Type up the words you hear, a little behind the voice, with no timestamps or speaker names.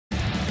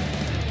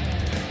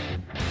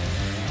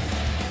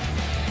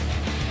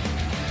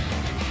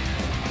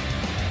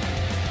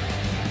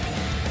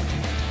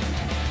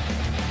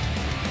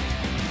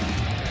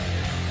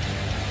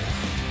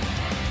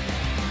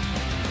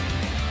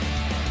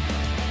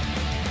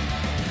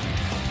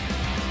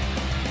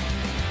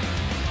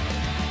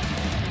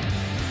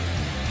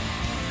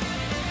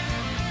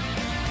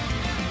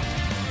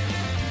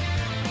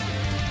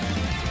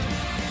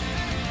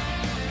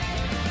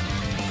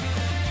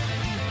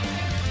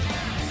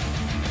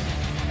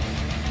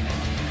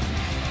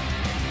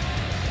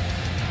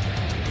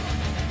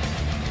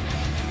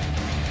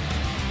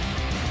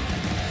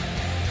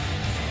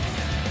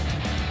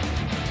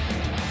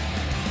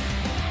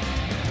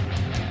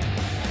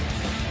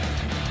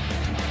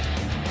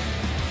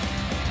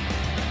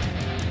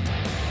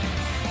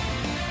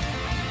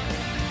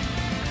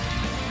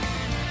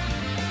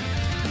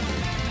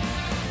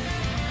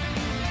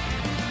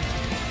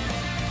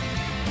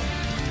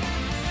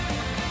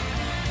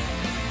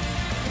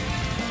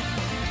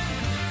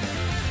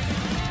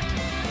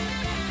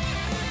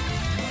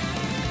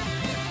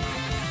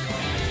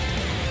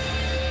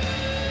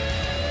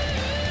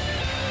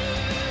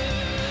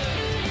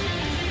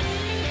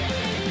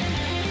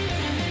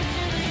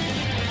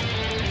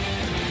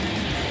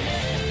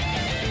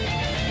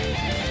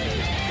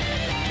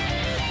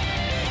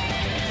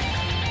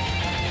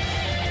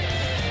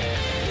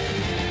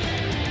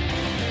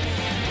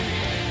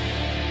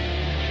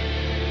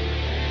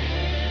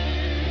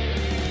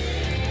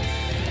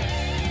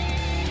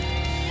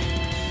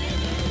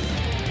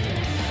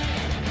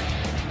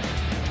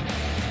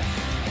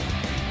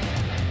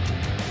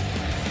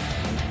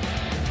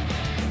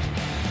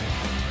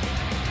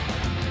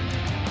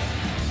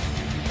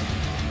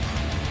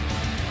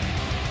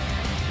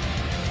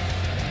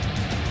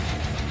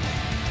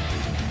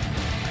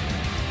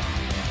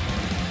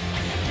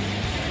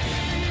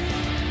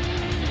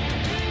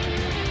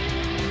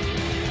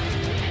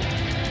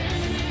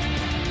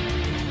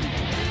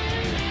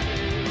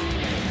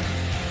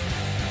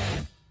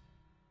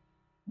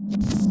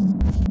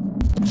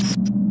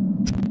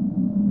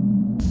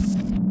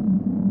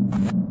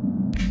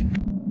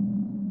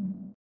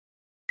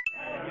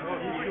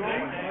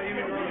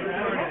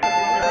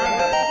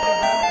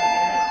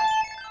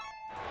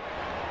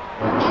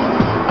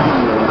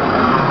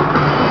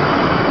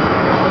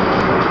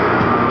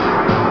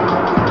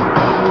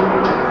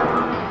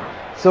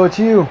So it's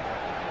you.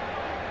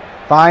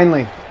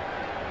 Finally,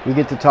 we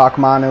get to talk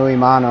mano a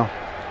mano.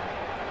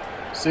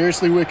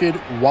 Seriously, Wicked,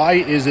 why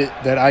is it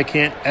that I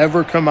can't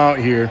ever come out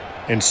here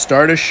and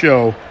start a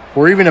show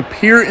or even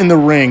appear in the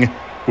ring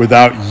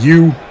without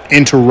you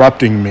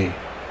interrupting me?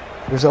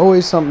 There's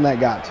always something that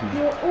got to me.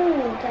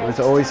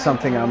 There's always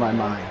something on my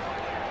mind.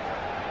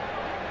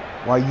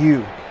 Why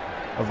you,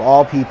 of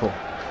all people,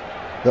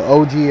 the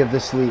OG of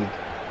this league,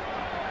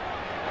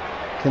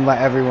 can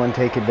let everyone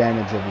take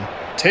advantage of you.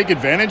 Take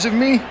advantage of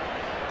me?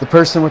 The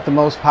person with the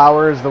most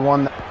power is the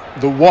one that...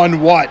 The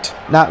one what?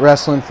 Not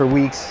wrestling for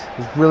weeks.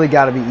 Has really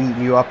got to be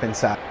eating you up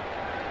inside.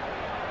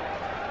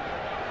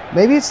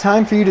 Maybe it's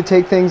time for you to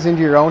take things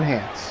into your own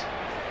hands.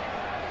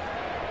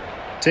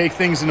 Take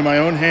things into my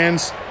own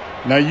hands?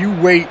 Now you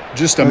wait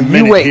just a No,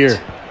 minute you wait. here.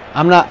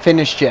 I'm not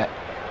finished yet.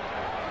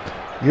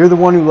 You're the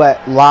one who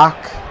let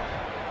Locke,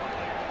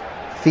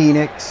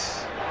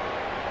 Phoenix,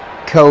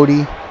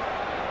 Cody,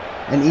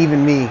 and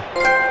even me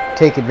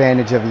take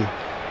advantage of you.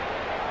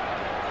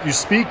 You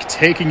speak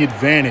taking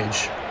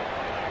advantage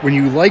when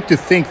you like to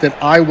think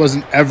that I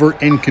wasn't ever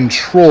in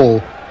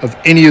control of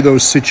any of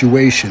those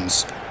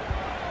situations.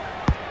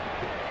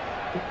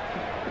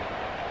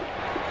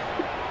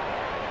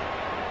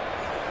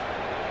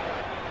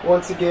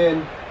 Once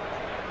again,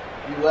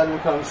 you let him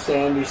come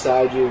stand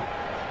beside you,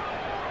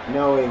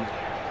 knowing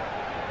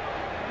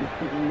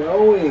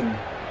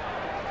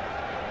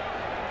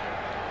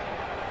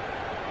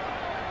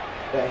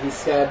that he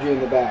stabbed you in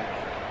the back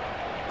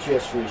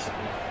just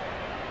recently.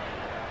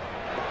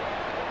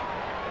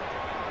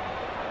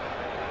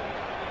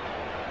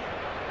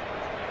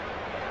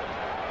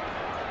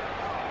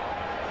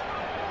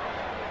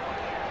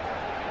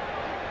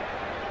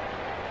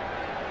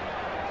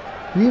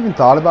 Have you even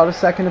thought about a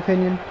second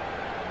opinion?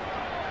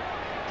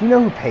 Do you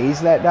know who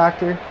pays that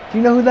doctor? Do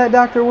you know who that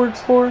doctor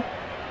works for?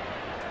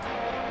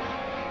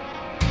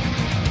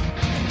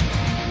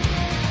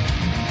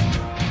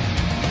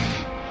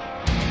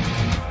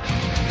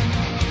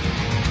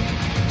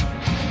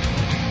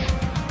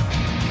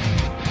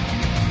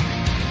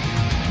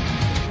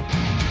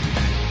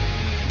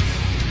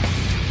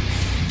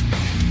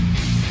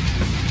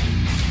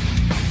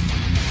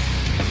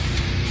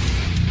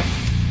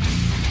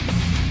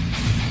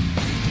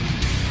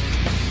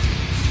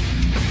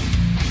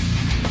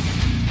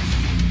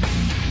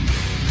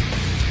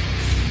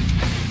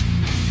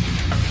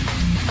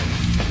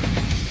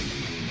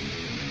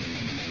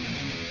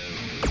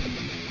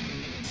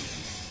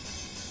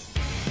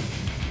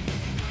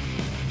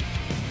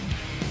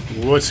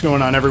 What's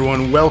going on,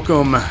 everyone?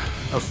 Welcome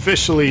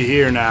officially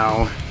here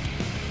now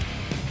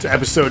to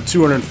episode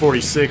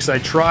 246. I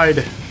tried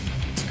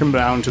to come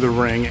down to the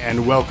ring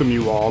and welcome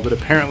you all, but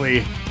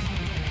apparently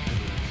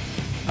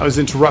I was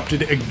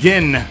interrupted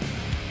again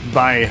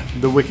by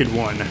the Wicked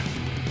One.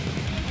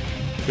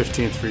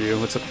 15th for you.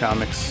 What's up,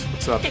 comics?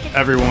 What's up,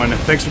 everyone?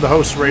 Thanks for the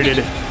host rated.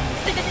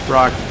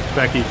 Brock,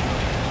 Becky,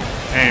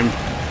 Aim.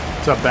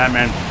 What's up,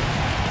 Batman?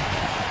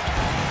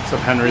 What's up,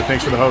 Henry?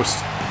 Thanks for the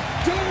host.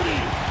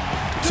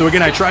 So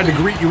again, I tried to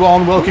greet you all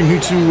and welcome you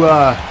to,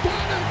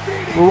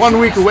 we're 1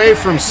 week away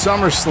from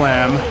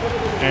SummerSlam,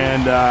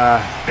 and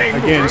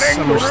again,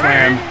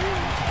 SummerSlam,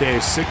 TK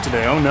is sick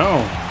today, oh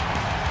no.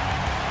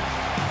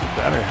 Get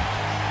better.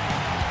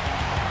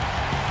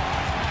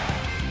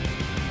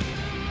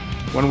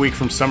 1 week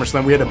from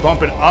SummerSlam, we had to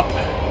bump it up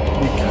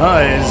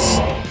because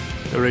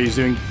everybody's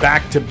doing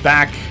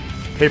back-to-back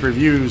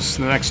pay-per-views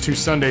the next 2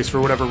 Sundays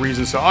for whatever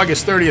reason, so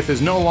August 30th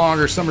is no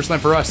longer SummerSlam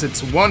for us,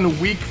 it's 1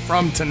 week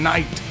from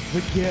tonight. The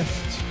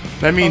gift.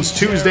 That means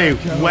Tuesday,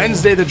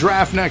 Wednesday, the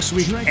draft next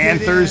week, and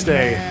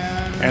Thursday.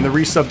 And the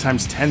resub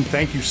times 10.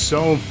 Thank you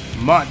so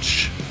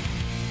much.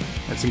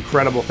 That's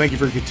incredible. Thank you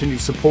for your continued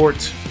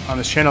support on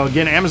this channel.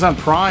 Again, Amazon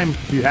Prime,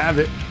 if you have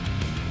it.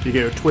 You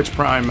get a Twitch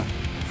Prime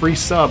free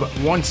sub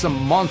once a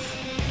month.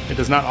 It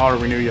does not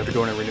auto-renew. You have to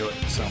go in and renew it.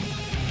 So,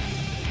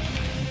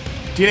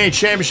 DNA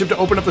Championship to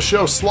open up the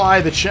show.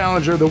 Sly, the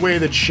challenger, the way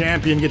the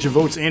champion. Get your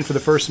votes in for the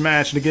first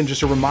match. And again,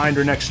 just a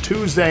reminder, next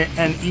Tuesday,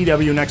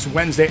 NEW, next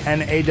Wednesday,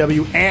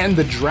 NAW, and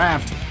the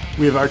draft.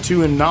 We have our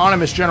 2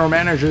 anonymous general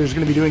managers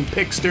going to be doing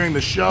picks during the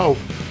show.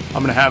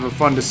 I'm going to have a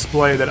fun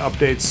display that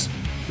updates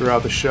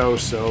throughout the show.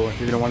 So if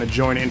you're going to want to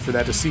join in for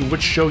that to see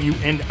which show you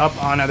end up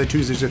on, either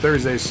Tuesdays or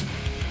Thursdays.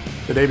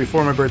 The day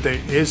before my birthday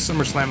is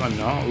SummerSlam. Oh,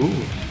 no.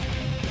 Ooh.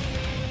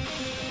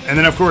 And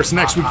then, of course,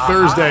 next week,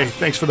 Thursday,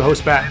 thanks for the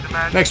host,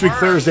 Bat. Next week,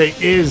 Thursday,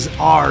 is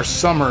our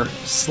Summer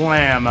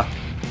Slam.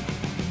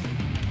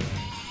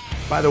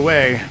 By the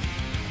way,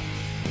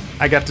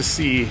 I got to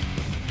see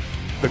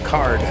the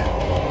card.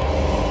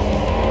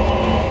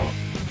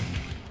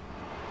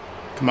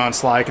 Come on,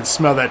 Sly. I can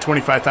smell that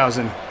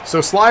 25,000.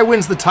 So Sly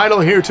wins the title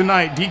here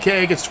tonight.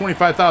 DK gets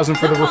 25,000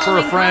 for the refer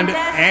a friend,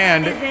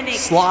 and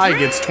Sly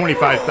gets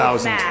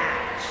 25,000.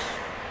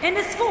 And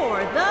it's for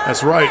the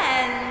That's right.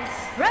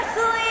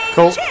 Wrestling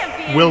Colt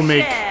Championship. will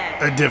make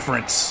a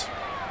difference.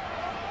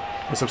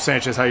 What's up,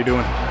 Sanchez? How you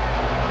doing?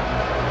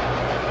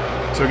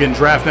 So again,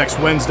 draft next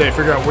Wednesday.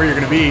 Figure out where you're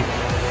going to be.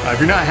 If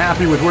you're not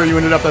happy with where you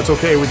ended up, that's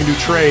okay. We can do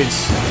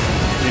trades.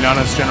 You know,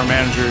 us general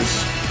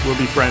managers will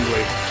be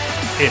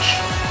friendly-ish.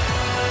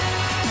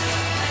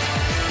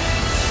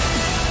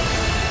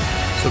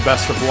 So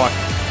best of luck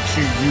to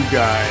you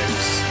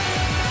guys.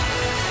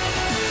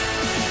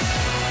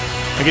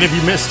 Again, if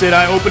you missed it,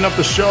 I opened up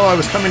the show. I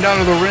was coming down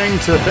to the ring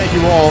to thank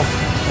you all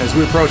as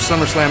we approached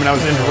SummerSlam, and I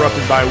was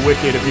interrupted by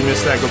Wicked. If you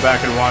missed that, go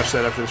back and watch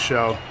that after the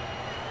show.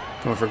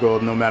 Going for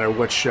gold no matter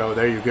what show.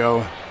 There you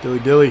go. Dilly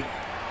dilly.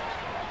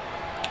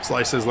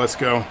 Slice says, let's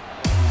go.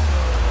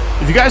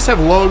 If you guys have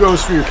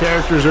logos for your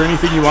characters or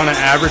anything you want to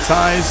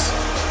advertise,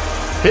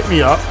 hit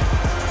me up.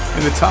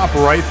 In the top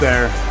right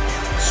there,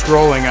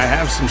 scrolling, I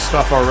have some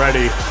stuff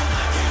already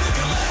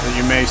that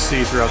you may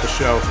see throughout the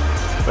show.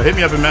 But hit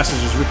me up in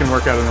messages. We can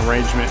work out an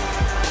arrangement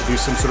to do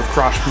some sort of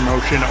cross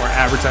promotion or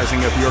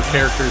advertising of your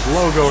character's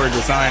logo or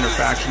design or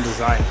faction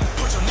design.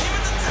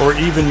 Or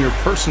even your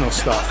personal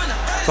stuff.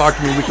 Talk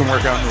to me. We can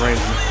work out an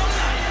arrangement.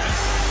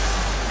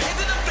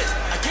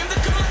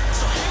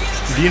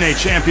 DNA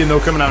Champion, though,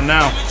 coming out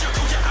now.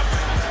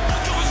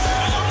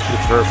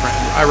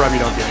 Hi, Rob, you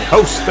don't get me.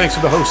 Host, thanks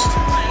for the host.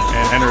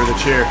 And enter the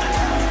chair.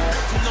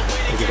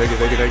 Thank you, thank you,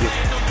 thank you, thank you.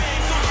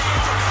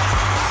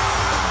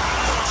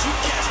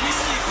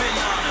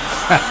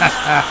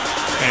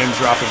 And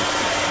dropping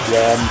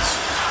bombs.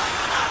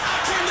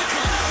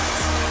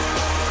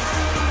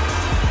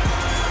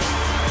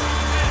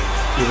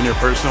 Even your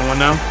personal one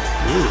now?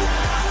 Ooh.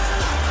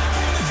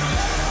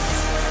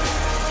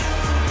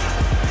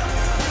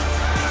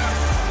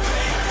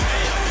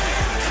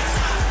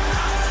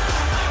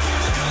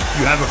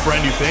 You have a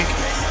friend, you think?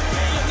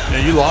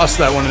 Yeah, you lost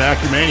that one in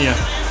Acumania.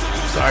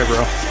 Sorry, bro.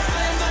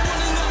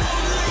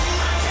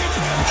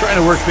 I'm trying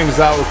to work things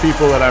out with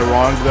people that I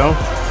wronged, though.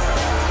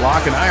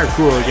 Locke and I are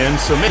cool again,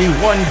 so maybe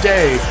one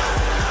day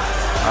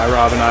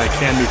Rob and I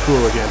can be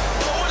cool again.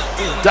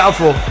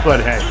 Doubtful,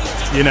 but hey,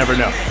 you never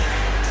know.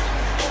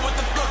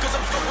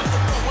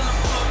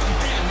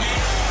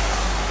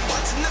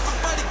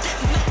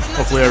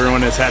 Hopefully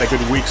everyone has had a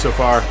good week so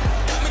far.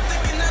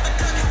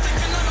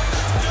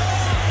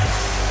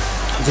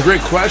 It's a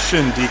great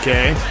question,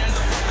 DK.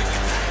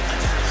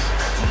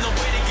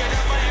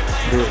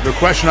 The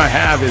question I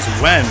have is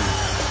when?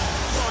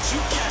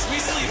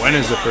 When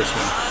is the first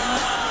one?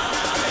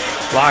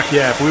 Locke,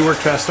 yeah, if we work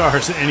past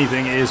ours,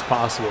 anything is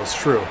possible. It's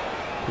true.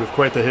 We have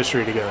quite the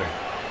history together.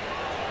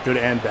 Good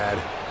and bad.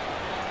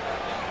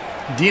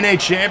 DNA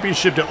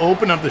Championship to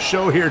open up the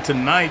show here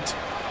tonight.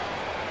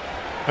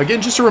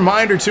 Again, just a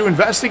reminder, too,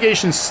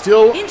 investigations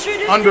still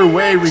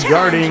underway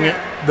regarding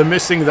the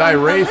missing Thy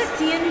Wraith,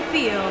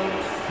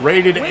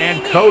 Rated,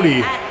 and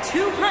Cody.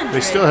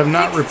 They still have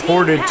not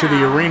reported to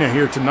the arena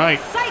here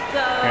tonight,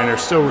 and are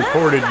still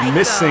reported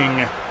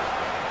missing.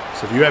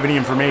 So if you have any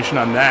information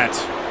on that,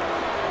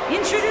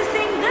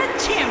 introducing the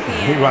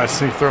champion. He wants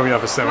to throw me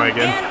off a semi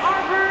again. Ann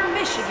Arbor,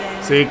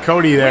 Michigan. See,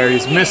 Cody there,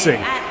 he's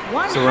missing.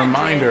 It's a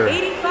reminder.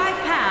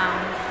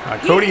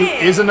 Cody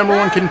is a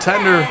 #1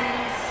 contender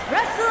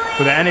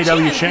for the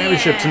NAW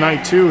Championship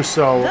tonight, too,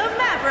 so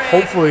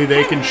hopefully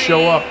they can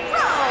show up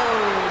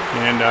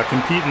and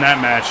compete in that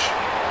match.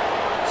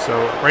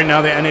 So right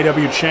now the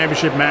NAW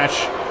Championship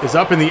match is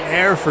up in the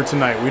air for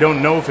tonight. We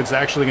don't know if it's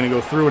actually going to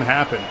go through and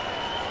happen.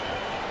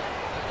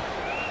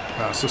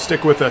 So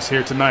stick with us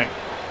here tonight,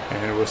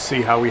 and we'll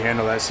see how we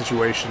handle that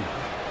situation.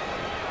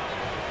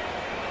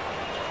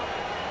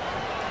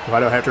 Why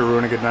do I have to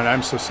ruin a good night?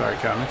 I'm so sorry,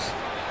 comics.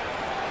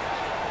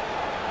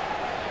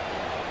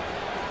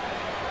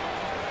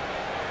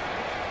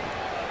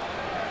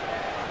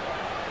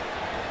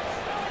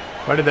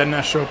 Why did that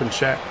not show up in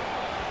chat?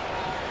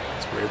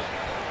 That's weird.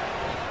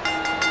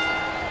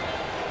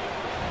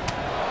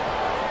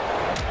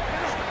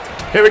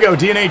 Here we go,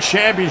 DNA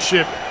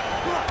Championship.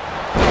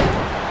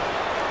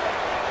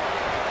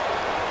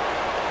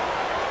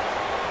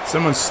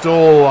 Someone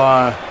stole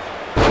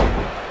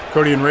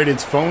Cody and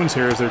Rated's phones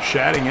here as they're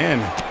chatting in.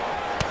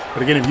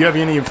 But again, if you have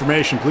any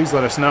information, please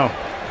let us know.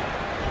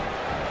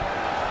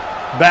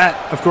 Bat,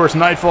 of course,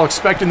 Nightfall,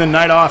 expecting the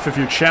night off if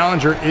your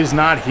challenger is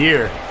not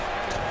here.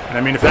 And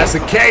I mean, if that's the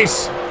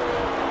case,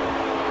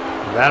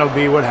 that'll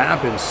be what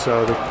happens.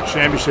 So the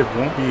championship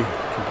won't be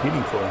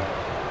competing for him.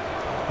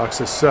 Buck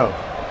says so.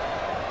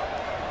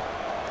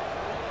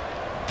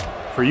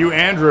 For you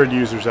Android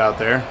users out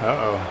there,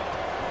 uh-oh.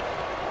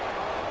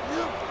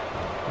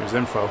 There's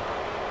info.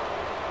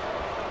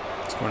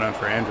 What's going on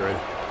for Android?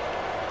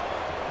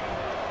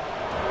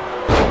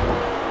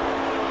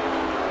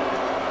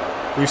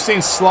 We've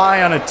seen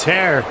Sly on a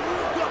tear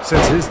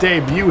since his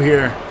debut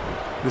here.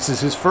 This is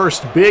his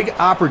first big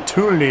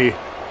opportunity.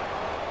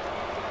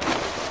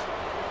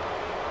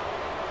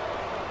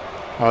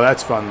 Oh,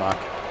 that's fun, Locke.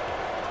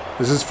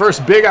 This is his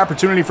first big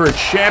opportunity for a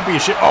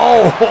championship.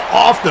 Oh,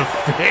 off the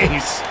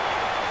face.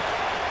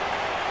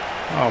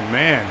 Oh,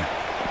 man.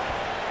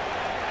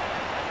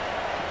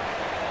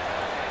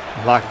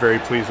 Locke very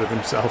pleased with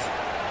himself.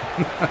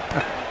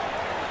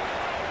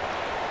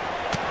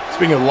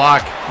 Speaking of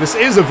Locke, this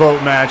is a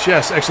vote match.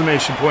 Yes,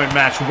 exclamation point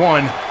match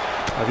 1.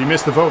 If you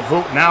missed the vote,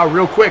 vote now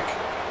real quick.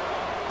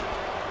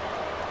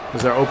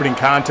 This is our opening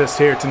contest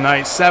here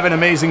tonight. 7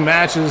 amazing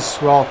matches.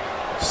 Well,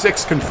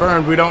 6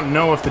 confirmed. We don't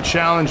know if the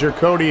challenger,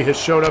 Cody, has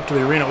showed up to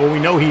the arena. Well, we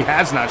know he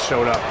has not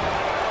showed up.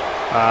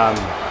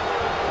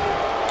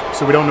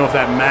 So we don't know if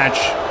that match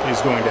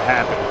is going to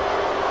happen.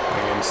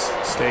 And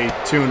stay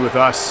tuned with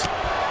us.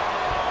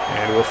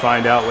 And we'll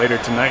find out later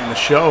tonight in the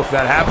show if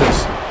that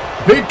happens.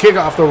 Big kick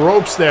off the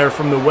ropes there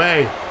from the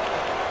way.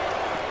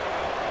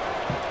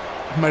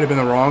 Might have been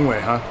the wrong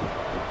way, huh?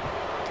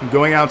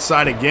 Going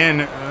outside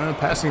again.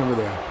 Passing over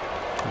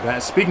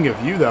there. Speaking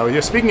of you, though.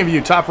 Yeah, speaking of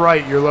you, top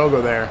right, your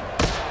logo there.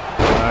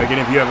 Again,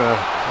 if you have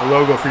a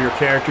logo for your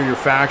character, your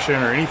faction,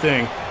 or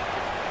anything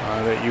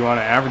that you want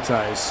to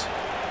advertise,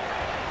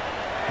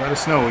 let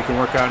us know. We can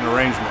work out an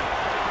arrangement.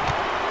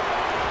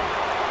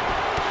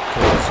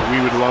 Because we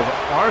would love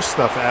our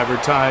stuff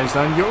advertised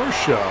on your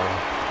show.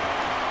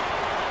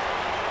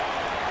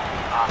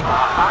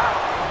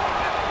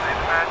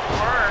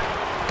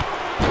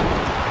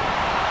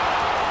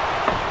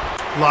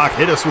 Locke,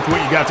 hit us with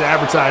what you got to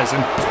advertise.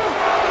 And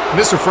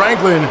Mr.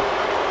 Franklin,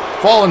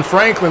 Fallen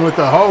Franklin with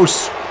the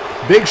host.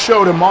 Big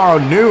show tomorrow,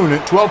 noon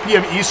at 12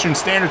 p.m. Eastern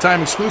Standard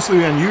Time,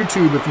 exclusively on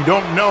YouTube. If you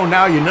don't know,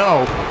 now you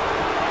know.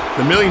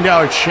 The $1 Million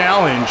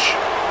Challenge.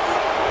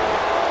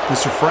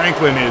 Mr.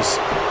 Franklin is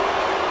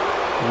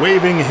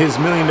waving his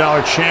 $1 Million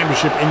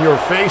Championship in your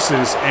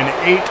faces, and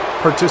 8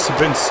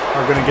 participants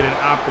are going to get an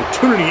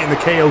opportunity in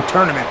the KO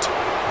tournament.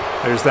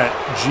 There's that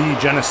G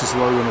Genesis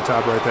logo in the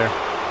top right there.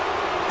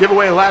 Give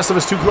away Last of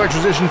Us 2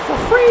 Collector's Edition for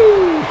free.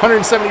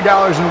 $170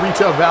 in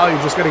retail value.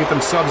 Just got to get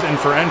them subs in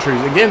for entries.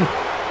 Again,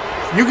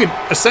 you could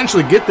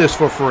essentially get this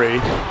for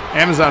free.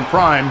 Amazon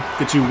Prime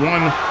gets you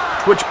 1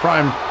 Twitch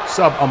Prime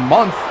sub a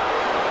month.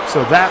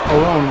 So that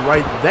alone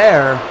right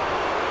there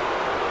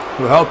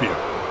will help you.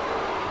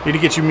 Need to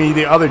get you me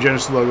the other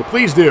Genesis logo.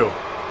 Please do.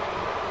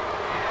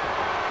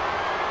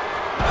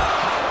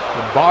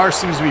 The bar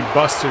seems to be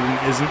busted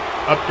and isn't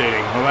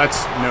updating. Well,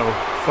 that's no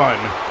fun.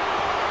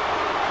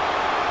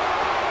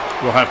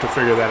 We'll have to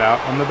figure that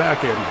out on the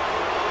back end.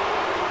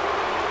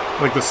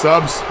 Like the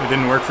subs, it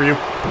didn't work for you.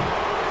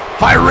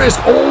 High risk.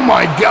 Oh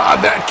my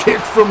God, that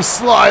kick from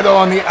Sly though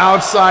on the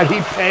outside.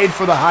 He paid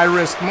for the high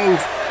risk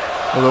move.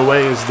 Well, the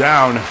way is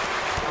down.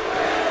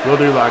 Will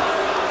do, like.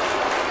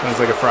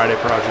 Sounds like a Friday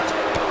project.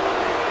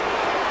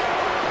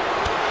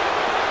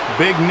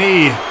 Big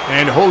knee,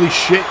 and holy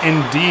shit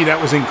indeed, that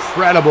was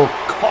incredible.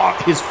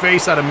 Caught his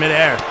face out of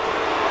midair.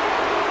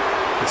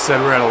 It said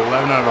we're at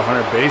 11 out of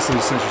 100 bases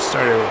since you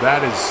started. Well,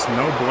 that is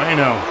no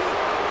bueno.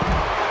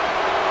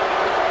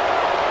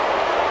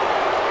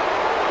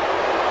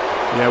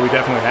 Yeah, we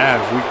definitely have.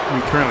 We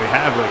currently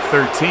have like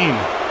 13.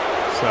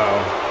 So,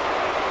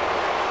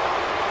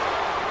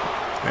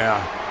 yeah.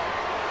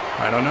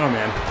 I don't know,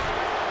 man.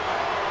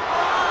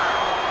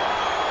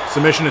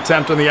 Submission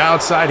attempt on the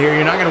outside here.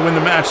 You're not going to win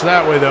the match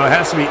that way, though. It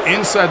has to be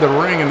inside the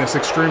ring in this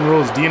Extreme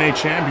Rules DNA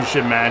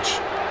Championship match.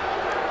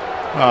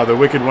 The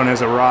Wicked One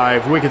has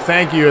arrived. Wicked,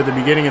 thank you at the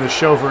beginning of the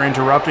show for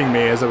interrupting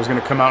me as I was going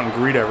to come out and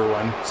greet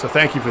everyone. So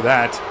thank you for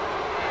that.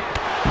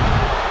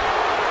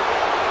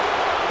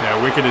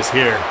 Yeah, Wicked is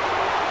here.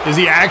 Is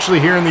he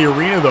actually here in the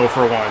arena, though,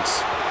 for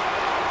once?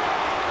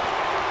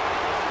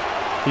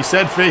 He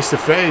said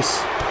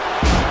face-to-face.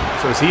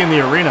 So is he in the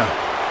arena?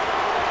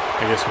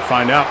 I guess we'll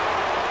find out.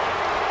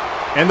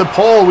 And the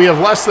poll, we have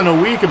less than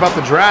a week about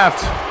the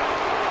draft.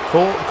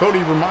 Cody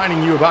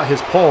reminding you about his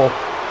poll.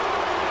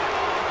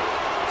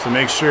 So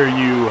make sure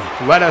you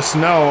let us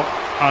know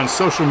on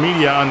social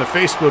media, on the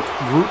Facebook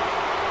group,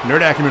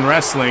 Nerd Acumen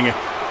Wrestling,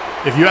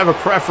 if you have a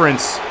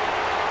preference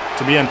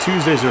to be on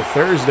Tuesdays or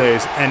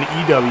Thursdays,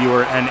 NEW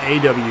or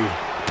NAW.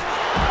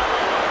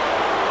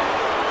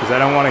 Because I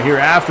don't want to hear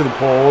after the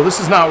poll, this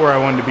is not where I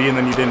wanted to be, and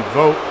then you didn't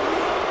vote.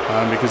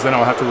 Because then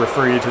I'll have to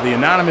refer you to the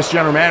anonymous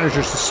general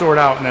managers to sort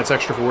out, and that's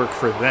extra work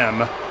for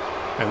them.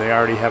 And they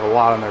already have a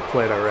lot on their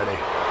plate already.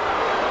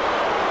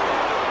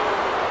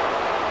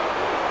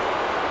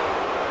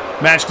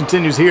 Match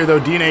continues here, though.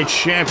 DNA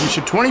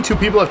Championship. 22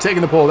 people have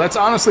taken the poll. That's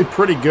honestly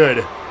pretty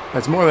good.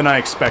 That's more than I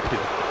expected.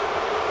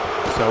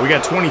 So we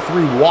got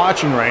 23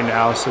 watching right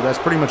now, so that's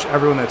pretty much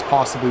everyone that's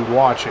possibly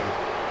watching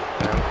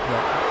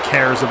that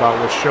cares about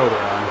what show they're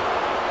on.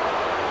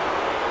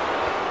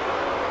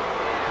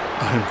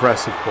 An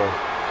impressive poll.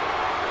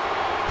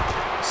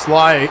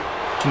 Sly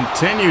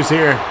continues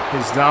here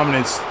his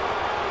dominance.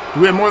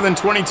 We have more than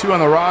 22 on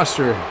the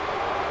roster.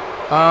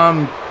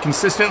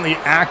 Consistently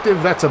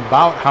active, that's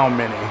about how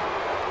many?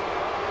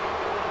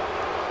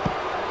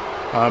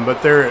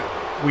 But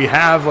we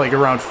have like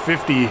around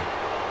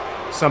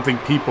 50-something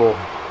people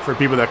for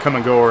people that come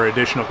and go or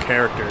additional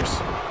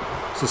characters.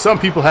 So some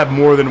people have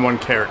more than one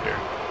character.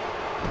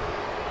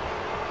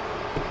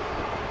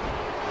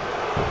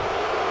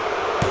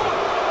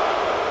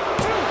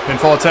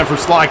 Pinfall attempt from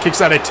Sly.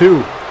 Kicks out at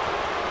 2.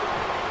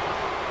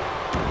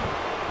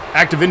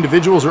 Active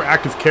individuals or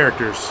active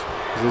characters?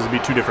 Those would be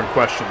 2 different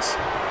questions.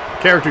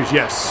 Characters,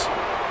 yes.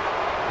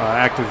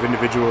 Active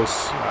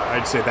individuals,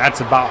 I'd say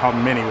that's about how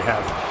many we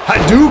have.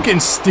 Hadouken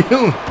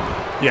steal.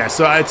 Yeah,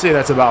 so I'd say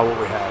that's about what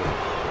we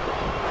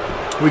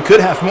have. We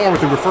could have more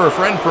with the Refer a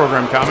Friend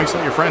program comics.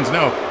 Let your friends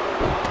know.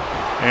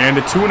 And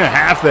a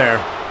 2.5 there.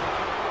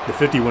 The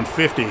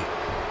 5150.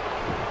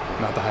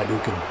 Not the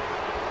Hadouken.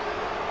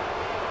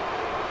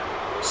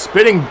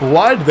 Spitting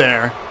blood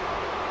there.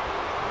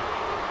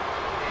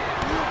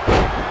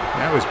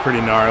 That was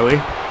pretty gnarly.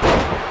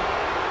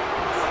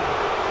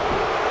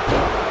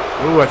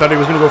 Ooh, I thought he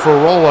was going to go for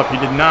a roll-up. He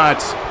did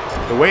not.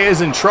 The Way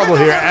is in trouble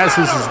here, as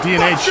is his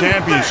DNA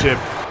championship.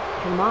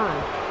 Come on.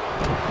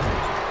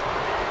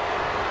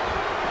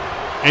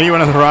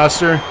 Anyone on the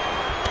roster?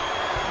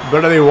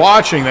 But are they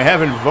watching? They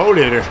haven't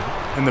voted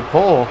in the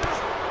poll.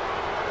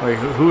 Like,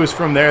 who is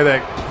from there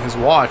that has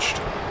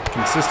watched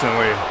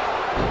consistently?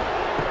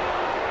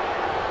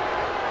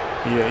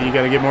 Yeah, you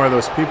got to get more of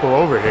those people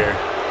over here.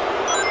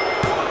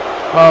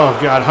 Oh,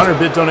 God.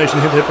 100-bit donation.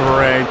 Hip, hip,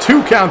 hooray.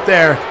 2 count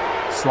there.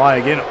 Sly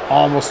again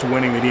almost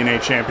winning the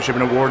DNA Championship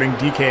and awarding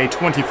DK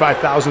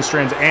 25,000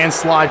 strands and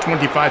Sly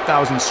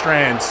 25,000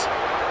 strands.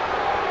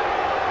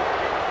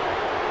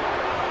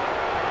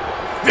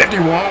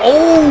 51.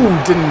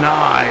 Oh,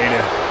 denied.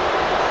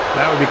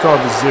 That would be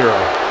called the 0.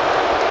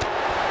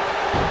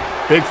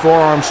 Big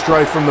forearm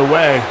strike from the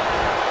Way.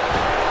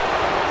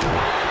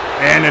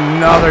 And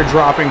another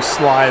dropping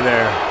Sly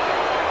there.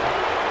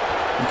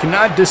 You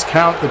cannot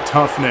discount the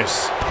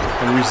toughness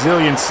and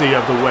resiliency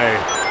of the Way.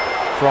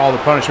 For all the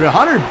punishment.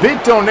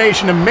 100-bit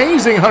donation.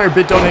 Amazing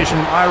 100-bit donation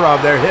from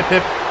iRob there. Hip,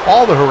 hip.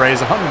 All the hoorays.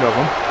 100 of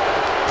them.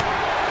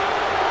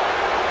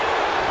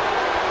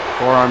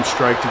 Forearm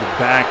strike to the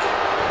back.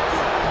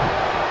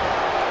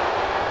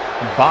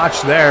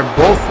 Botch there.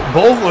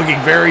 Both looking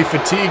very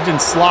fatigued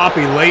and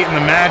sloppy late in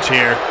the match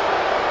here.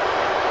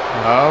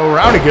 Oh,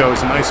 round it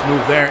goes. A nice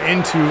move there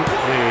into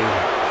a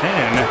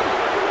pin.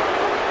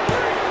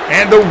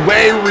 And the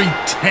Way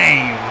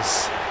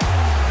retains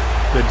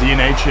the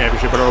DNA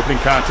Championship at our opening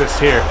contest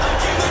here.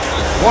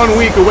 1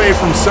 week away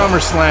from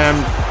SummerSlam.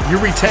 You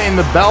retain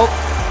the belt.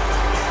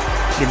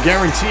 You're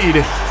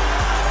guaranteed,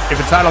 if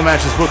a title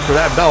match is booked for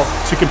that belt,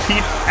 to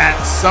compete at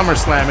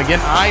SummerSlam. Again,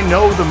 I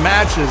know the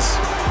matches.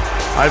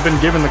 I've been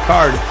given the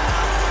card.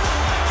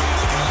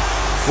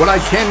 What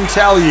I can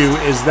tell you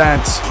is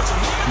that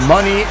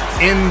Money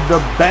in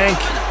the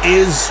Bank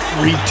is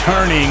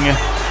returning.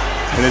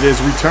 And it is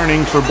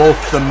returning for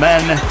both the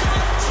men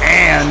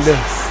and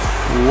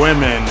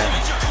women.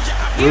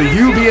 Will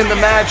you be in the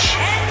match?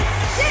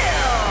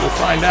 We'll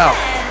find out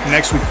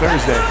next week,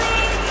 Thursday.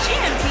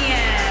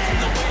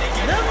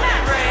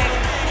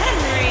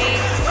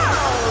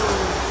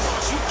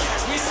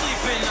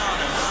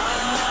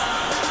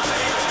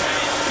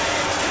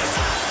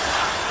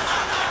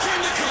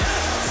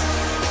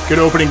 Good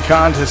opening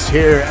contest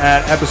here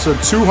at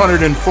episode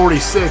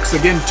 246.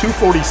 Again,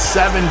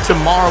 247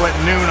 tomorrow at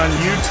noon on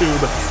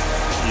YouTube.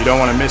 You don't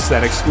want to miss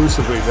that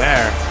exclusively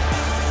there.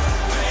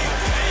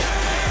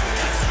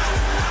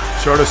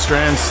 Shortest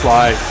strand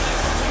slide.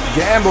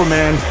 Gamble,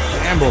 man.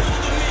 Gamble.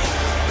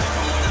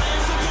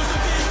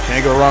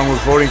 Can't go wrong with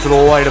voting for the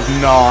light of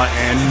NAW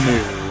and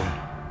NEW.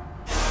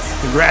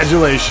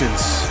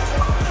 Congratulations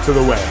to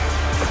the Way.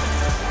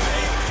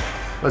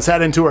 Let's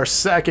head into our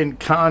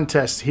second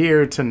contest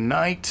here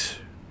tonight.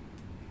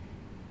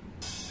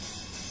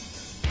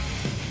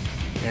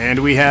 And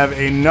we have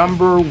a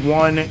number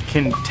 1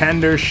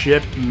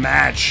 contendership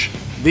match.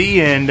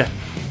 The End,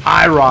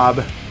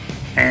 iRob,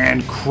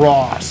 and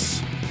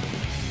Cross.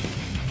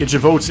 Get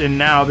your votes in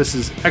now. This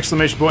is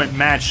exclamation point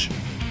match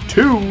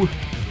 2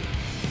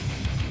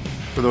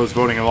 for those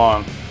voting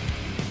along.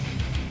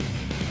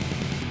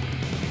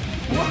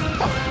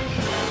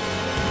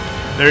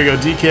 There you go,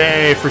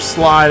 DK for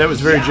Sly. That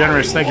was very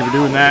generous. Thank you for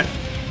doing that.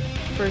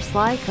 For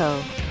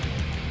Slyco.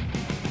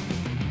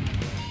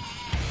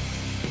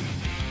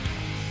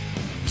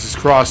 This is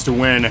Cross to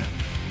win.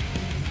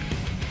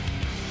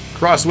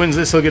 Cross wins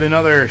this, he'll get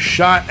another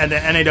shot at the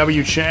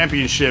NAW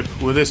Championship.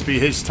 Will this be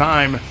his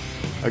time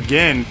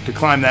again to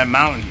climb that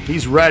mountain?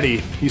 He's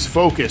ready. He's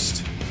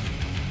focused.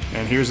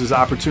 And here's his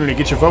opportunity.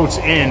 Get your votes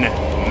in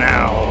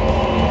now.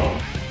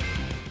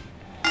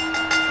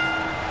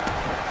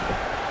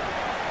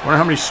 I wonder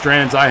how many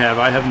strands I have.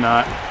 I have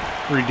not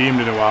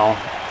redeemed in a while.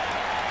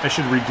 I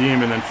should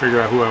redeem and then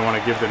figure out who I want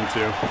to give them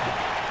to.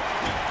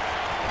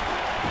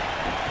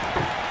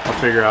 I'll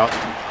figure out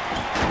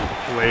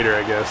later,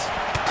 I guess.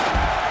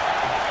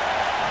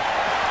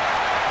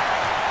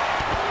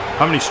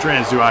 How many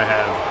strands do I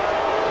have?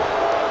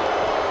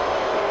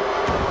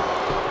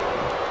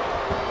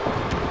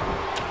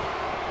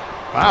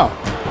 Wow,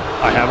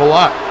 I have a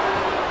lot.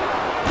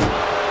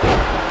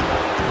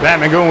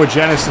 Batman going with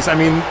Genesis. I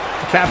mean,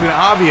 Captain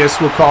Obvious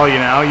will call you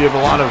now. You have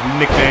a lot of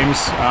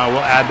nicknames.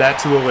 We'll add that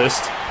to the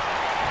list.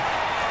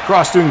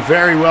 Cross doing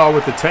very well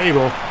with the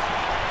table.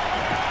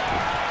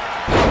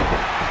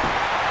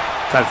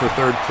 Tied for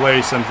third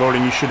place on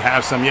voting. You should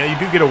have some. Yeah, you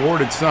do get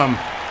awarded some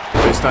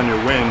based on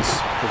your wins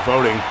for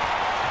voting.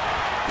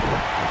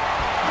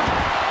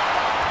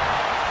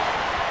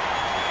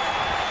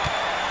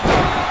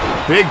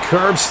 Big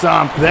curb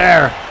stomp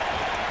there.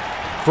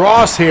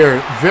 Cross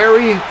here.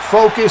 Very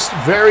focused,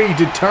 very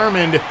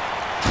determined.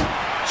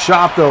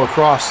 Chop, though,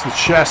 across the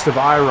chest of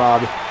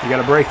IROB. You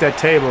got to break that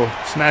table.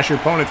 Smash your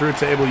opponent through a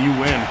table, you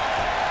win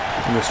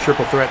in this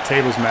triple threat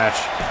tables match.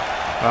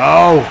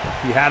 Oh,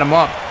 he had him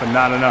up, but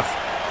not enough.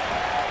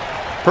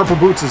 Purple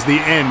Boots is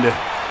the end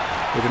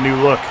with a new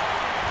look.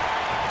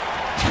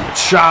 A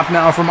chop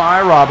now from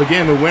IROB.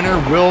 Again, the winner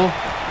will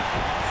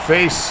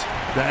face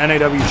the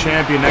NAW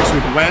champion next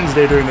week,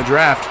 Wednesday, during the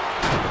draft.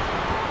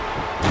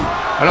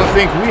 I don't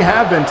think we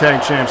have been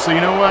tag champs, so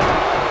you know what?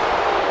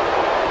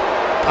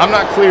 I'm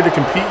not clear to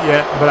compete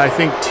yet, but I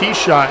think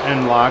T-Shot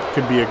and Lock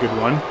could be a good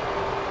one.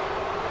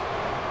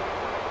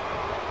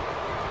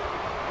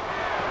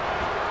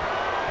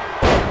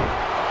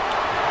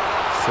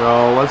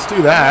 So let's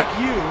do that. Like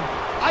you,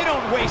 I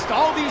don't waste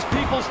all these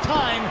people's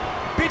time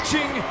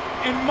bitching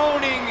and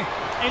moaning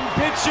and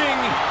bitching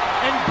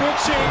and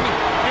bitching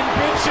and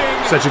bitching.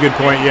 Such a good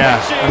point, yeah.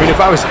 I mean,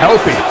 if I was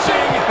healthy,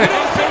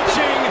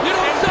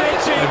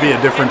 that'd be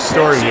a different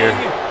story here.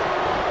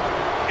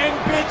 And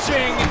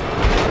bitching.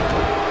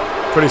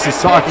 But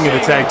he's talking of the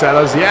tag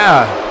titles.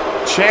 Yeah,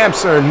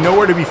 champs are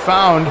nowhere to be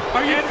found.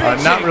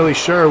 Not really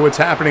sure what's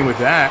happening with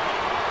that.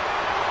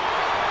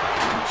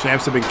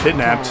 Champs have been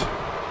kidnapped.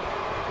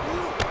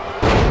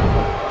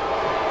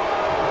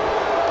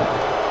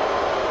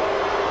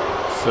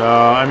 So,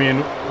 I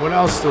mean, what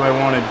else do I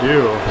want to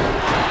do?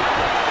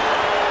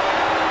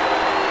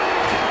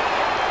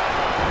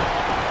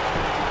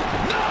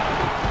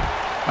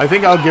 I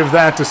think I'll give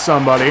that to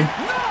somebody.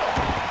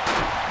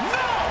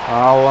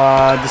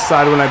 I'll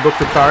decide when I book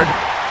the card.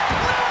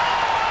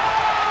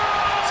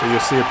 So you'll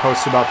see a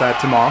post about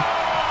that tomorrow.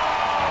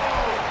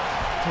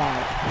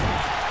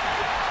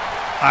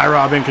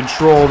 IROB in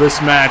control of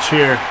this match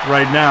here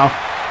right now.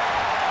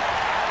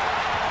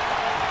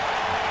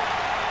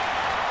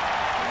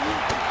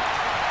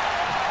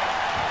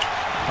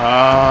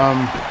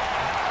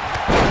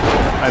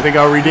 I think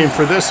I'll redeem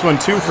for this one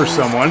too for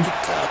someone.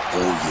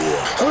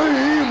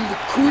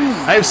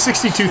 I have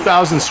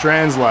 62,000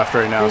 strands left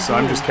right now, so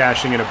I'm just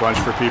cashing in a bunch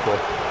for people.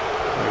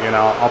 Again,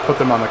 I'll put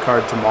them on the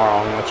card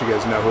tomorrow and let you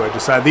guys know who I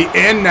decide. The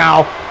end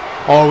now.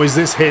 Oh, is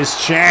this his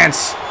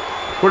chance?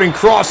 Putting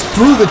Cross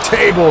through the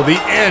table. The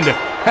end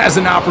has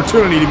an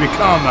opportunity to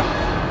become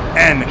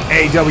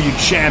NAW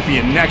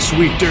champion next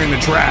week during the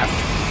draft.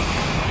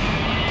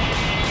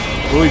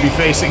 Will he be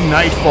facing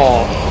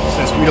Nightfall,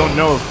 since we don't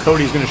know if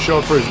Cody's going to show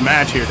up for his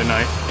match here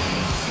tonight?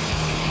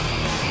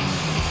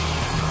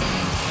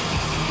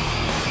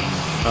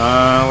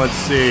 Let's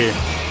see.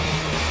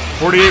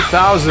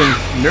 48,000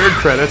 nerd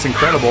credits,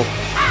 incredible.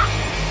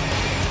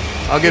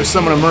 I'll give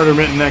someone a murder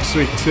mitten next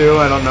week too.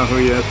 I don't know who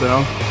yet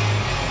though.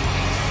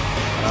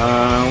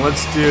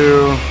 Let's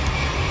do.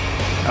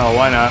 Oh,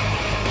 why not?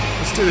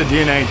 Let's do the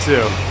DNA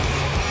too.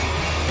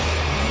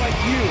 Like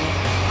you,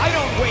 I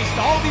don't waste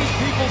all these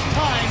people's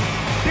time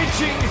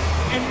bitching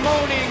and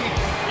moaning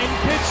and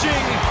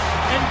bitching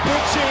and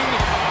bitching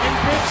and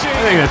bitching.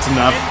 I think that's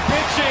enough. And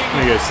bitching.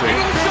 What do you guys think?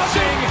 And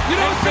bitching.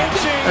 And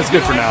bitching. That's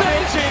good for now. And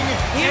bitching.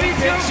 And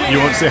bitching. You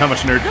won't say how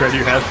much nerd cred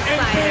you have?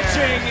 And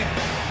bitching.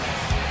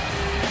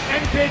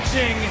 And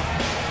bitching.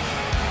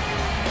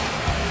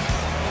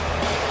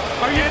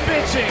 Are you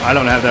bitching? I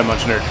don't have that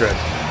much nerd cred.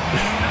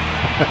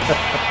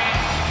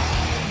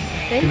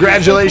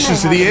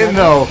 Congratulations to the end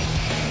though.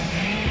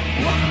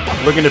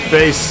 Looking to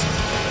face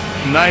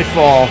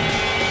Nightfall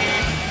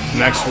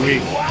next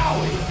week.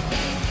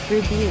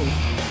 Review.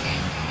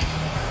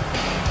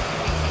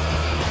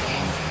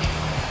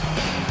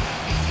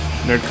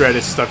 Nerd cred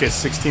is stuck at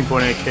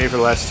 16.8K for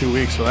the last 2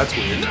 weeks, so that's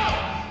weird.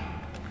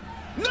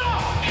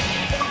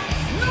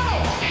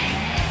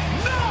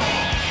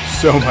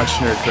 So much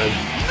nerd cred.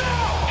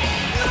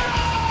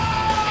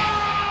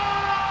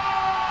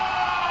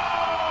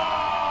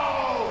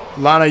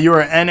 Lana, you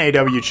are an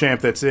NAW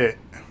champ, that's it.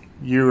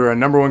 You were a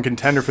 #1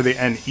 contender for the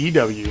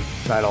NEW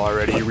title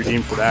already. You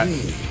redeemed for that.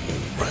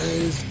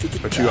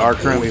 But you are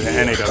currently the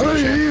NAW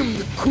champ.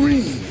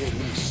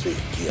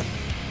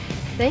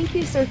 Thank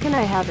you, sir. Can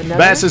I have another?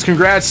 Bat says,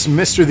 congrats,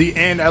 Mr. The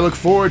End. I look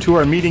forward to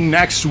our meeting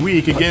next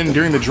week, again,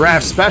 during the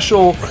draft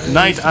special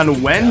night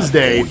on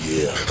Wednesday.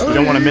 You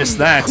don't want to miss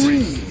that.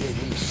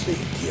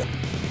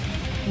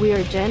 We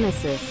are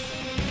Genesis.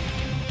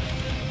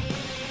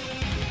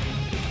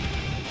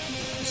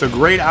 So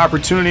great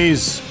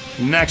opportunities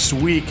next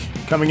week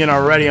coming in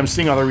already. I'm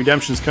seeing all the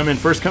redemptions come in.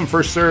 First come,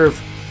 first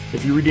serve.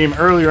 If you redeem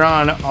earlier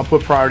on, I'll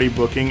put priority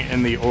booking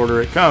in the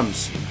order it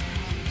comes.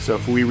 So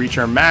if we reach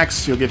our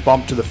max, you'll get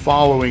bumped to the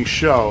following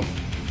show.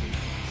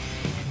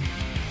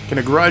 Can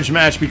a grudge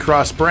match be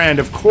cross-brand?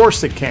 Of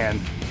course it can.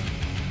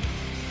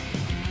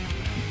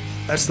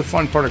 That's the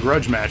fun part of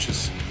grudge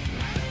matches.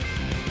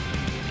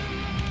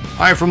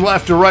 All right, from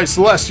left to right,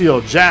 Celestial,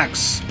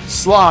 Jax,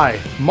 Sly,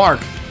 Mark,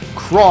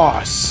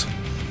 Cross,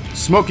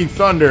 Smoking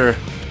Thunder,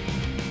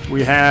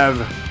 we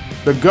have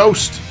the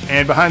Ghost,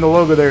 and behind the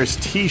logo there is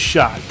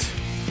T-Shot.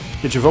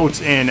 Get your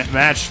votes in.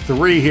 Match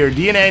 3 here.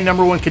 DNA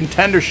 #1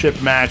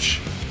 contendership match.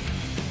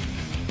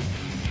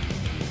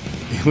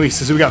 Lee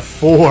says we got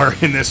 4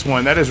 in this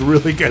one. That is a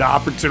really good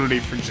opportunity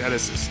for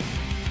Genesis.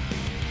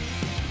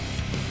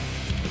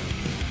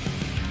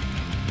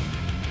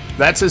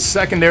 That's his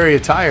secondary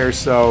attire,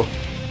 so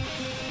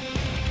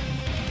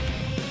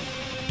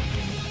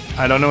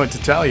I don't know what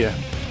to tell you.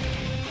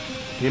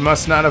 He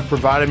must not have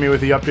provided me with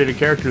the updated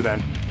character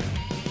then,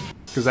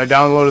 because I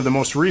downloaded the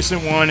most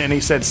recent one and he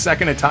said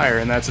second attire,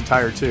 and that's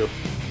attire 2.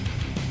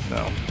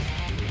 So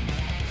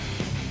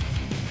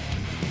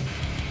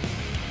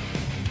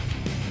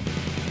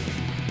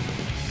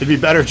it'd be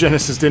better if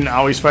Genesis didn't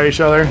always fight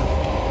each other.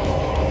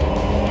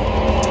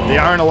 They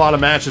aren't a lot of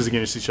matches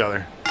against each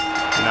other.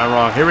 You're not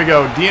wrong. Here we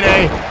go.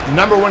 DNA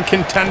 #1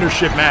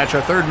 contendership match.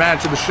 Our 3rd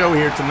match of the show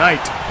here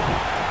tonight.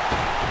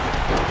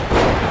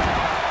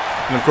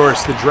 And of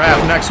course, the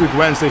draft next week,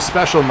 Wednesday,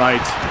 special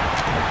night.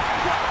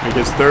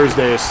 Because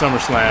Thursday is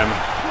SummerSlam.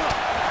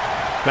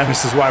 Then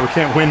this is why we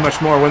can't win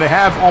much more. When they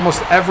have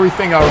almost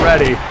everything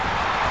already,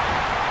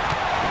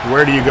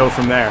 where do you go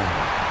from there?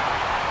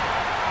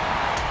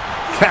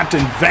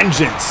 Captain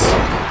Vengeance.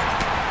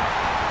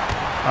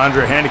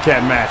 Under a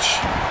handicap match.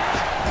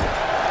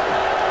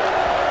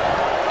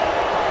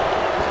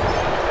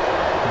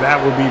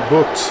 That will be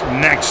booked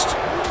next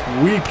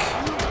week.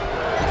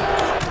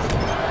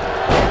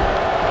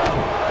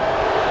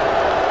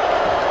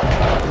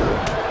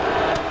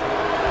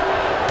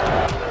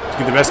 To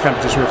get the best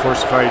competition, we're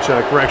forced to fight each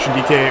other. Correction,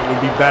 DK, it would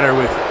be better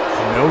with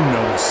no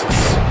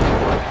notices.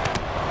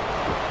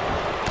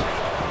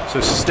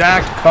 So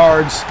stacked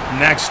cards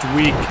next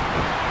week.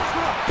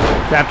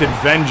 Captain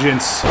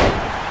Vengeance.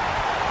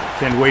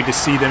 Can't wait to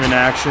see them in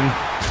action.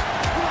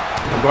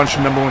 A bunch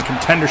of #1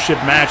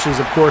 contendership matches.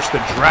 Of course, the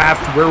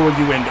draft. Where will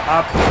you end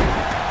up?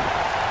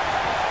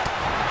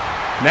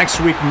 Next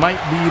week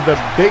might be the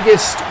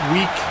biggest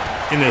week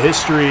in the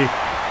history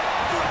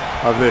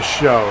of this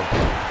show.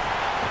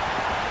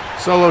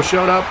 Solo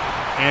showed up,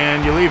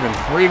 and you're leaving.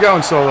 Where are you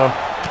going, Solo?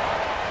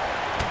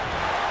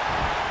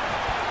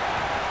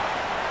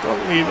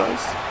 Don't leave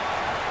us.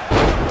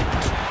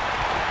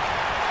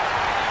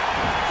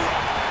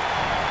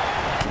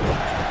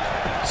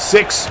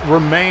 Six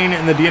remain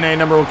in the DNA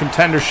 #1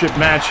 contendership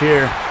match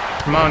here.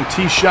 Come on,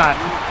 T-Shot,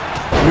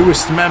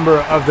 newest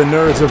member of the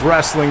Nerds of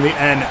Wrestling, the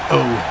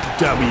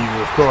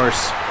NOW, of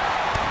course.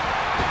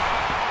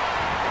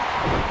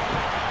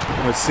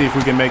 Let's see if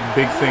we can make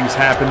big things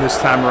happen this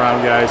time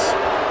around, guys.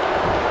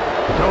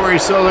 Don't worry,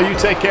 Solo, you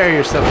take care of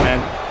yourself,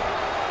 man.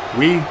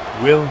 We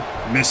will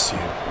miss you.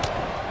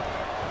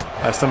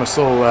 Last time a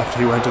Solo left,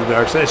 he went to the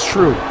dark side. It's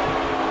true.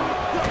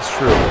 It's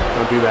true.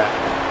 Don't do that.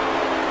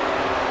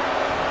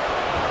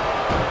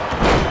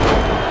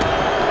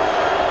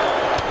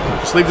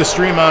 Just leave the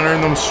stream on, earn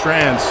them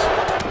strands. If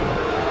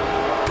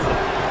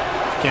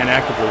you can't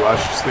actively watch,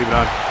 just leave it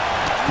on.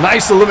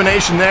 Nice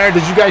elimination there.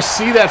 Did you guys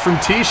see that from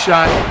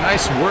T-Shot?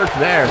 Nice work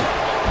there.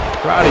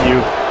 Proud of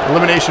you.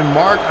 Elimination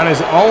mark on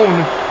his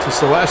own to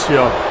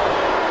Celestial.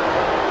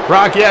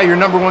 Brock, yeah, your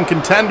 #1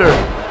 contender.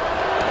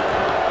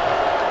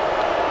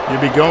 You'll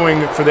be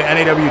going for the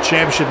NAW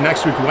Championship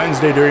next week,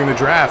 Wednesday, during the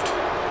draft.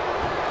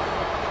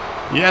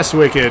 Yes,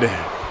 Wicked.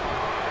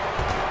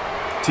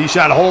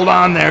 T-Shot, hold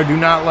on there. Do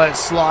not let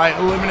Sly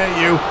eliminate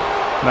you.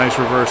 Nice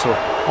reversal.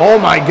 Oh,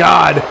 my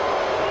God.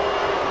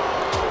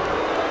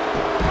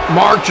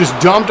 Mark just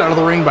dumped out of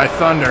the ring by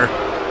Thunder.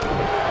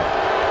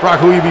 Brock,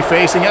 who will you be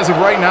facing? As of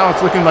right now,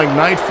 it's looking like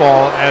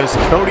Nightfall, as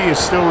Cody is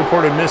still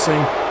reported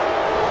missing.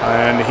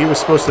 And he was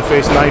supposed to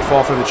face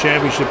Nightfall for the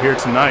championship here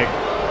tonight.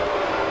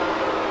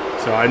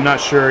 So I'm not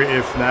sure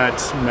if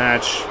that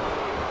match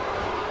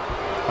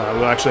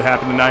will actually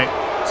happen tonight.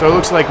 So it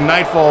looks like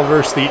Nightfall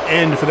versus the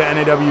End for the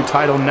NAW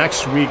title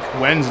next week,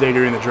 Wednesday,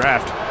 during the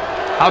draft.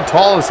 How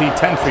tall is he?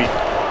 10 feet?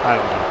 I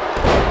don't know.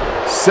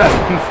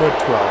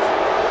 7'12".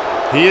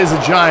 He is a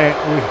giant.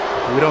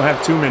 We don't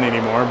have too many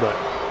anymore, but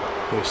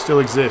they still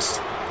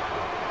exist.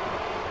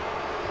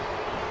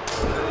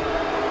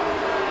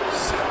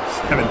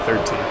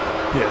 7'13".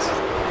 Yes.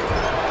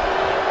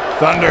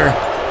 Thunder.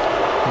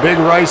 Big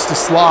rice to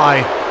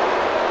Sly.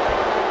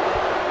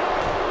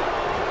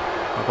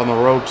 Up on the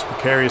ropes,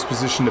 precarious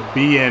position to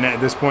be in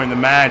at this point in the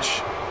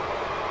match.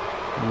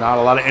 Not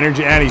a lot of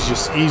energy, and he's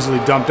just easily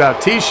dumped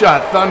out.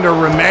 T-Shot, Thunder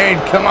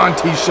remain. Come on,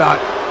 T-Shot.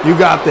 You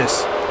got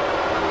this.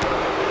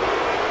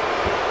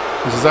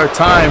 This is our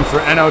time for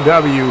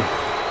NOW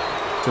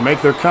to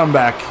make their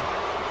comeback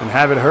and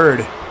have it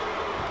heard.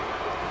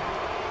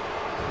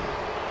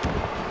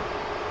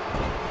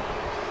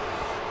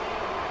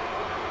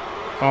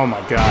 Oh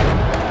my God.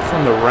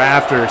 From the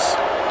rafters.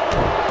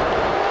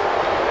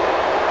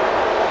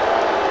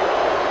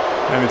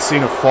 I haven't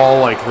seen a fall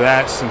like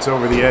that since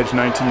Over the Edge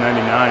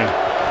 1999.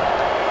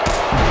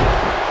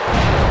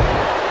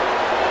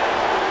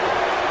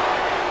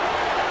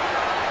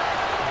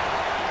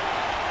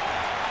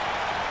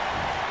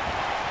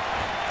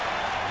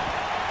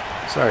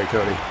 Sorry,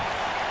 Cody.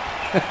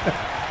 It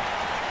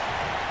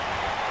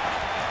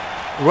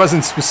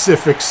wasn't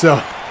specific,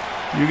 so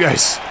you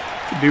guys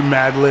can do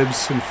Mad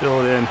Libs and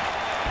fill it in.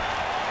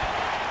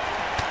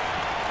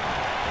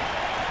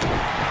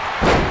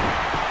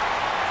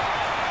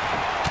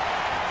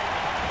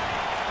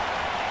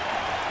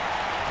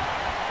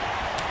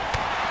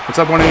 What's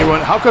up,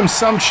 181? How come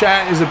some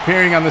chat is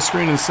appearing on the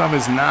screen and some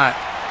is not?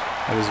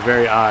 That is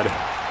very odd.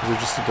 Is there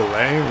just a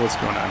delay? What's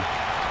going on?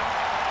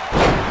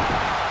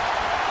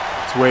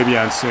 It's way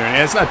beyond soon.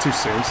 Yeah, it's not too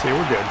soon. See,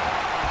 we're good.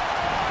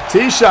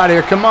 Tee shot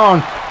here. Come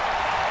on.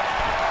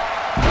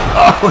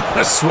 Oh,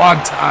 a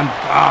swanton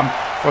bomb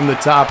from the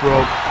top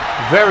rope.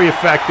 Very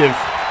effective.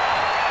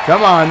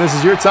 Come on, this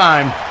is your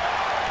time.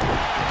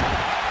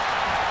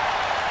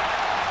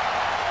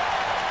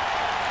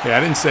 Yeah, I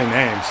didn't say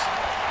names.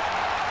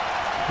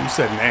 You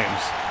said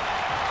names.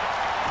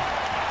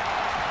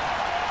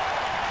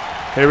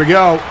 Here we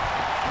go.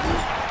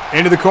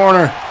 Into the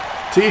corner.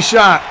 Tee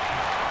shot.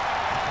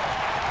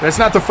 That's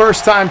not the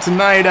first time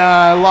tonight,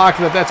 Locke,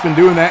 that's been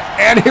doing that.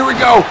 And here we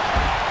go.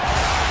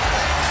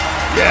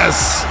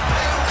 Yes.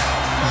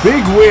 Big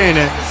win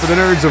for the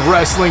Nerds of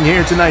Wrestling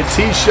here tonight.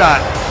 Tee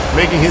shot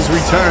making his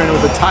return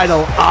with a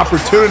title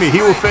opportunity. He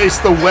will face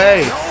the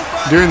Way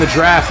during the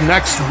draft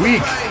next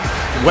week,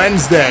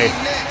 Wednesday.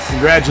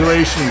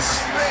 Congratulations.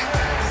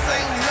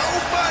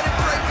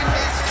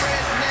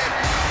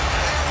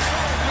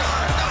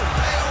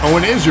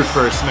 Owen is your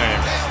first name.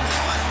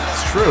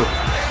 It's true.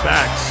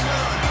 Facts.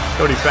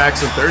 Cody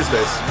Facts on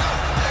Thursdays.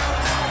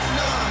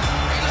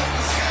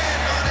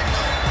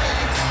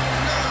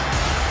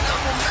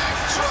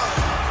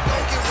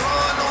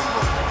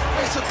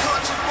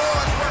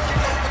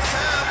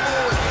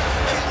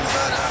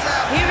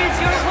 Here is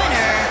your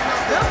winner,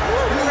 the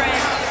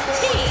Blueprint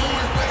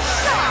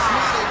T-Shot.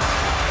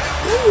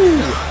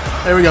 Ooh.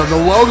 There we go. The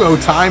logo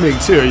timing,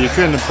 too. You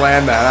couldn't have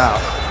planned that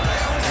out.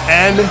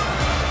 N-O-W.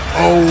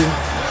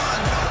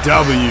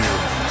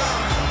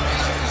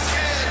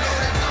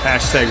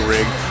 Hashtag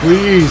rig,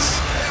 please.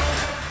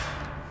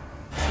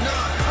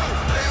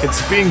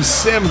 It's being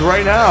simmed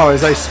right now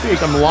as I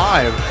speak. I'm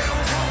live.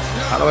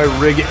 How do I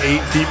rig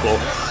 8 people?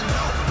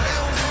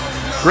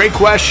 Great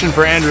question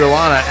for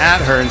Andriolana.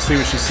 At her and see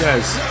what she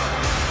says.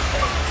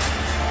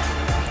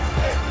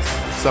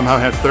 Somehow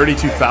have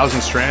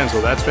 32,000 strands.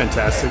 Well, that's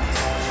fantastic.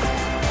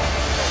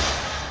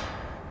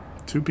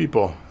 2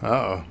 people.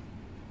 Uh-oh.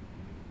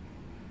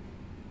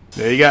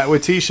 There you got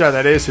with T-Shot.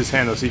 That is his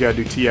handle, so you got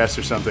to do TS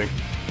or something.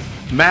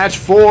 Match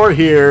 4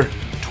 here.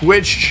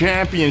 Twitch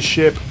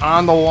Championship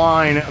on the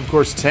line. Of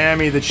course,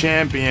 Tammy the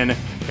champion,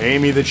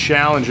 Amy the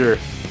challenger.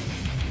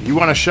 You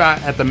want a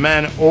shot at the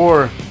men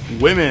or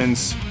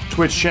women's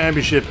Twitch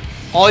Championship,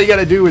 all you got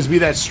to do is be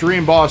that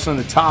stream boss on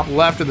the top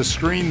left of the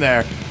screen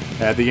there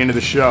at the end of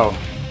the show.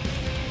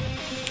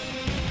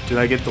 Did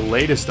I get the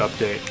latest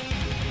update?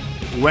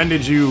 When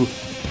did you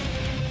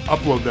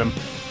upload them?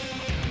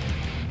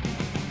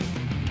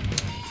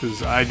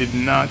 Because I did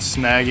not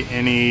snag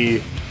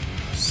any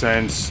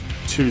since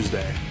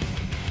Tuesday.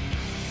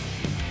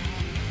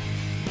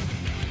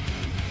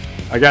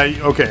 I got,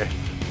 okay.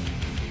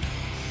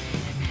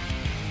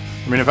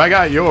 I mean, if I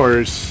got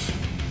yours,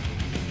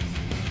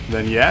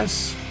 then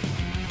yes.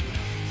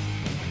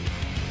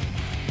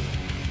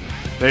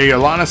 There you go.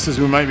 Lana says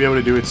we might be able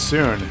to do it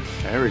soon.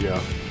 There we go.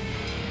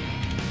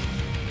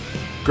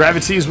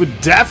 Gravities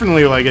would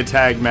definitely like a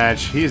tag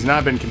match. He has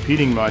not been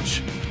competing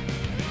much.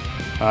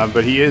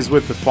 But he is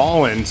with the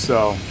Fallen,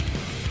 so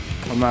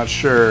I'm not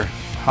sure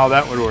how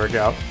that would work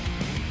out.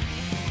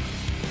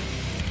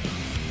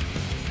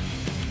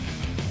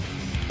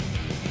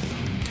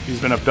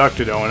 He's been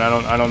abducted, Owen.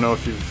 I don't know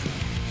if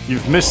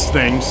you've missed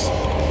things.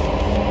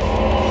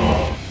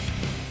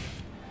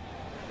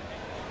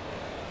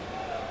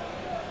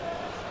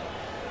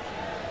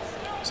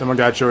 Someone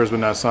got yours but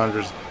not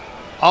Sandra's.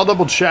 I'll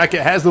double check.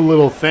 It has the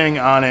little thing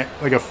on it,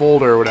 like a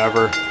folder or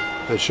whatever,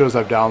 that shows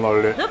I've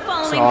downloaded it.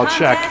 So I'll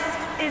check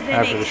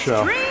after the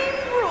show.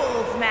 Extreme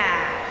Rules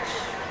match,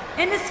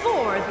 and it's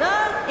for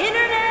the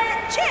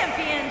Internet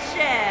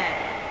Championship.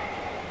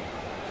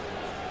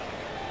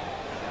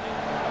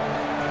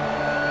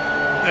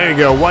 There you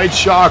go, White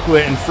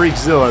Chocolate and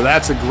Freakzilla.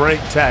 That's a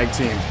great tag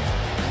team.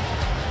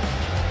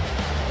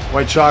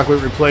 White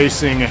Chocolate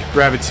replacing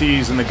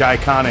Gravities and the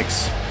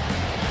Guyconics.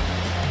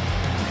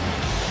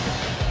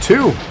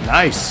 2,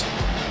 nice.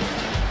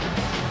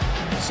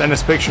 Send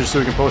us pictures so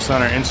we can post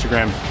on our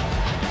Instagram.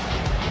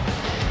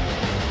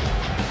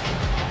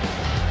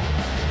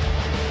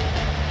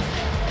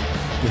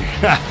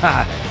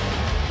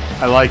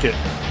 I like it.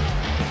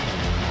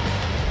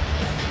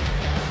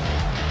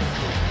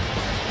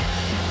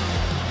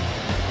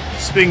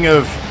 Speaking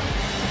of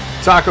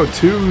Taco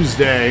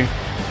Tuesday,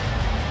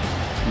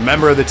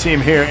 member of the team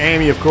here,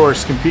 Amy, of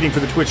course, competing for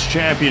the Twitch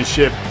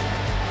Championship.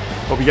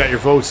 Hope you got your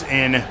votes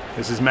in.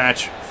 This is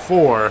match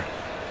 4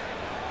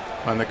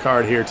 on the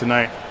card here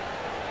tonight.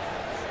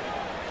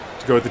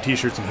 To go with the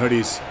t-shirts and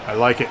hoodies. I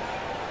like it.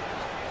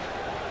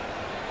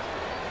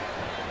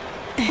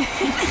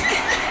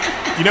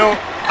 You know,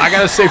 I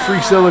gotta say,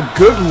 Freakzilla,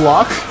 good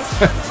luck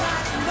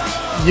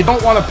you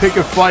don't want to pick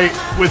a fight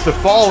with the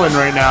Fallen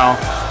right now,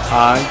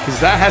 because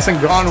that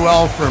hasn't gone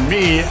well for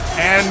me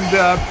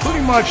and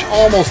pretty much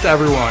almost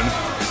everyone.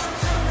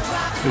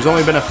 There's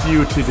only been a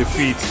few to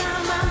defeat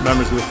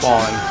members of the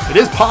Fallen. It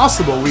is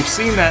possible. We've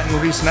seen that in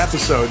recent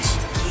episodes.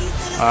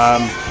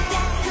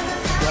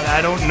 But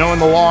I don't know in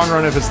the long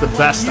run if it's the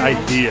best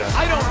idea.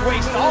 I don't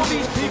waste all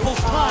these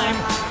people's time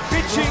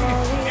bitching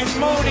and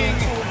moaning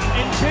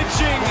and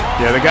bitching.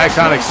 Yeah, the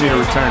Guyconics need a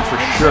return for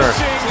sure.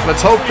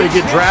 Let's hope they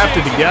get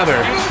drafted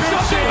together.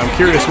 I'm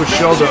curious which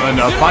show they'll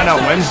end up. Find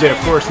out Wednesday, of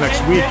course,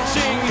 next week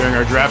during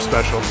our draft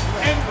special.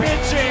 And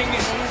bitching.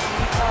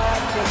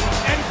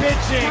 And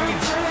bitching.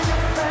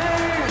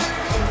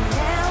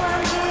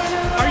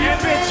 Are you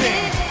bitching?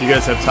 You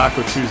guys have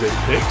Taco Tuesday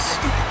picks?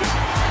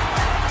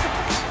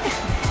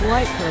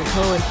 White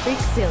Cocoa and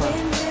Freakzilla.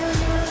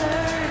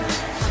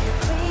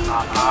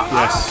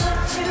 Yes.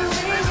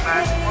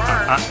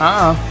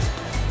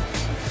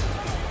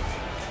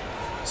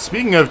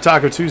 Speaking of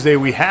Taco Tuesday,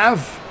 we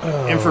have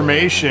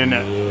information.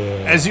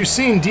 As you've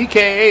seen,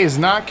 DKA is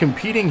not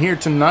competing here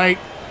tonight.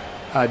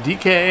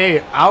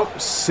 DKA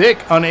out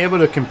sick, unable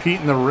to compete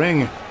in the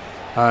ring.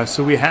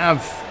 So we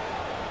have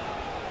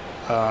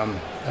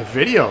a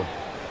video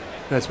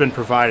that's been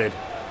provided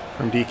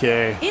from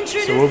DKA.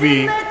 So we'll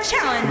be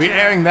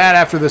airing that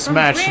after this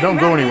match. So don't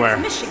go anywhere.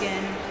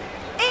 Michigan,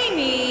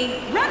 Amy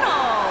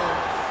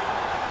Reynolds.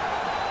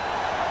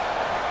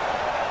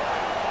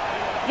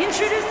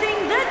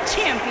 Introducing the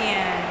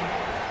champion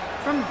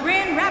from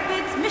Grand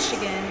Rapids,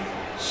 Michigan.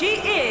 She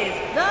is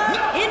the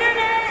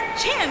Internet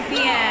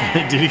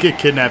Champion. Did he get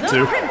kidnapped The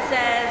too?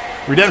 Princess.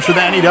 Redemption for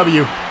the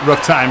NAW.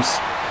 Rough times.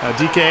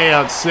 DKA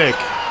out sick.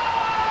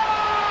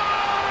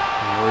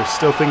 We're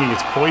still thinking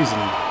it's poison.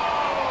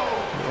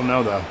 We don't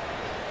know though.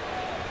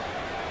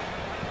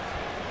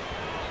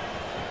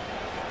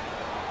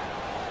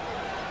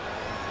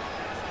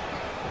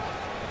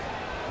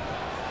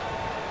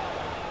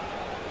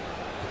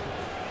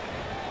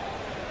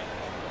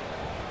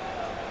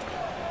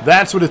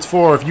 That's what it's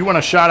for. If you want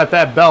a shot at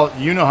that belt,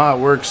 you know how it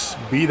works.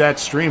 Be that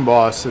stream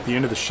boss at the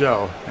end of the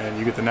show, and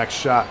you get the next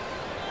shot.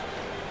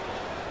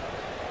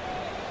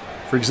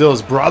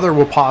 Freakzilla's brother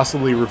will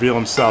possibly reveal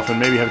himself and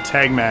maybe have a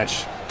tag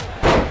match.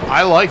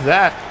 I like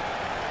that.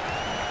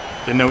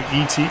 Didn't know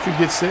E.T. could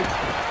get sick.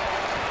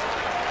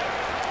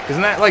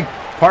 Isn't that like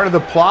part of the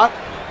plot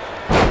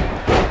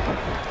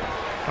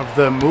of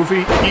the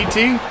movie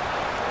E.T.?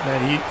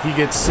 That he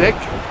gets sick?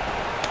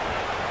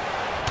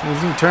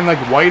 Doesn't he turn like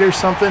white or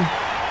something?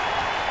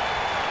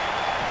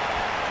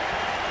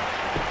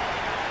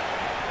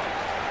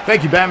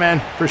 Thank you,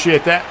 Batman.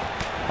 Appreciate that.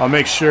 I'll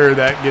make sure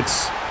that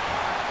gets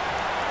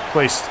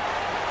placed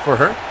for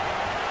her.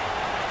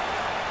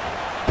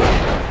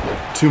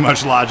 Too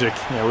much logic.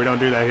 Yeah, we don't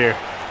do that here.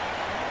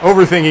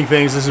 Overthinking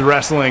things. This is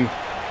wrestling.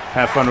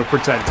 Have fun with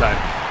pretend time.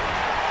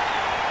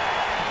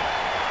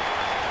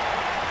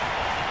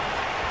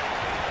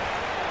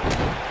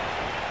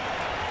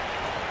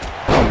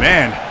 Oh,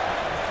 man.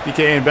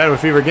 DK in bed with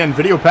fever again.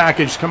 Video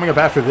package coming up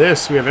after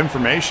this. We have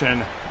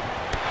information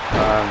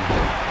from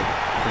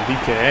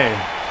DKA.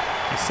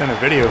 He sent a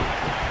video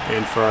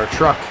in for our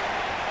truck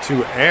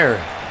to air.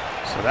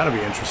 So that'll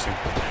be interesting.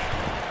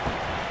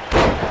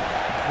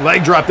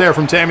 Leg drop there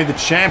from Tammy the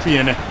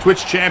champion,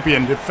 Twitch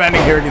champion,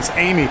 defending here against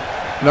Amy,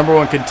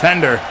 #1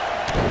 contender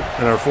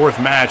in our 4th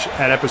match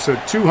at episode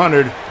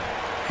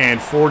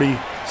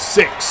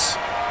 246.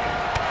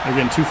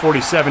 Again,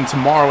 247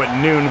 tomorrow at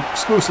noon,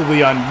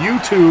 exclusively on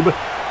YouTube,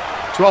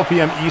 12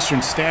 p.m.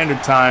 Eastern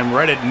Standard Time,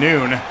 right at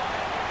noon.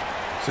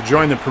 So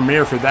join the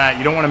premiere for that.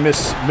 You don't want to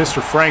miss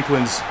Mr.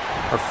 Franklin's,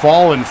 or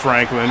Fallen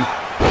Franklin,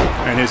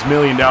 and his $1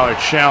 million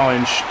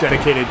challenge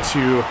dedicated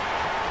to,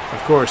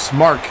 of course,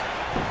 Mark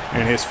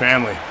and his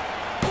family.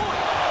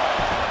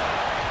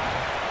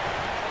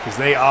 Because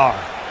they are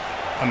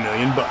 $1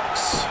 million.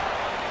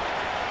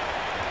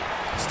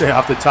 Stay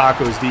off the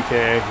tacos,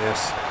 DKA,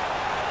 yes.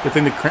 Good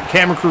thing the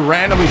camera crew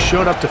randomly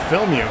showed up to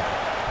film you.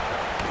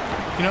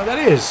 You know, that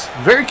is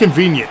very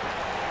convenient.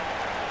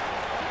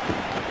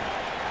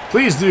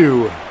 Please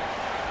do.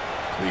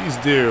 Please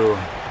do.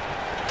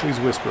 Please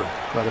whisper.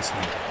 Let us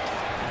know.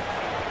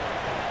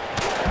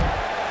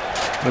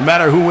 No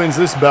matter who wins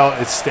this belt,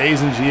 it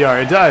stays in GR.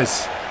 It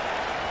does.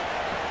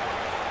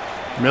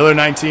 Miller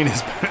 19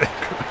 is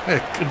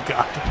good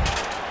God.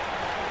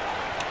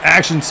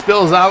 Action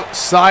spills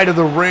outside of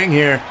the ring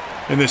here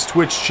in this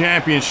Twitch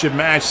Championship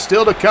match.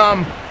 Still to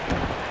come,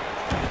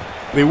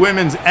 the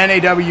women's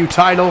NAW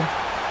title.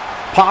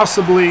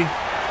 Possibly,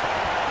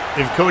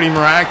 if Cody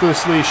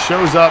miraculously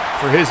shows up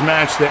for his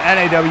match, the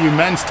NAW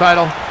men's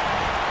title.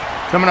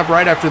 Coming up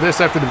right after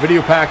this, after the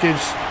video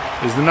package,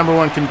 is the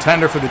 #1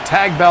 contender for the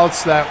tag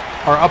belts that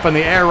are up in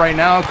the air right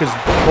now because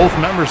both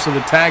members of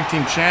the tag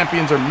team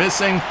champions are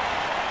missing.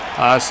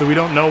 So we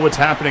don't know what's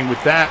happening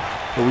with that.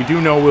 But we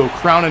do know we'll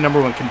crown a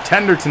 #1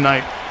 contender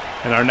tonight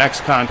in our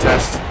next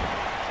contest.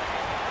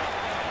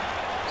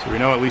 So we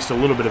know at least a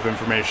little bit of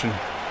information.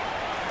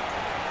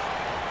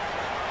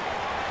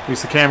 At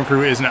least the camera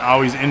crew isn't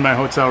always in my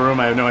hotel room.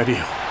 I have no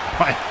idea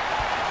Why?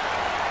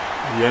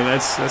 Yeah,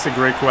 that's a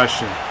great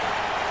question.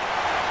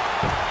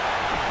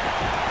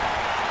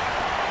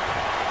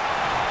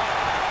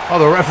 Oh,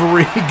 the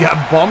referee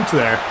got bumped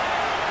there.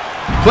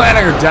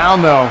 Planting her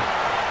down, though.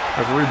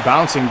 Referee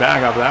bouncing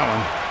back off that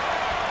one.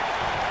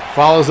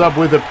 Follows up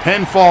with a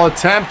pinfall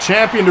attempt.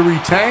 Champion to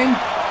retain.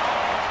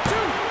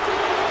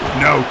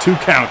 No, 2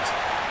 count.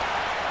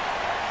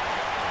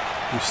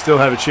 We still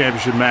have a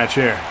championship match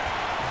here.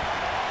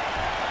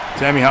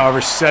 Tammy,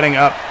 however, setting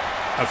up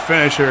a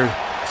finisher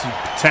to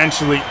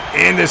potentially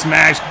in this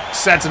match.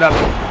 Sets it up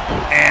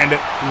and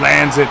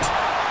lands it.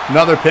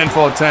 Another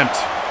pinfall attempt.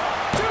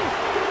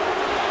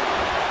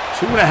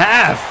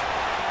 2.5.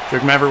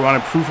 Drake Maverick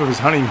wanted proof of his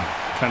honeymoon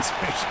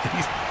consummation.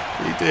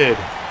 He did.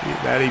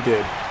 He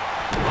did.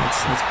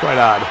 That's quite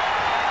odd.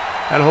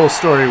 That whole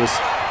story was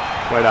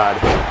quite odd.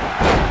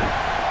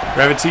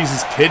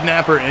 Gravitese's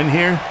kidnapper in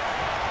here.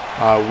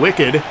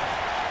 Wicked,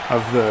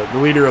 of the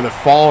leader of the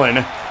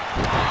Fallen.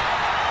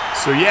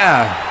 So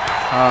yeah,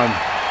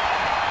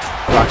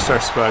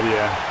 Rockstar Spud,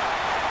 yeah.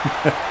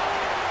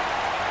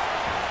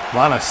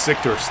 Lana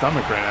sick to her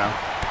stomach right now.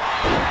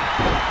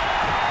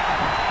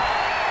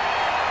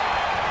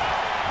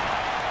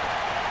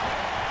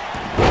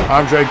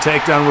 Arm drag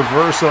takedown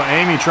reversal.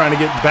 Amy trying to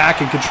get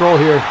back in control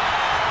here.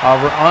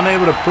 We're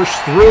unable to push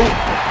through.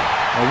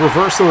 A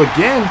reversal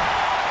again.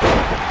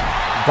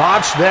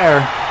 Botch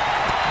there.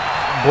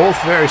 Both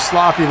very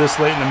sloppy this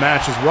late in the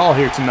match as well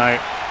here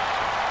tonight.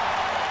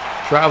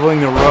 Traveling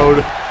the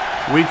road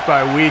week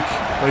by week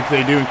like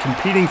they do and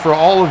competing for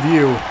all of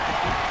you.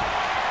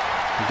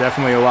 It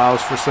definitely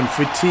allows for some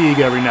fatigue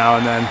every now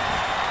and then.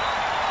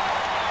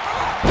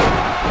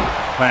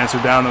 Plants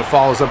her down and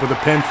follows up with a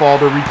pinfall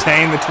to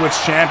retain the Twitch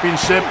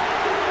Championship.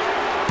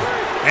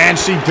 And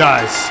she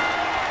does.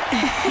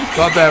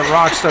 Thought that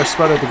Rockstar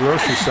Spud at the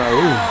grocery store.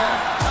 Ooh.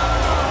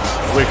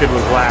 Wicked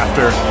with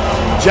laughter.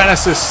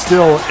 Genesis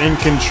still in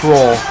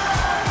control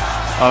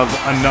of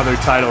another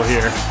title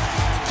here.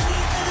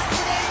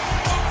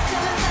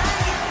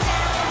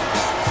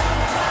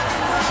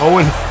 Oh,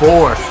 and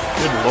 4.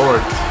 Good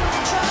Lord.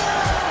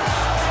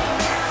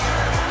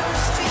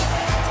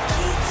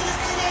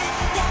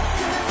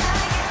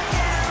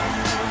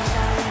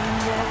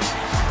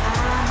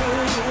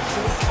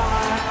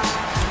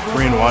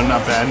 Three and 1,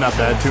 not bad, not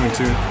bad. 2 and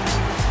 2.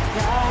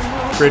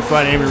 Great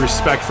fight, Amy.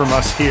 Respect from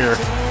us here.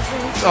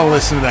 Don't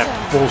listen to that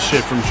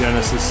bullshit from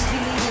Genesis.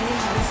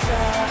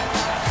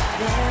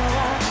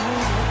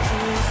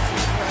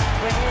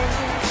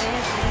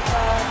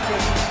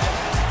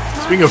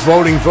 Speaking of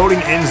voting, voting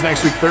ends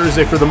next week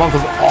Thursday for the month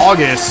of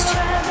August.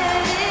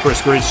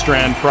 First Great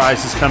Strand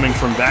prize is coming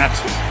from that.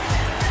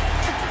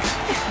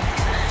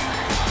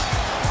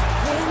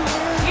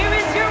 Here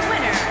is your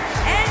winner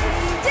and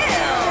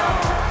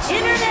still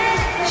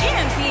Internet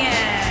Champion,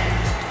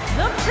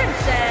 the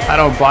Princess. I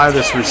don't buy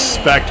this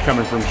respect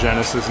coming from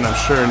Genesis, and I'm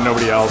sure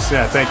nobody else.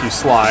 Yeah, thank you,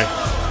 Sly.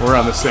 We're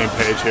on the same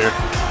page here.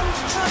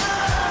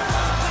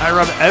 I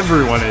rub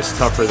everyone is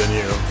tougher than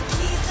you.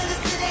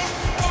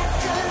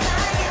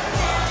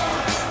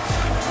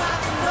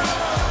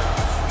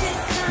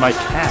 My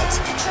cat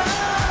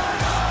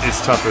is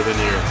tougher than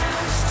you.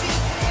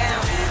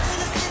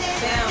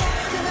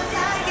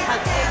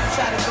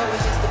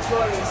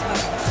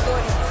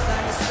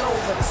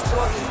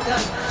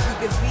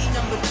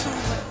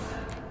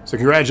 So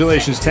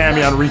congratulations,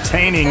 Tammy, on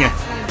retaining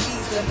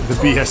the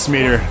BS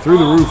meter through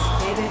the roof.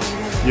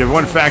 You have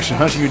one faction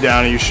hunting you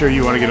down. Are you sure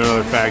you want to get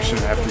another faction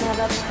after you?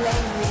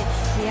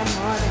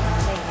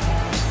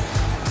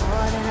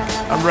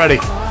 I'm ready.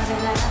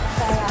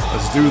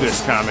 Let's do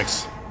this,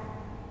 comics.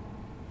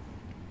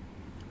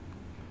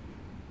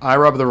 I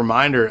rub the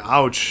reminder.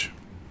 Ouch.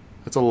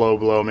 That's a low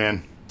blow,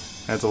 man.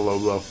 That's a low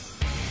blow.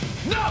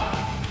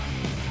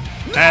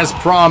 As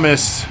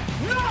promised,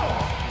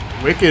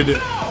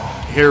 Wicked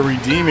here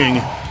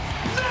redeeming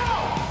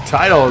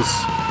titles.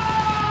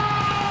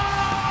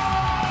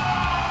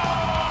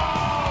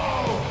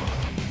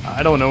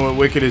 I don't know what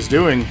Wicked is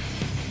doing.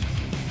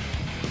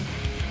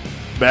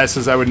 Bad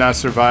says I would not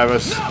survive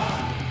us.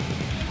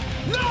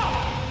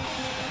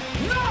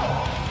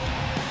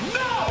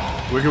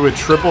 Wicked with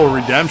triple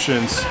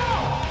redemptions.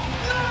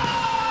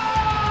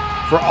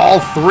 For all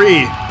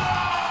 3.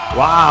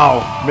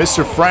 Wow.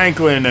 Mr.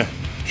 Franklin,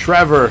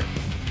 Trevor,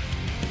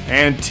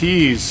 and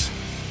Tease.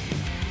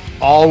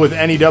 All with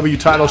NEW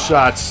title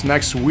shots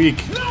next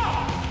week.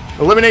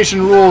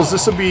 Elimination rules.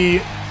 This will be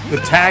the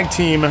tag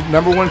team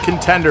 #1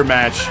 contender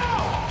match.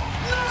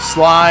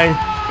 Sly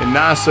and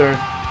Nasser.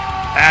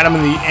 Adam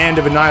in the End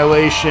of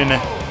Annihilation.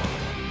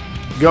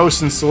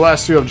 Ghost and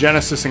Celestial of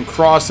Genesis, and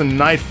Cross and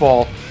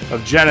Nightfall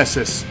of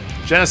Genesis.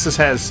 Genesis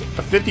has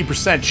a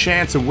 50%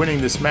 chance of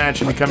winning this match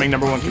and becoming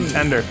 #1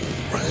 contender.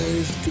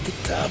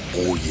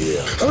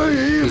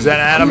 Is that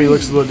Adam? He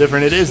looks a little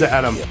different. It is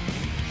Adam.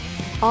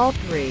 All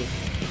 3.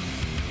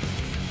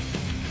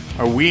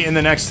 Are we in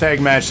the next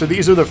tag match? So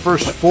these are the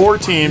first 4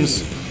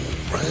 teams.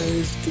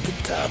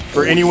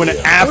 For anyone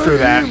after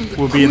that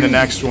will be in the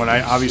next one.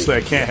 Obviously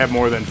I can't have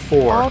more than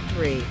 4. All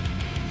 3.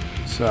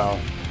 So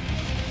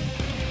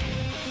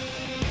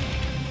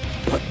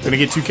Gonna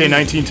get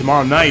 2K19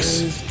 tomorrow.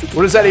 Nice.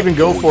 What does that even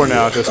go for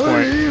now at this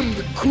point?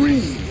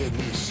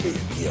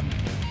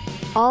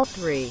 All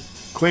 3.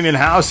 Cleaning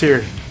house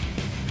here.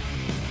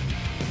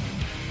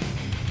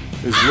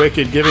 Is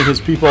Wicked giving his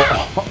people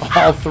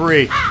all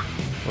 3.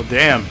 Well,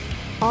 damn.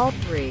 All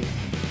 3.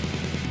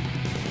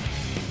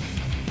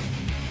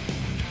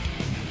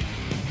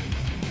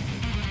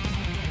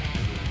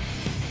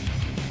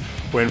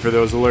 Waiting for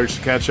those alerts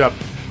to catch up.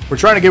 We're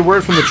trying to get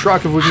word from the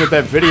truck if we can get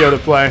that video to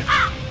play.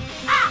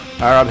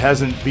 Arab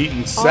hasn't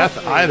beaten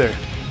Seth either.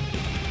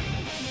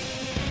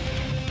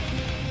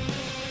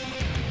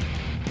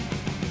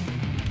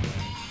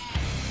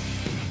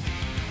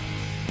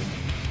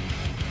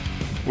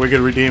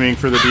 Wicked redeeming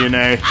for the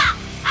DNA.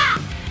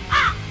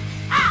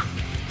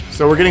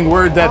 So we're getting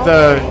word that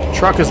the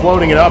truck is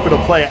loading it up.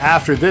 It'll play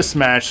after this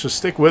match, so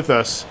stick with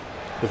us.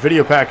 The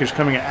video package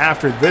coming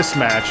after this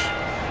match.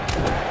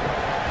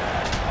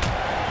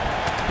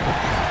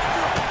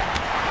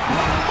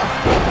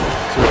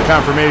 So with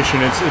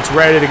confirmation, it's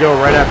ready to go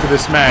right after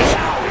this match.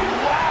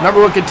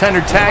 Number 1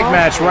 contender tag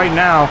match right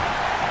now.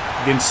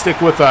 Again, stick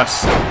with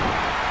us.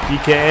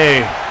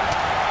 DKA.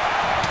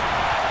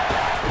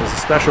 There's a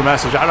special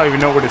message. I don't even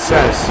know what it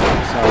says,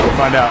 so we'll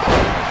find out.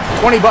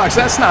 $20,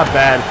 that's not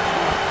bad.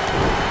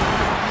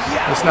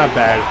 That's not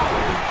bad.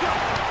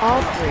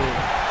 All 3.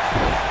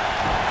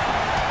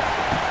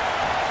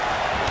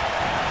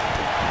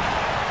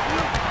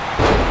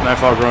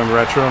 Nightfall growing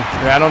retro.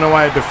 Yeah, I don't know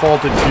why it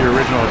defaulted to your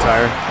original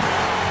attire.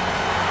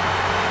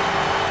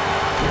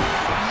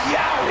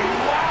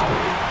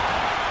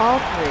 All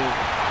 3.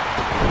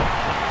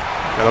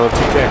 Gotta love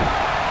TK.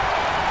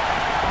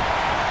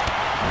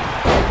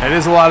 It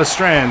is a lot of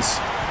strands.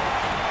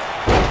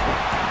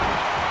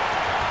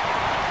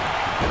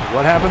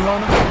 What happened,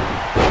 Lona?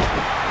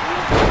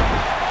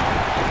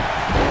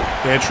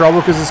 They had trouble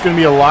because it's going to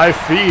be a live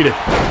feed.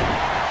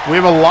 We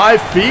have a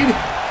live feed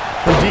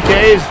from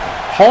DK's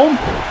home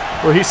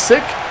where he's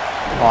sick.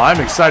 Oh,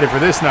 I'm excited for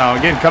this now.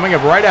 Again, coming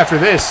up right after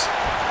this.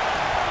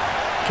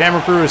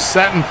 Camera crew is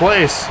set in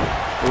place.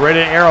 We're ready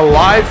to air a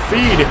live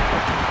feed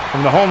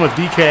from the home of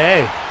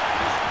DKA.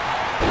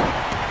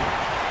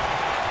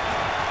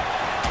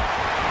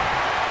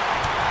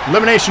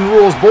 Elimination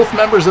rules. Both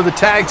members of the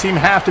tag team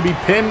have to be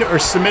pinned or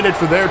submitted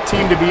for their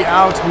team to be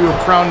out. We will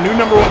crown new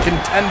number 1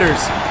 contenders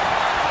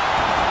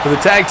for the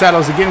tag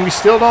titles. Again, we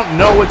still don't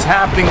know what's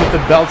happening with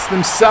the belts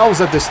themselves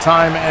at this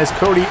time, as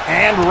Cody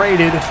and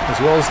Rated, as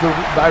well as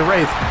by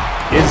Wraith,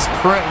 is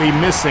currently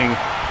missing.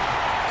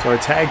 So our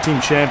tag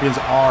team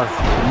champions are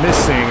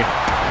missing.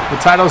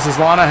 The titles does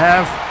Lana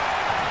have?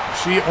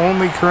 She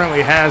only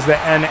currently has the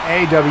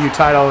NAW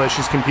title that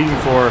she's competing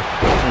for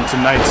in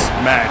tonight's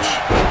match.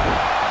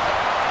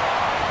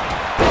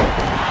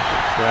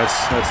 So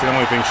that's the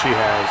only thing she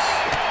has.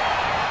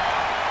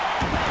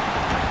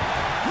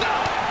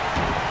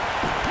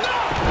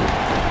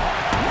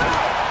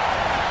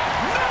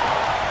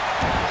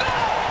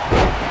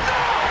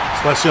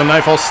 Celestial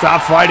Nightfall,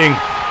 stop fighting.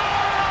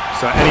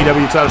 So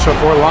NAW title shot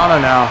for Lana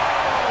now.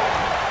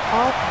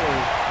 All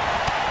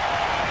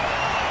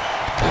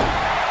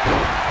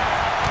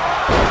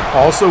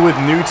 3. Also with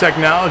new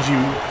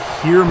technology,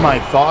 hear my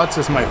thoughts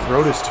as my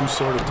throat is too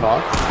sore to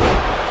talk.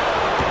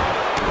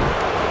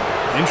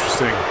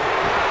 Interesting.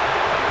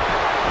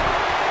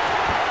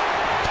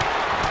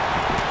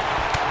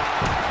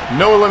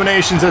 No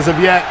eliminations as of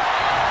yet.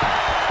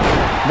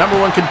 Number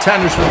 1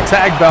 contenders for the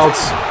tag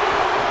belts.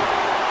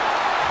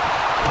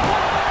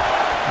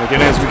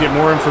 Again, as we get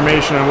more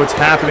information on what's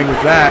happening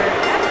with that,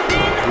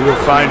 we will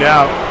find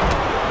out.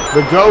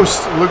 The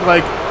Ghost looked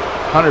like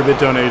 100-bit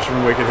donation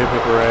from Wicked Hip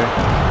Hip Hooray.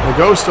 The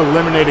Ghost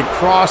eliminated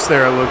Cross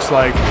there, it looks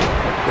like.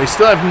 They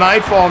still have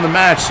Nightfall in the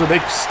match, so they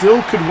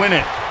still could win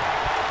it.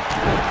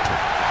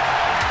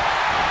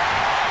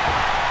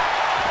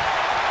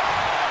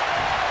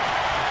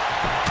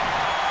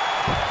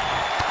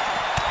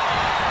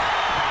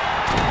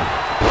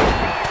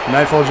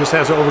 Nightfall just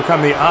has to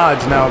overcome the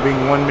odds now,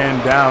 being 1 man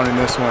down in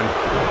this one.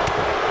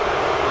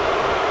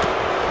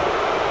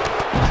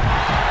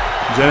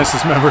 Genesis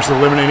members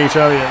eliminate each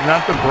other.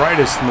 Not the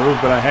brightest move,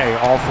 but hey,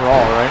 all for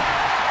all, right?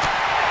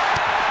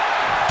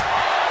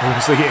 It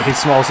looks like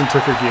Ace Smallson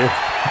took her gear.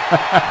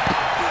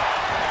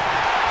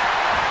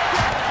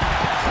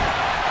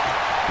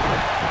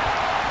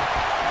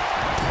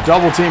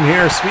 Double team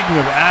here. Speaking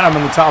of Adam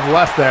in the top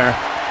left there.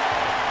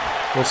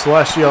 Well,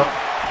 Celestial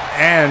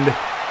and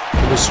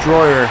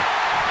Destroyer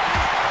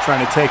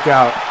trying to take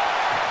out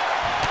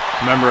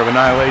a member of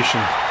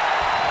Annihilation.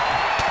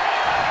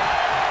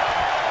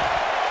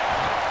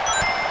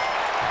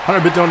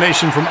 100-bit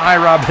donation from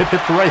iRob. Hip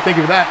hip hooray. Thank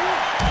you for that.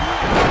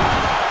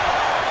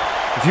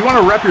 If you want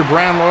to rep your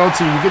brand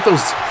loyalty, you get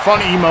those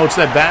fun emotes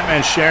that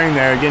Batman's sharing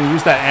there. Again,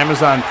 use that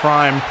Amazon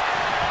Prime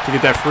to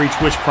get that free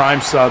Twitch Prime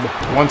sub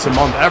once a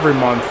month, every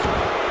month.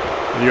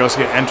 And you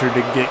also get entered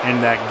to get in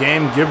that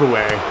game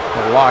giveaway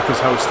that Locke is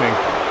hosting.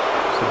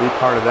 So be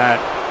part of that.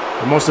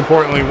 But most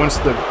importantly,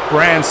 once the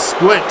brands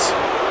split,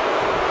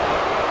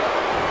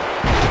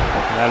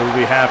 that will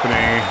be happening.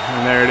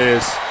 And there it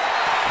is.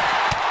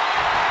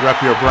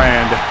 Rep your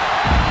brand.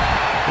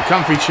 The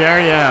comfy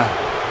chair, yeah.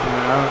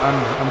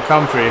 I'm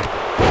comfy.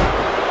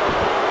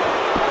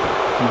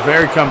 I'm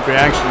very comfy,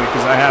 actually,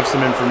 because I have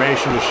some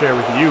information to share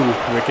with you,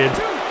 Wicked.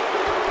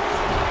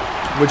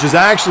 Which is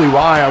actually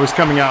why I was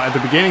coming out at the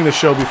beginning of the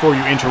show before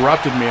you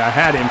interrupted me. I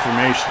had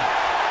information.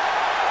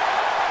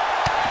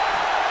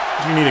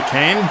 Do you need a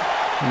cane?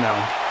 No.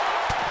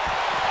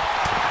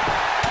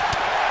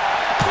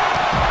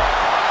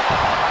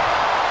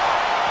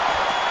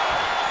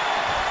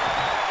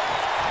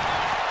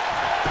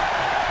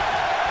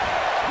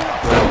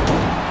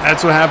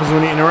 That's what happens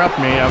when you interrupt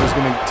me. I was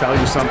going to tell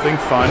you something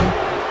fun.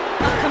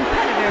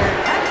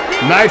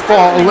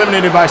 Nightfall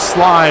eliminated by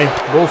Sly.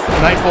 Both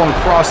Nightfall and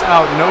Cross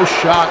out. No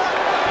shot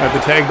at the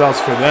tag belts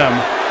for them.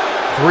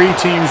 3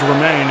 teams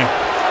remain.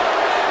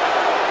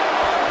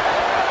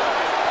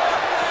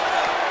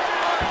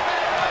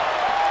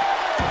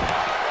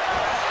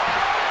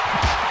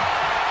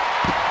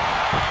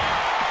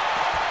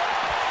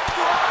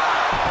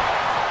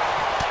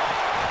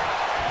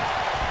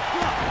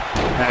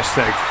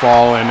 Hashtag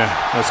fallen.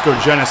 Let's go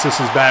Genesis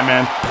as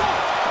Batman.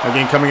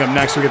 Again, coming up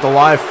next, we get the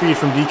live feed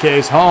from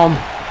DK's home.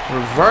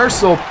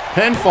 Reversal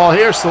pinfall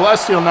here.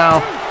 Celestial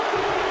now.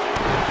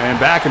 And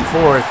back and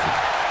forth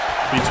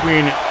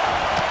between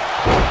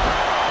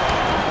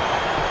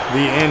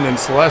the End and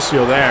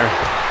Celestial there.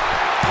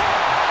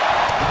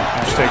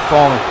 Hashtag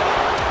fallen.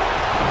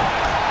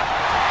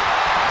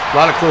 A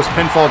lot of close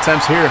pinfall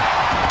attempts here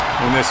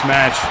in this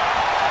match.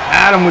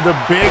 Adam with a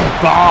big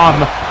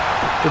bomb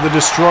to the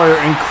Destroyer.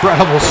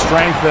 Incredible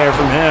strength there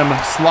from him.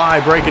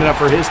 Sly breaking it up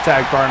for his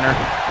tag partner.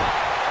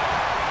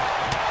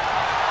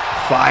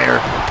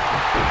 Fire.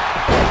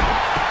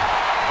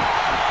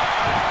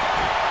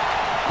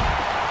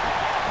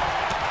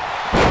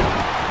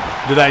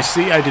 Did I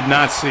see? I did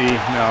not see.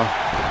 No.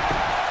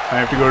 I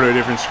have to go to a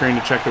different screen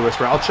to check the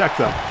whisper. I'll check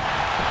though.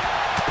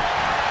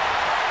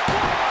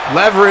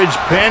 Leverage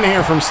pin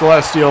here from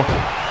Celestial.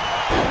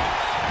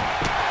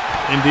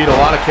 Indeed, a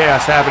lot of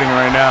chaos happening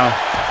right now.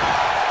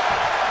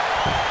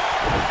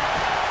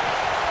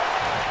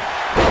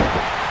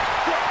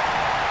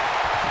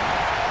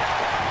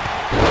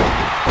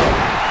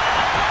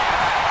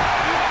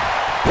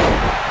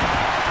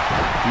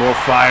 More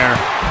fire.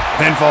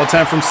 Pinfall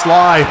attempt from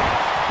Sly.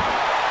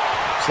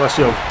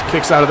 Celestial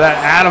kicks out of that.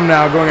 Adam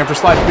now going after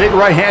Sly. Big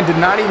right hand, did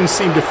not even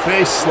seem to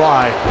face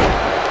Sly.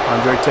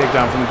 Andre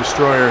takedown from the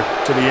Destroyer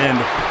to the End.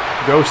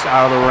 Ghost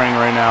out of the ring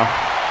right now.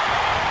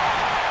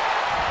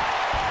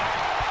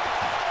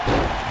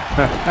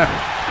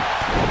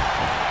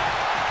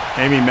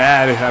 Amy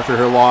mad after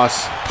her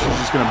loss. She's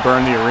just going to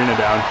burn the arena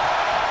down.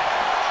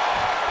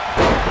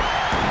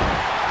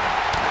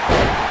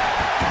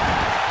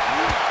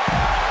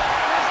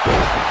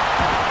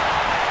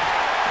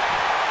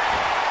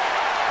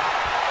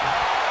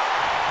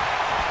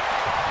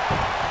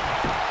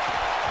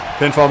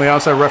 Pinfall on the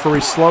outside, referee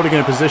slow to get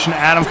in position.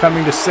 Adam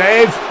coming to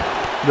save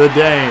the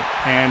day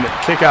and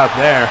kick out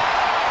there.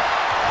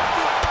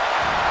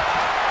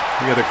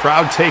 We got the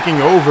crowd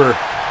taking over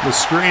the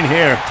screen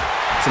here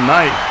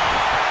tonight.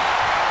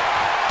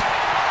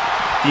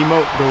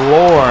 Emote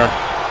galore.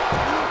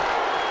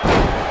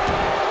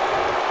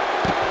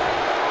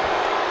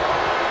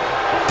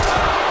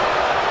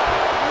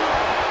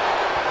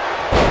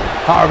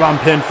 Powerbomb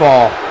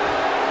pinfall.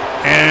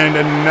 And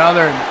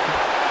another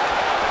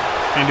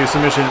into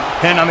submission.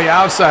 Pin on the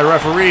outside.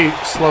 Referee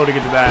slow to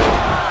get to that.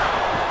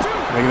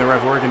 Making the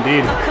ref work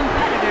indeed.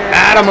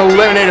 Adam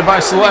eliminated by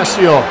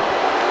Celestial.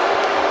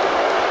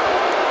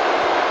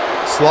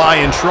 Sly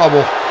in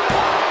trouble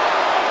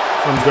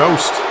from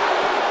Ghost.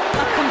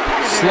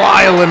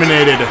 Sly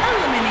eliminated.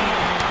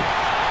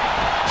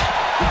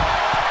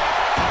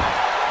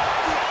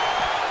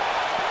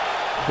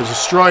 The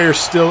Destroyer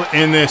still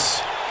in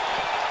this.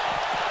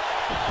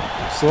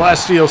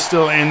 Celestial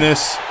still in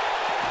this.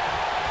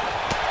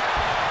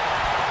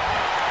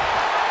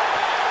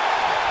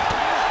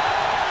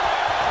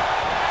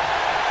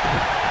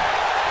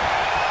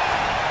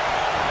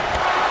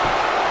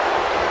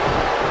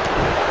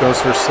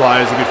 Ghost for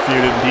Sly is a good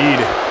feud indeed.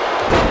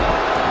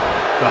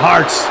 The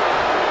Hearts.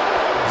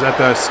 Is that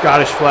the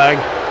Scottish flag?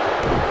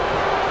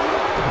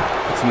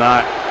 It's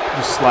not.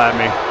 Just slap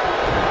me.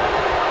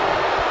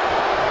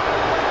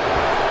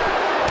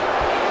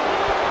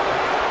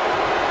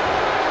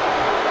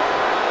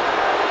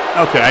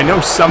 Okay, I know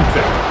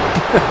something.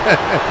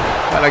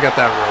 Glad I got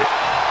that right.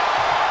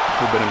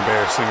 Would have been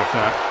embarrassing if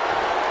not.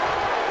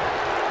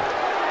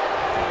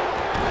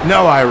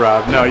 No,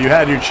 Rob. No, you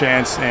had your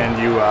chance and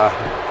you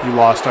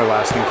lost our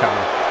last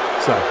encounter.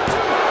 So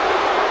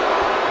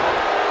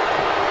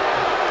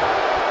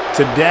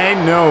today,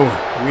 no,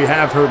 we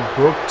have her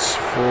booked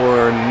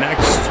for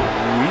next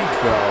week,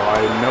 though.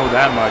 I know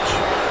that much.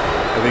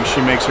 I think she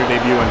makes her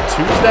debut on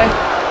Tuesday.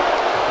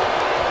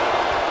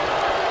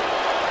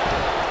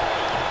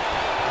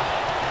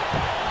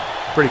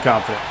 Pretty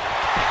confident.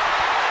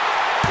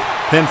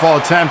 Pinfall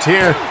attempt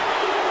here.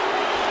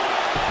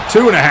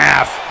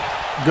 2.5.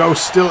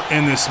 Ghost still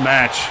in this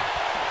match.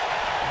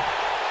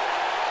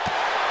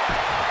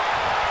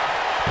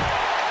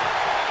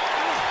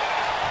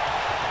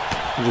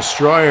 The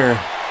Destroyer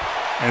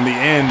and the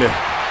End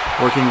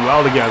working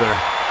well together.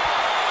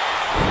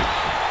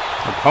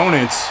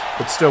 Opponents,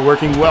 but still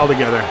working well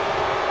together.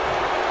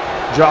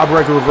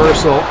 Jawbreaker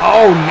reversal.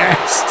 Oh,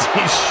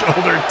 nasty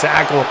shoulder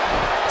tackle.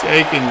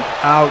 Taking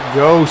out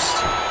Ghost.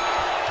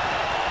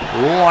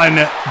 1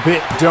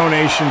 bit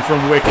donation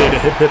from Wicked.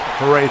 Hip hip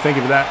hooray. Thank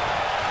you for that.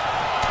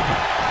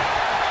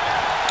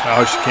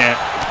 Oh, she can't.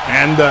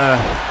 And a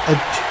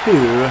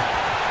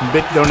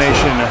 2-bit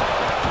donation.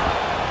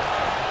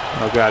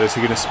 Oh God, is he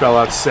going to spell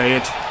out say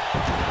it?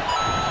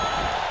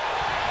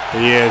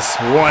 He is.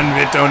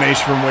 1-bit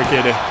donation from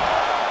Wicked.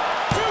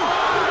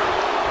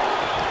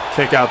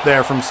 Kick out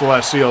there from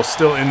Celestial.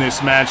 Still in this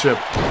matchup.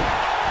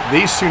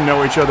 These two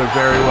know each other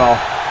very well.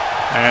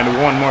 And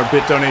 1 more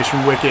bit donation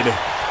from Wicked.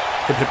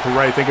 Hip hip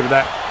hooray. Think of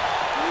that.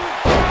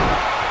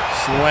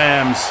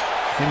 Slams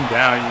him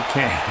down. You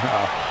can't.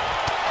 Oh.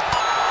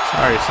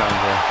 Sorry,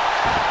 Sandra.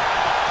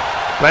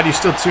 Glad you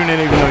still tune in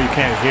even though you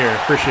can't hear.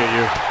 Appreciate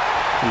you.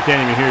 You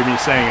can't even hear me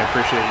saying I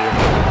appreciate you.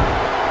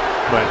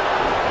 But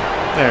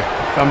there.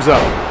 Thumbs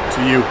up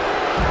to you.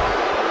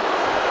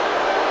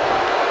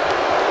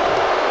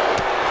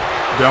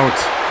 Don't.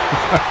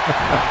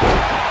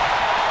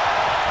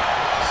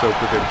 So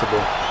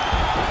predictable.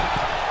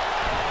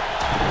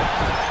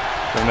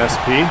 An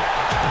SP.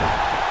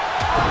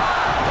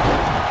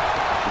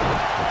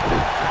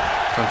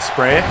 Don't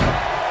spray it.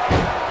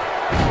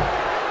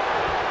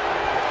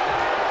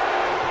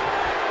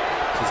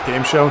 Is this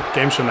game show?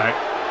 Game show night.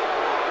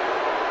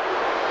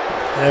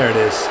 There it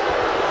is.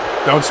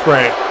 Don't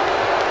spray it.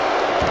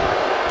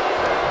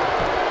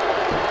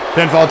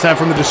 Pinfall attempt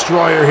from the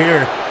Destroyer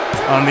here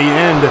on the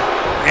End.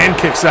 And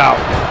kicks out.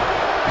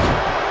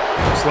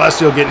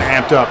 Celestial getting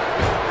amped up.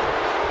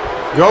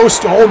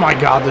 Ghost, oh my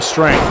God, the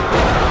strength.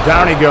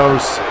 Down he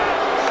goes.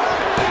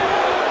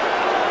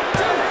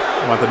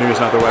 I want the news,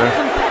 not the weather.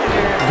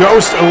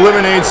 Ghost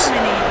eliminates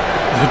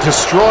the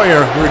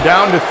Destroyer. We're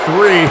down to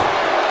 3.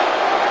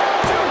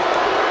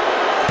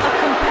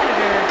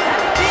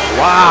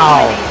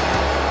 Wow.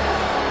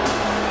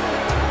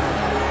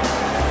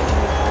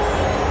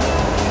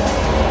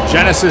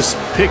 Genesis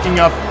picking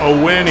up a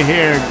win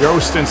here.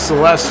 Ghost and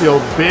Celestial,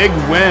 big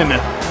win.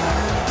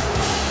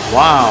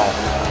 Wow.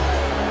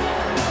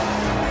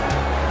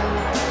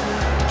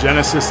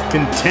 Genesis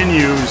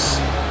continues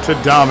to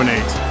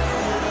dominate.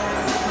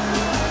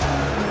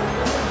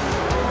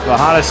 The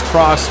hottest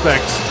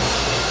prospect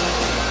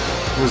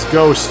was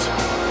Ghost.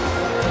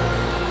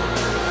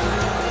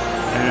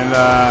 And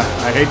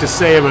I hate to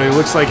say it, but it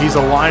looks like he's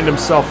aligned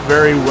himself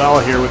very well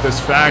here with this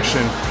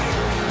faction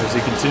as he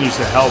continues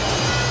to help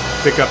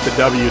pick up the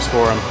W's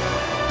for him.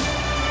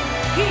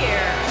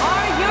 Here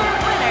are your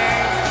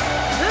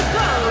winners, the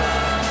Ghost,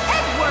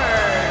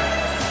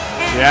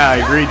 Edward. Yeah, I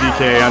agree,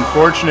 DK.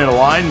 Unfortunate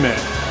alignment.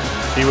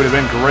 He would have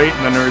been great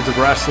in the Nerds of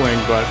Wrestling,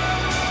 but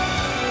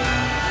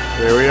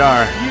here we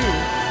are.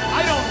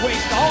 I don't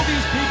waste all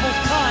these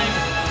people's time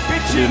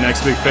bitching. The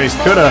next big face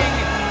coulda,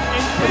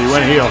 but he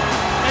went heel.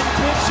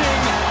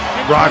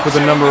 Brock with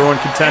the #1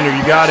 contender.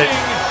 You got it.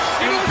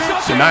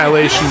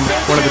 Annihilation,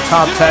 one of the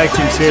top tag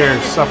teams here,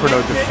 suffered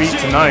a defeat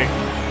tonight.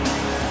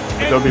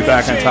 But they'll be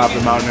back on top of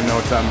the mountain in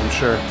no time, I'm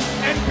sure.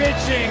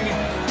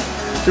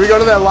 Can we go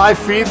to that live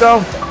feed,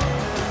 though?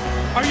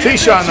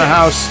 T-Shot in the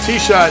house.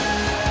 T-Shot,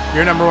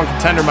 your #1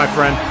 contender, my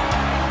friend.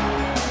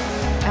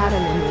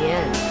 Adam in the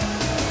End.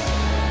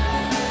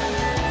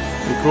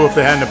 It'd be cool if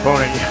they had an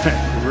opponent.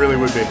 It really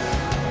would be.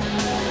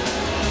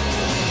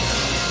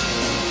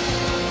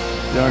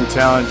 Young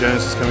talent,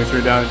 Genesis coming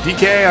through down.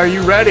 DK, are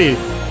you ready?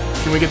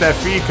 Can we get that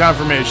feed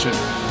confirmation?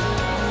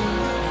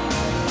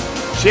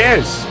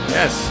 Cheers!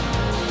 Yes.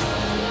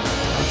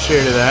 I'll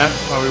share to that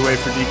while we wait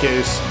for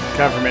DK's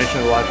confirmation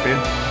of the live feed.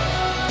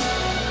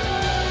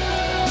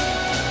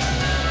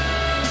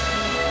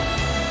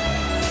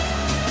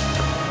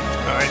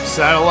 Alright,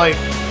 satellite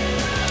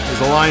is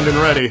aligned and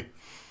ready.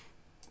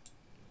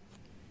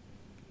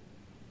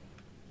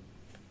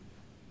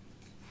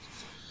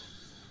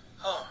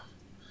 Oh,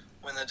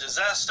 when the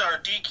Disaster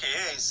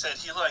DKA said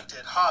he liked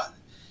it hot,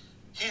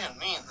 he didn't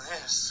mean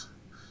this.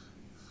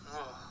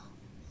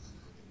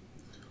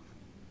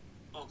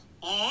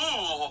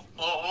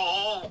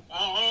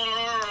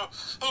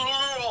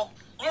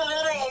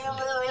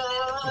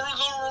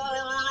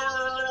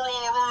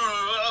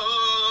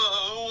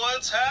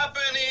 What's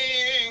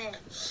happening?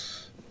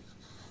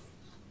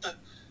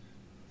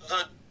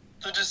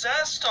 The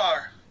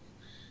Disaster.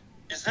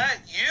 Is that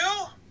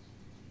you?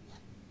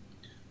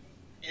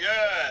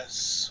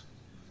 Yes.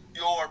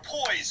 Your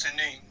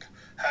poisoning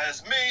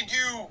has made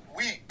you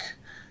weak,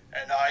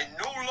 and I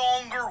no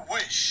longer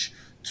wish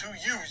to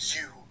use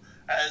you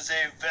as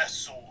a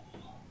vessel.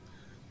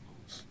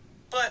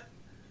 But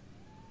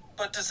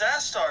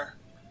Disaster,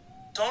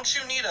 don't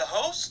you need a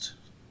host?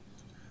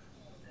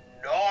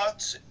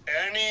 Not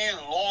any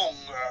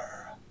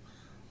longer.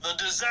 The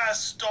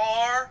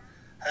Disaster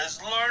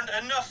has learned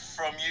enough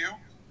from you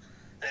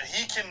that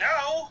he can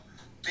now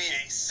be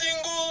a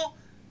single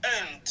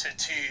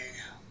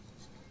entity.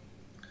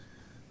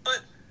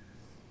 But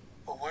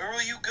where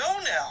will you go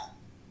now?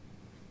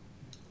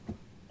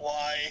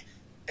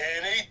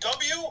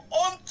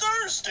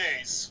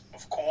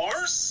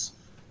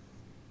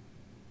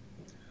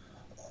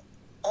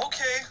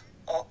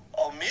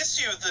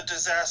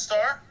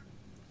 Disaster.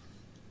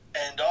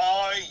 And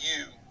I,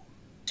 you,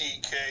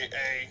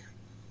 DKA.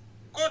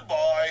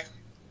 Goodbye.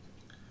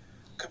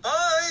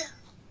 Goodbye.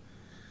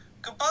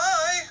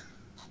 Goodbye.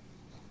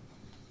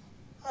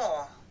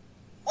 Oh,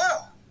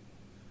 wow.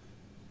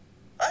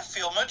 I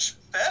feel much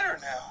better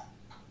now.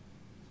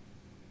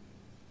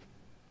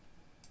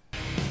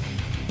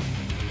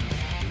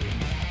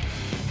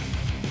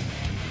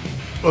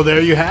 Well, there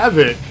you have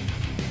it.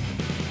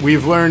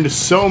 We've learned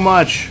so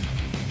much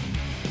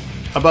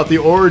about the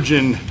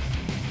origin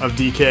of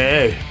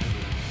DKA.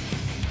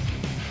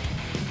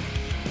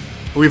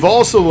 We've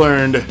also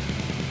learned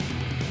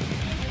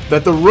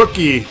that the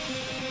rookie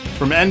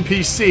from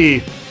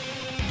NPC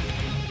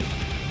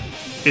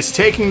is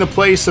taking the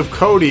place of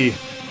Cody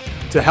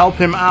to help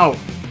him out,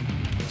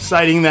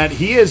 citing that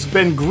he has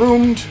been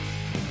groomed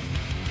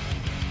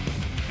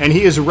and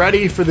he is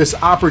ready for this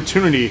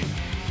opportunity.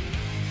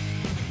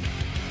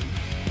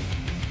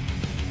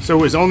 So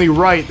it was only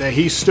right that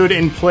he stood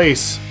in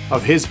place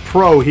of his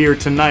pro here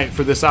tonight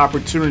for this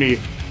opportunity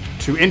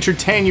to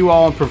entertain you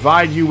all and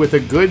provide you with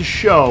a good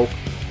show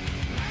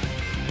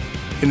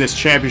in this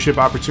championship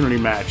opportunity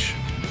match.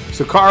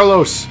 So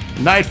Carlos,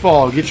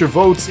 Nightfall, get your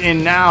votes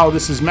in now.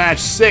 This is match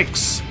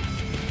 6.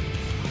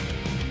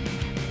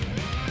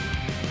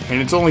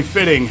 And it's only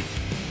fitting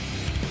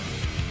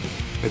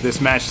that this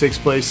match takes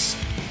place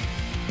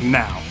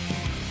now.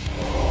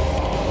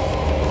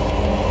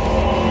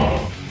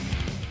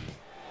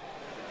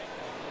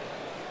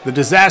 The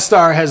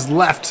Disaster has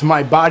left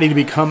my body to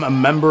become a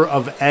member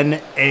of NAW.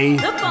 The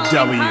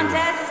following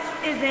contest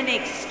is an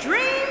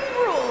Extreme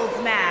Rules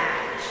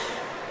match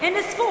and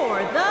is for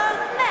the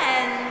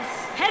Men's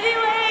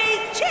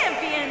Heavyweight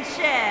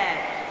Championship.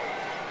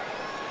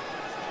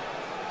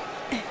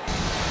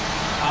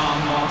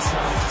 I'm on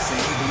top,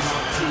 saving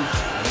my peak,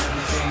 and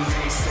everything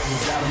they say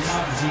is out of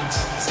my reach.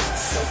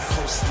 So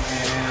close to the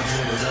end,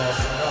 hit it off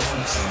for the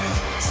hunting.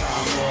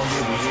 Time all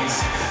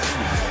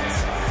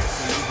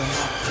saving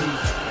my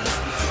peak.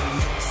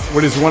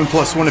 What is 1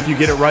 + 1? If you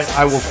get it right,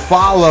 I will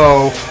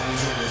follow.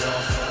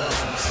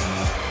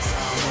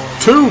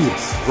 2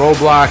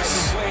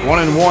 Roblox. 1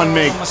 and 1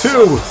 make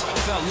 2.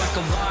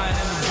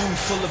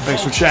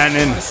 Thanks for chatting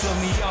in.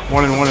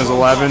 1 and 1 is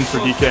 11 for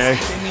DK.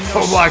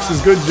 Roblox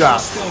is good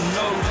job.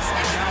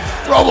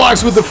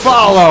 Roblox with the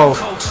follow,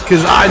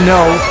 because I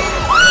know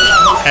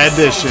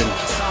addition.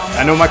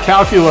 I know my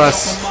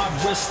calculus.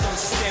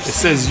 It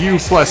says you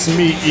plus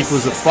me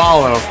equals a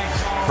follow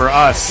for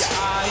us.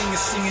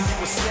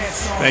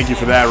 Thank you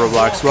for that,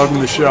 Roblox. Welcome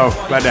to the show.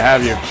 Glad to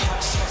have you.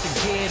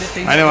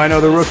 I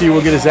know the rookie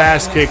will get his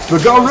ass kicked,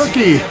 but go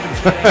rookie!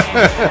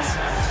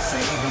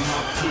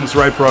 That's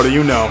right, Proto,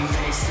 you know.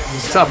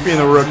 It's tough being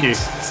the rookie.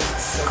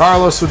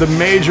 Carlos with a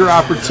major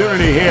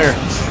opportunity here.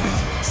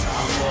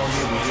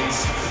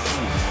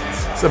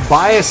 It's a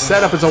bias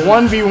setup. It's a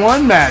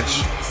 1v1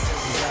 match.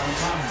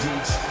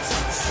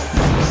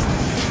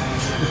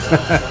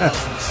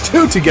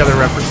 2 together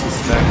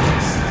references today.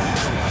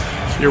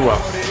 You're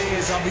welcome.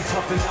 I'll be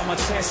puffing out my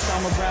chest,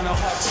 I'm around a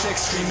hot chick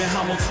screaming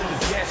Hummel to the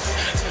death.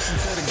 Listen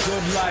to the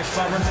good life,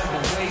 I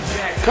remember way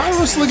back.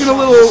 Carlos looking a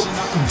little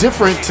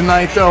different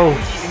tonight though.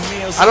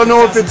 I don't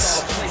know if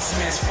it's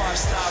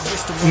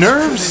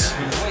nerves.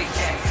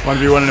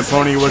 1v1 an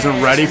opponent he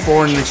wasn't ready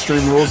for in an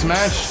Extreme Rules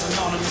match.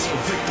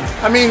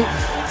 I mean,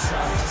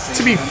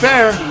 to be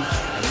fair,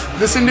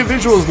 this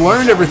individual's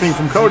learned everything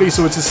from Cody,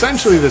 so it's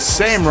essentially the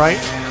same, right?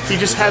 He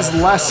just has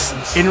less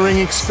in-ring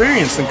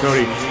experience than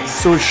Cody,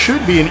 so it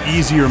should be an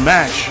easier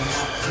match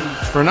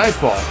for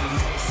Nightfall.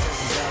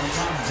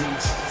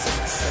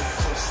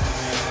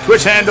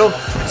 Twitch handle,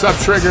 what's up,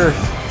 Trigger?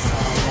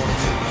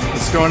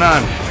 What's going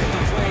on?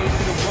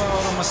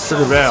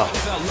 Trigger Vale,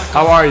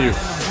 how are you?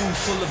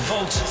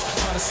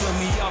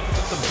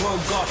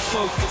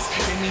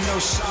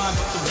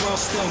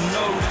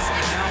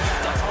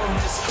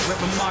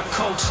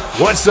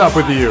 What's up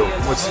with you?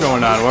 What's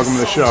going on? Welcome to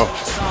the show.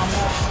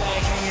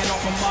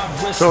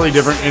 Totally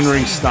different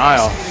in-ring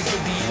style.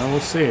 Well, we'll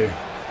see.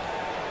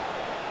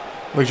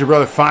 Look at your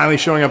brother finally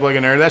showing up like a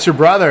nerd. That's your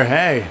brother.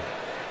 Hey.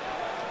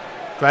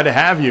 Glad to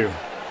have you.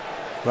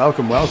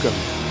 Welcome, welcome.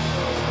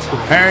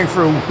 Preparing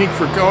for a week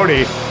for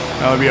Cody.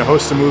 That'll be a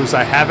host of moves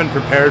I haven't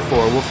prepared for.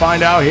 We'll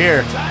find out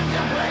here.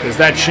 As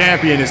that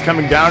champion is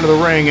coming down to the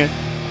ring,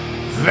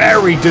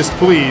 very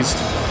displeased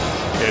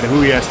at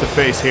who he has to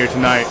face here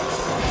tonight.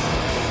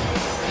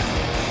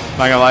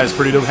 Not gonna lie, it's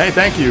pretty dope. Hey,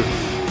 thank you.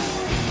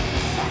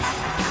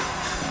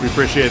 We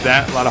appreciate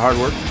that. A lot of hard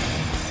work.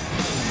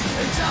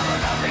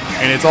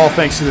 And it's all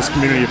thanks to this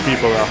community of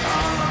people, though.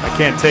 I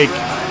can't take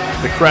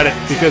the credit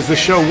because the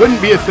show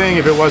wouldn't be a thing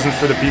if it wasn't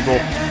for the people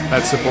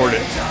that support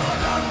it.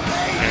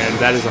 And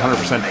that is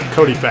 100%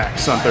 Cody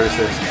Facts on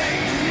Thursdays.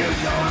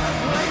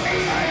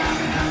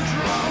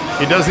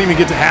 He doesn't even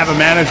get to have a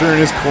manager in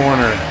his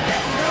corner.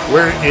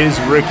 Where is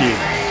Ricky?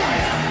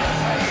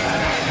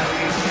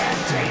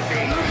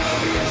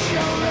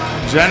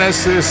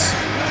 Genesis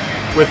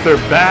with their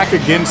back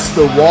against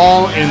the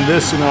wall in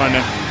this one,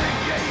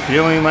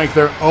 feeling like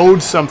they're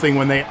owed something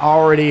when they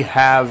already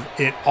have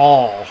it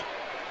all.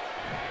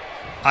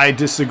 I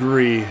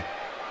disagree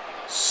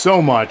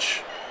so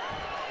much,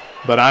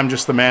 but I'm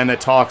just the man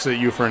that talks at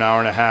you for an hour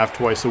and a half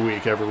twice a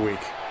week, every week.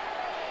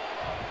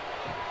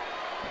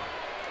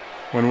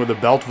 When will the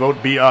belt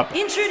vote be up?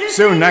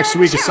 Soon, next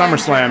week is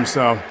SummerSlam,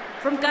 so.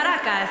 From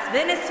Caracas,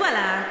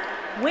 Venezuela,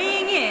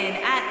 weighing in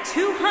at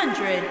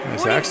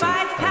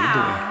 245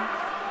 pounds,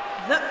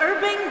 the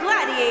urban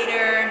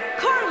gladiator,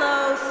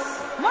 Carlos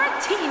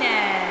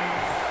Martinez.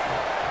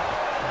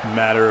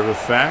 Matter of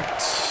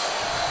fact.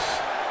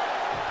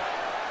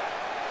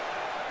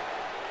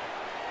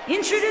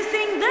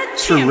 Introducing the champion.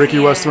 Sure, Ricky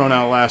was thrown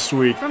out last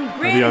week, from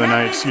or the other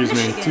night, Rapids, excuse me,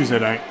 Michigan, Tuesday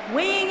night.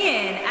 Weighing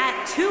in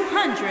at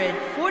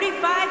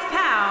 245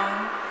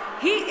 pounds,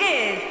 he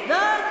is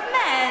the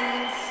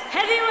men's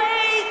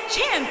heavyweight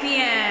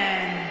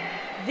champion,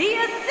 the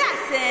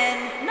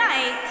Assassin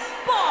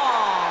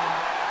Nightfall.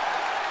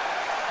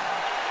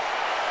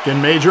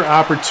 Again, major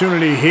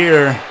opportunity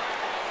here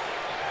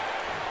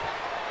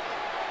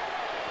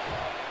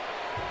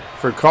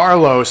for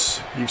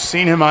Carlos. You've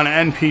seen him on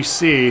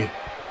NPC.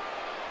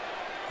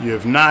 You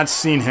have not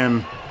seen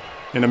him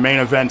in a main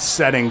event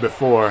setting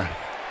before.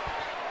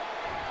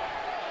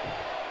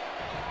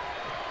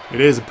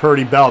 It is a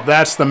Purdy belt.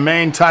 That's the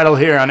main title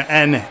here on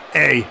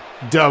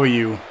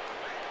NAW.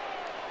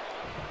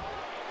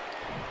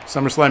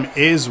 SummerSlam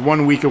is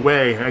 1 week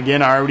away.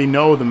 Again, I already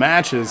know the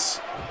matches.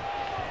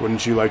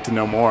 Wouldn't you like to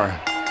know more?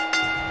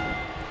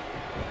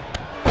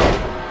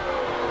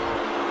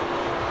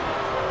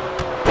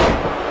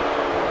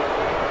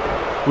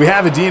 We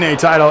have a DNA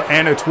title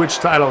and a Twitch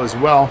title as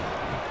well.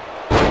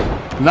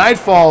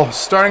 Nightfall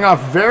starting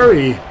off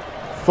very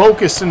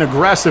focused and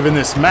aggressive in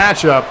this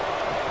matchup.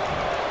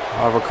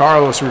 However,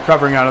 Carlos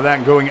recovering out of that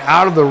and going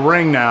out of the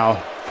ring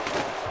now.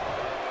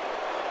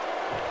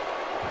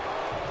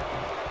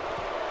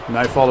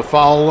 Nightfall to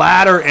follow,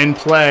 ladder in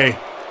play.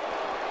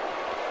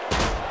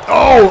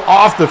 Oh,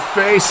 off the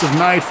face of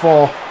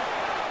Nightfall.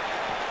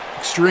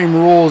 Extreme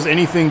Rules,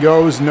 anything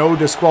goes, no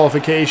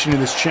disqualification in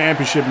this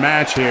championship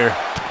match here.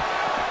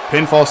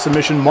 Pinfall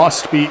submission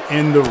must be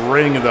in the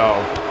ring,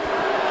 though.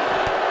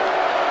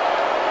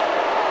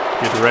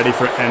 Get ready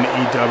for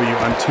NEW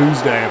on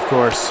Tuesday, of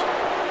course.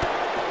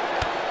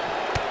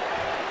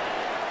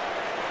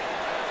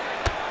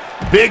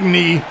 Big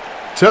knee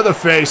to the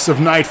face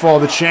of Nightfall,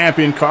 the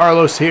champion.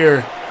 Carlos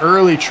here,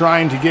 early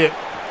trying to get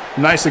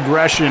nice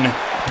aggression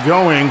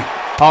going.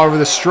 However,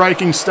 the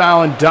striking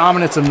style and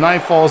dominance of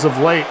Nightfalls of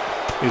late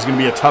is going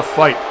to be a tough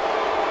fight.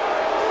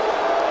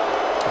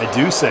 I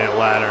do say a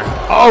ladder.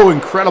 Oh,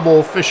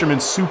 incredible fisherman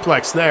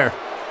suplex there.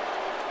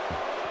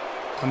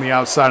 On the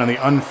outside on the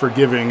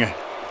unforgiving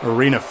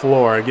arena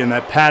floor. Again,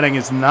 that padding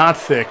is not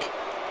thick.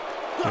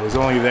 It is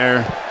only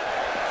there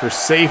for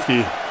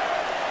safety.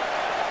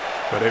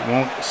 But it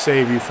won't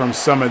save you from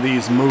some of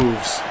these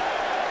moves.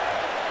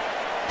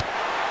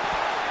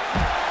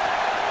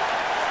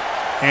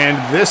 And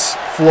this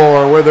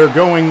floor where they're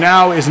going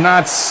now is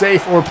not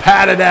safe or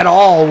padded at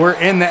all. We're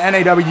in the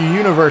NAW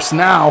universe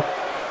now.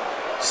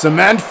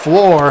 Cement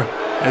floor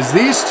as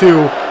these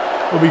two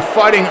will be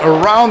fighting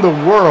around the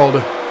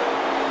world.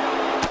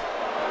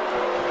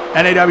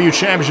 NAW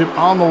Championship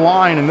on the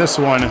line in this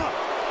one.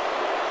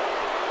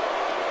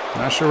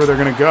 Not sure where they're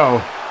going to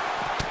go.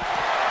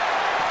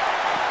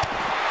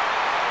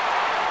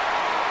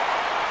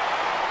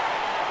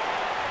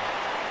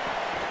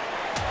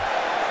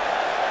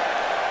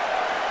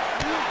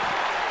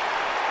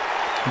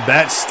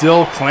 Bet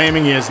still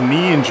claiming he has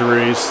knee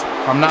injuries.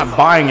 I'm not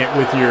buying it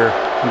with your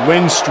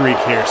win streak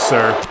here,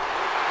 sir.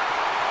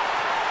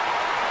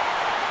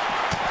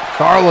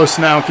 Carlos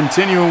now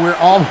continuing. We're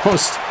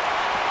almost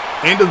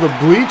into the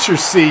bleacher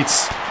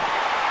seats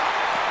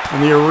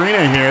in the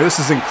arena here. This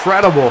is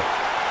incredible.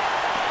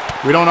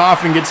 We don't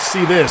often get to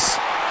see this.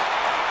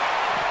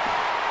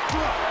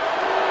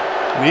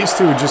 These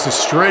two just a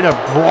straight up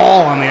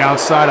brawl on the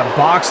outside, a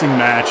boxing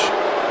match.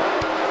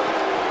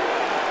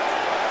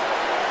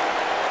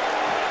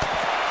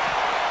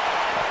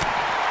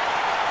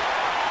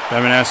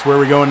 Devin asks, where are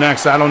we going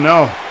next? I don't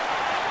know.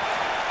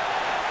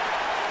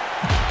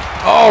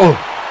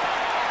 Oh!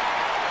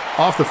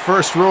 Off the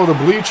first row of the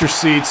bleacher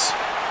seats.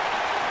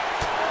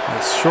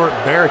 That short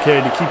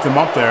barricade to keep them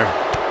up there.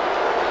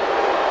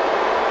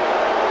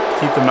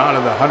 Keep them out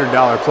of the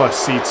 $100 plus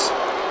seats.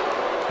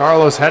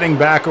 Carlos heading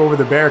back over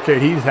the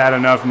barricade. He's had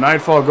enough.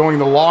 Nightfall going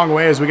the long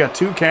way as we got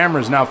two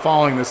cameras now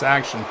following this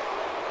action.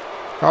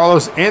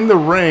 Carlos in the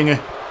ring.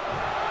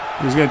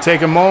 He's going to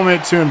take a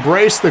moment to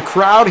embrace the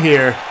crowd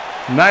here.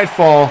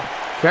 Nightfall,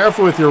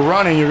 careful with your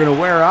running, you're going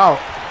to wear out.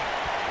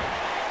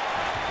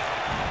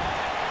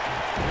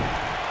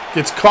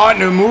 Gets caught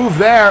in a move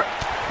there.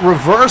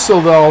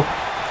 Reversal, though.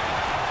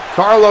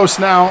 Carlos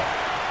now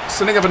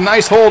setting up a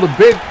nice hold of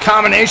big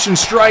combination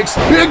strikes.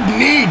 Big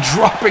knee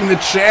dropping the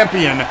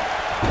champion.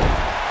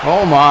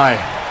 Oh, my.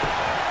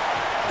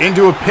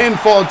 Into a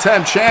pinfall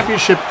attempt.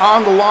 Championship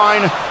on the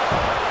line.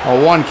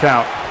 A 1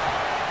 count.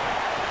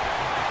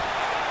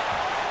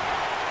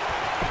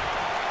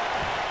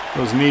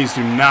 Those knees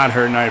do not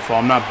hurt Nightfall.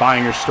 I'm not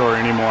buying your story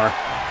anymore.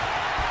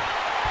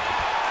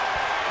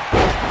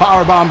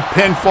 Powerbomb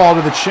pinfall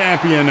to the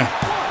champion.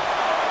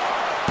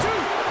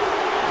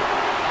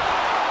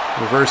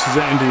 Reverses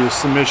it into a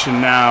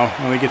submission now.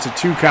 Only gets a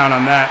 2 count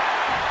on that.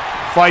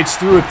 Fights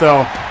through it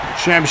though.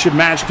 Championship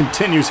match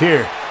continues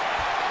here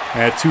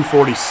at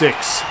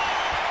 246.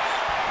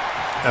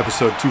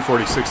 Episode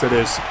 246 that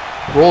is.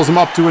 Rolls him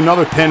up to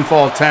another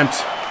pinfall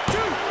attempt.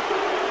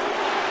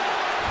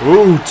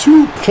 Ooh,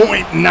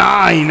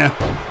 2.9.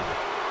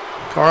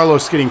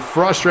 Carlos getting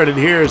frustrated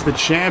here as the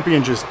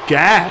champion just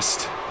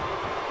gassed.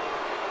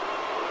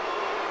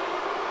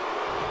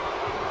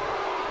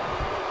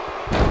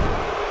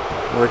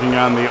 Working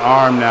on the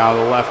arm now,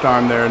 the left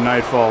arm there,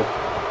 Nightfall.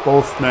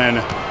 Both men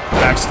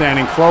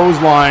backstanding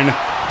clothesline,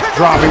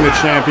 dropping the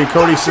champion.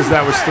 Cody says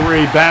that was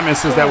 3. Batman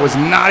says that was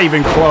not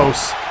even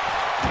close.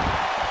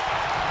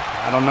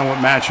 I don't know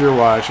what match you're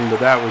watching, but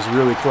that was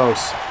really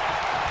close.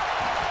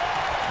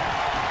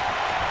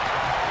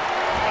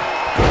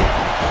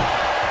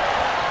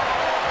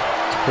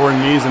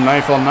 Supporting knees and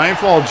Nightfall.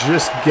 Nightfall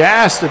just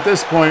gassed at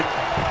this point.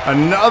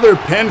 Another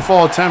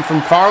pinfall attempt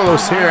from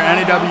Carlos here.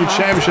 NAW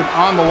Championship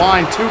on the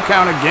line. 2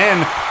 count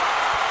again.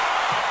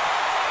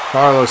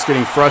 Carlos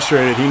getting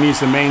frustrated. He needs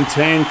to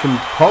maintain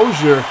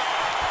composure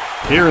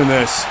here in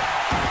this.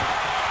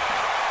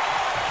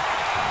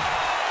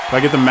 If I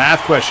get the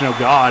math question, oh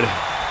God.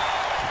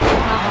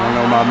 I don't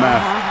know about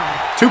math.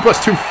 2 +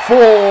 2,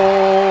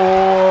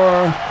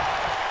 4.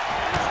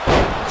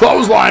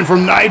 Clothesline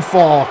from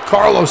Nightfall.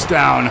 Carlos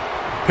down.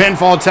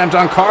 Pinfall attempt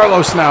on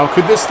Carlos now.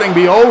 Could this thing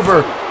be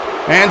over?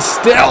 And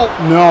still,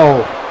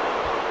 no.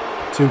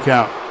 2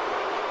 count.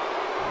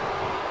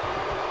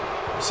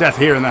 Seth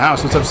here in the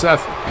house. What's up,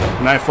 Seth?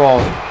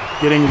 Nightfall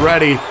getting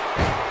ready.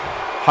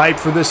 Hype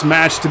for this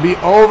match to be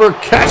over.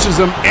 Catches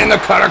him in the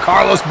cutter.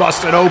 Carlos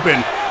busted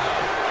open.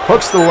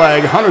 Hooks the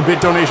leg. 100-bit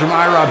donation from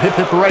iRob. Hip,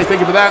 hip, hooray. Thank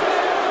you for that.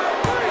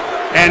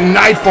 And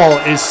Nightfall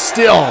is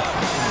still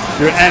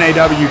your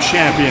NAW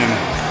champion.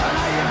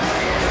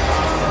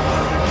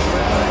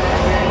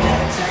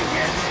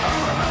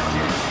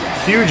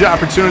 Huge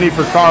opportunity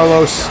for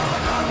Carlos.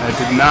 That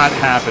did not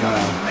happen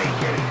though.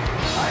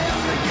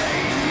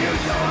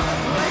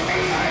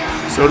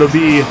 So it'll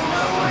be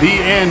The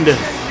End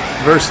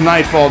versus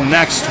Nightfall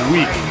next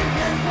week.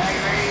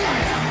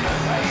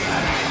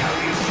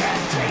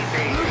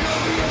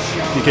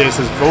 DK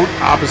says, vote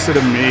opposite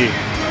of me.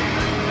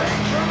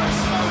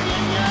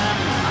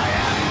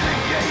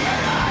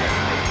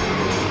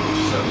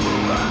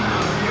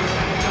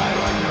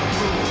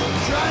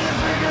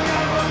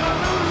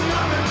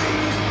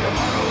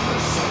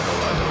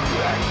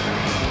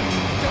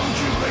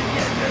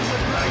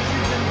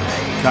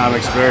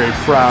 Comics very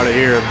proud to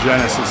hear of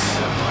Genesis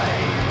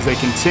as they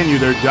continue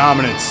their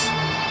dominance.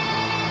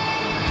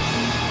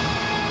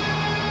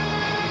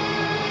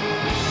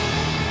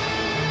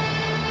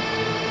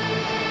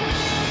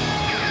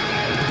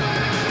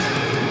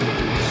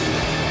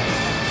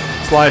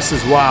 Slice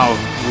says, wow,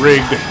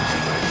 rigged.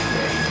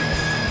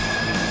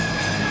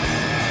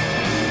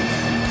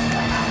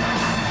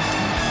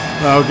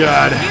 Oh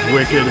God,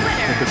 wicked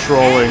with the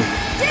trolling.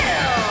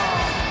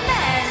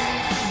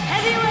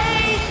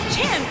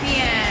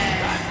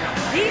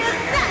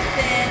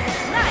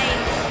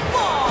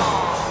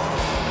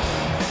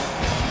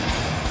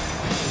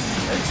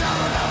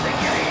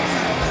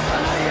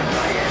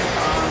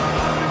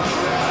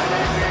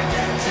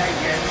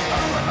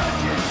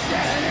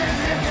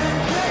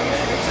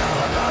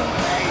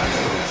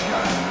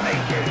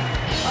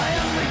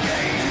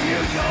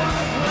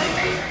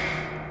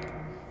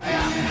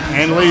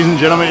 And ladies and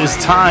gentlemen, it's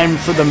time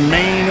for the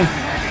main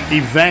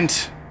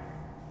event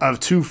of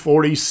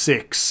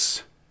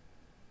 246.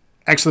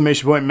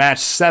 Exclamation point match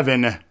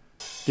 7.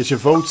 Get your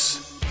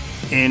votes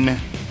in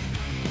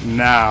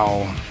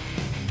now.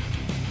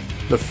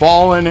 The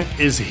Fallen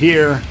is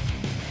here.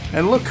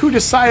 And look who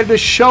decided to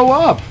show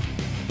up.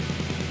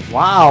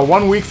 Wow,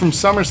 1 week from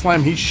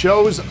SummerSlam, he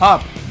shows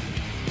up.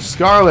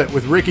 Scarlett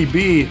with Ricky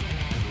B.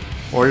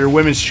 Or your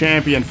women's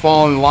champion,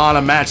 Fallen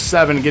Lana, match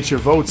 7. Get your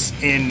votes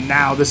in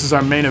now. This is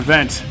our main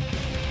event.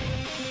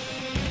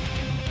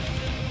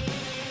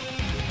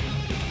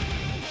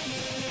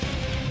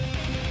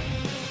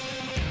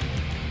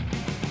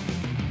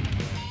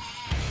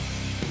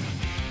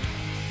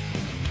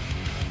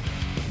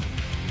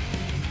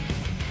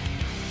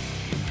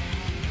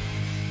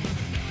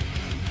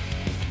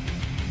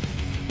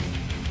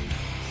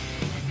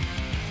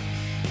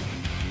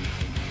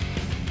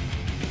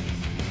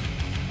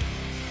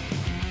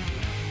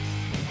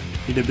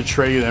 He did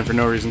betray you then for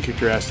no reason,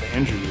 kicked your ass to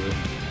injure you.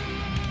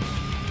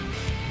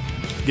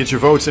 Get your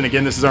votes in.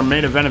 Again, this is our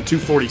main event of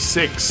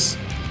 246.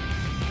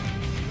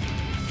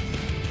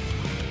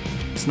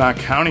 It's not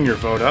counting your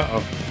vote.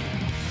 Uh-oh.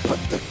 But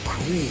the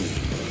cream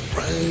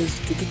will rise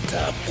to the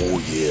top.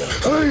 Oh, yeah.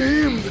 I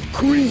am the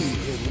cream.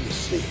 Here, let me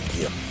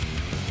see. Yeah.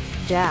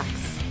 Jax.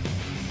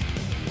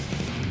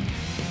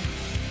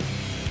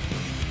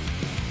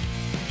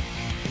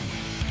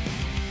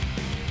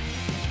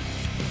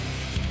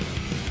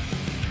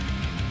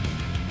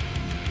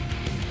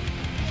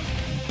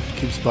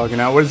 Keeps bugging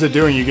out. What is it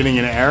doing? You getting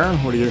an error?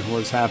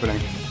 What's happening?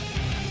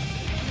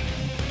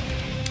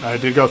 I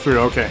did go through.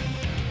 Okay.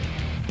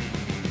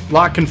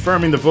 Lock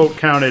confirming the vote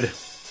counted.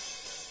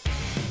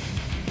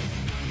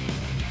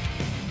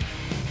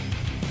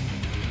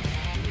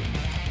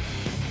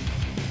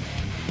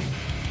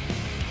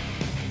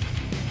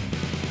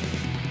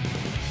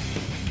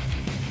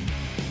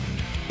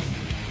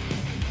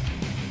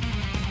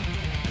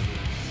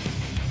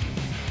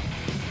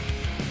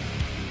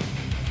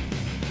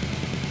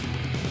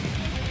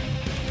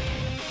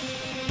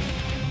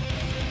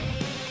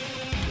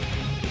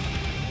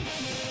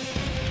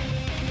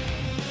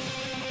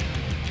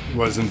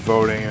 Wasn't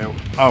voting.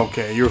 Oh,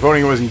 okay, you were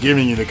voting. It wasn't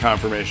giving you the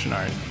confirmation. All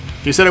right.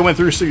 You said it went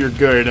through, so you're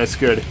good. That's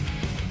good.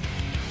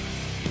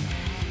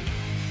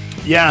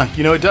 Yeah,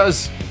 you know, it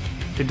does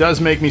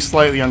make me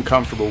slightly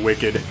uncomfortable,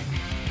 Wicked,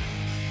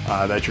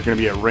 that you're going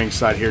to be at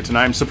ringside here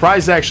tonight. I'm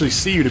surprised to actually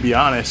see you, to be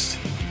honest,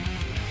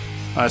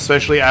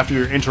 especially after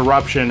your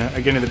interruption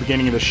again at the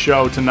beginning of the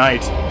show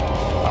tonight.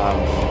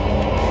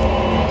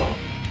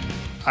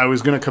 I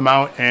was going to come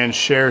out and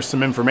share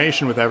some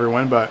information with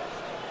everyone, but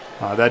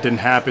that didn't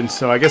happen,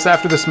 so I guess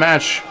after this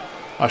match,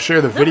 I'll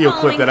share the video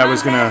clip that I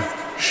was going to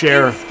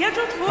share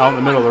out in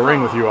the middle of the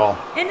ring with you all.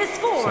 And it's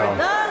for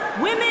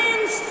the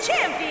Women's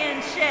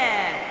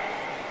Championship.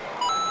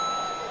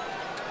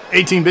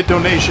 18-bit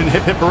donation,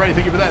 hip hip hooray,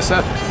 thank you for that,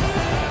 Seth.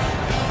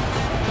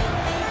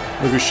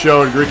 Lucas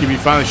showed, Ricky B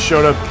finally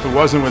showed up. It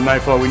wasn't with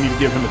Nightfall, we need to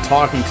give him a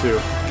talking to.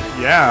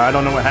 Yeah, I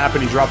don't know what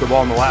happened, he dropped the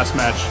ball in the last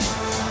match.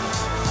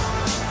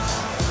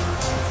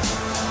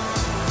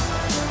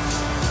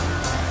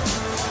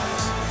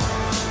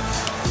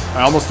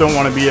 I almost don't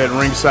want to be at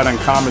ringside on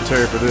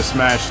commentary for this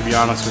match, to be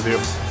honest with you.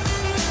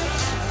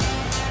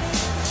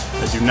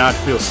 I do not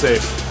feel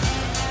safe.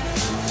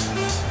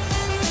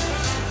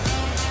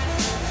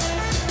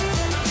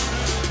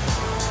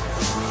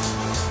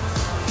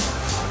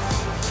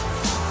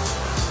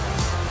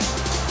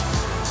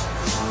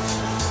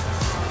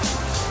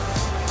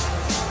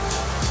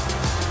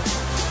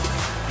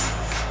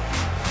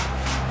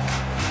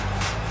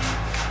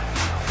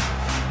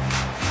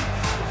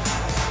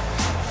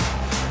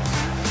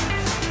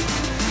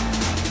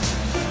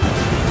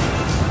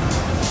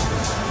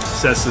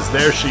 Says,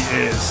 there she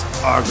is,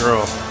 our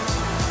girl.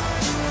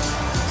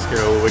 Scared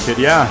a little Wicked,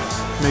 yeah.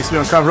 Makes me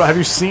uncomfortable. Have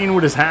you seen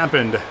what has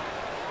happened?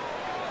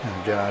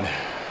 Oh God.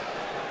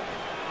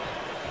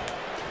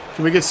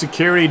 Can we get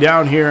security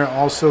down here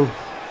also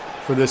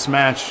for this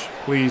match,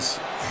 please?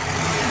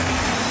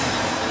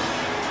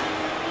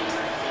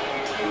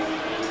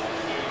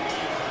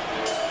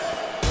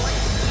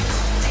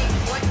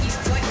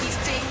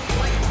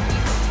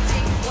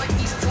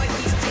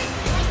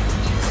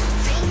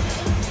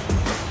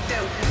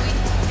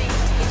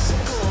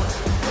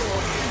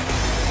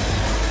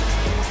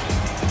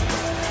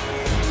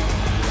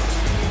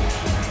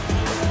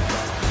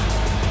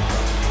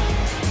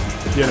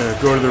 Gonna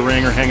go to the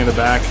ring or hang in the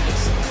back.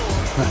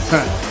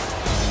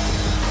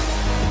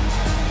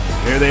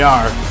 Here they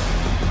are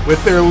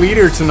with their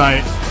leader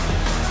tonight,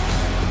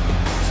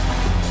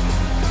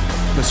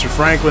 Mr.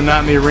 Franklin,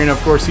 not in the arena.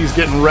 Of course, he's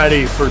getting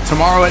ready for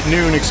tomorrow at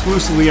noon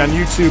exclusively on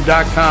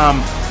youtube.com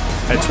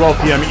at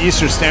 12 p.m.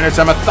 Eastern Standard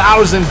Time.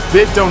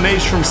 1,000-bit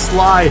donation from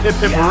Sly. Hip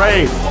hip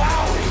hooray.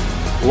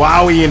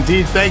 Wowie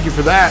indeed. Thank you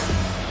for that.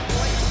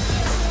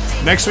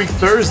 Next week,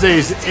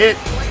 Thursday's it.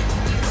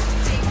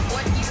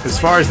 As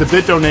far as the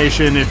bit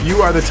donation, if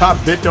you are the top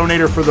bit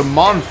donator for the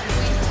month,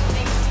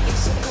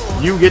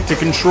 you get to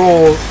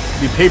control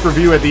the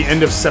pay-per-view at the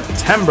end of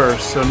September.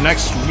 So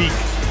next week,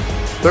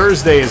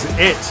 Thursday is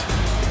it.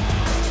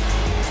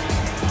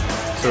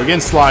 So again,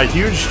 Sly,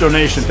 huge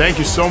donation. Thank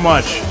you so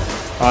much.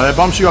 That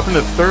bumps you up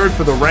into third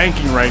for the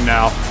ranking right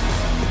now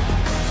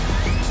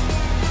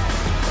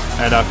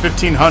at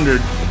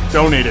 1,500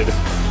 donated.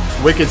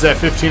 Wicked's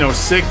at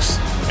 1,506,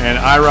 and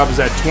iRob is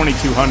at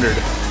 2,200.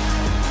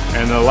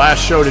 And the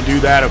last show to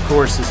do that, of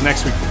course, is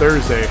next week,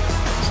 Thursday.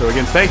 So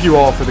again, thank you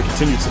all for the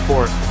continued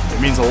support.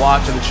 It means a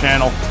lot to the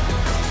channel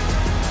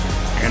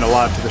and a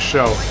lot to the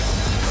show.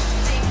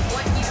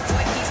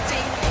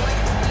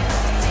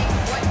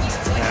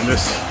 And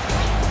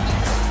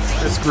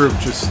this group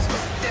just,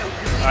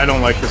 I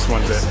don't like this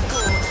one bit.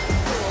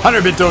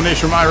 100-bit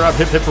donation from iRob,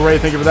 hip hip hooray,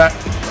 thank you for that.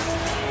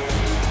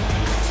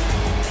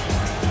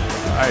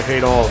 I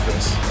hate all of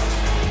this.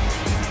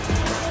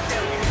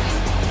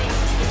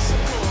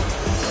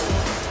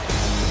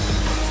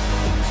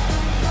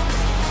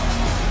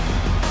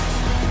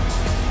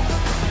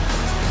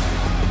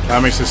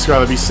 Makes the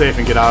Scarlet be safe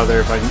and get out of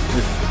there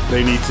if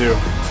they need to.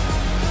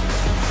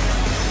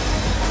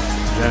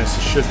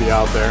 Genesis should be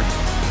out there.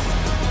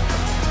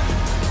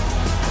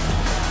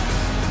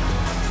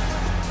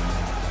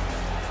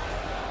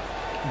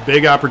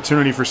 Big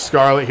opportunity for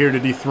Scarlet here to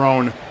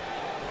dethrone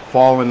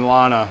Fallen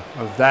Lana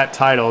of that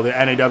title, the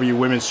NAW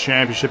Women's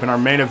Championship, in our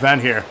main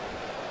event here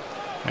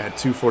at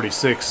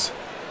 246.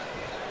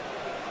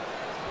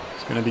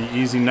 It's going to be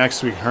easy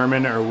next week.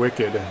 Herman or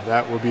Wicked?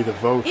 That will be the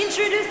vote.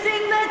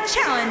 Introducing the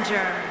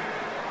challenger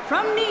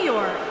from New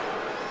York,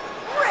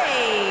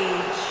 Ray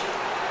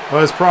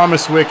Well, as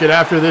promised, Wicked,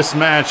 after this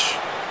match,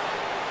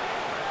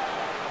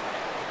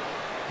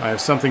 I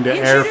have something to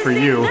air for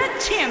you. The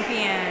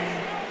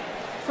champion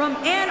from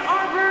Ann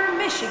Arbor,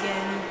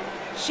 Michigan.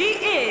 She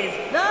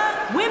is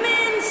the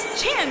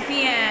women's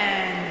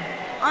champion,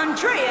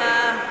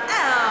 Andrea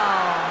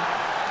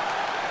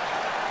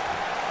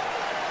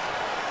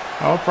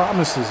L. Oh,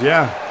 promises,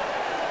 yeah.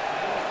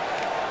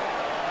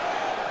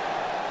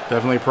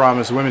 Definitely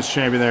promise. Women's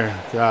champion there.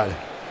 God,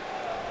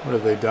 what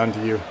have they done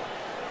to you?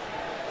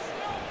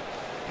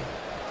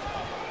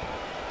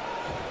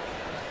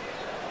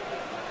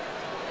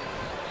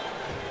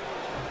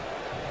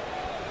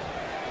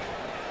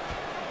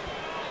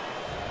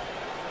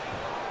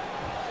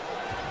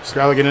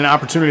 Scarlett getting an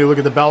opportunity to look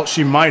at the belt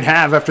she might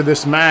have after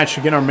this match.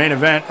 Again, our main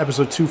event,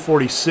 episode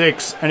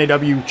 246,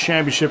 NAW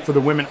Championship for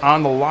the women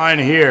on the line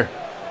here.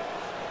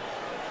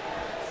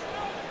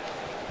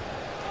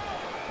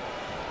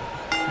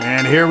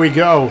 And here we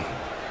go.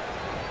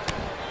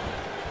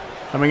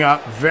 Coming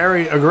up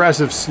very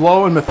aggressive,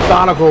 slow and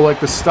methodical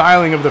like the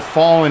styling of the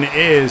Fallen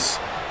is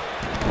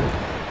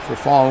for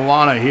Fallen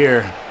Lana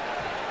here.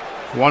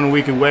 1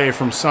 week away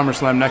from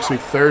SummerSlam next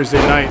week, Thursday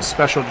night.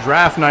 Special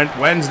draft night,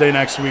 Wednesday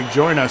next week.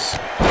 Join us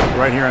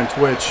right here on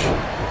Twitch.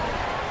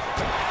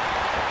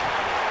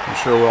 I'm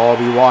sure we'll all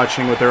be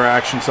watching what their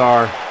actions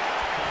are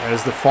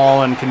as the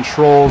Fallen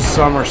controls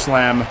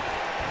SummerSlam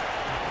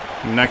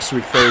next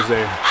week,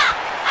 Thursday.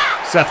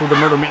 Seth with the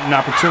Murder Mitten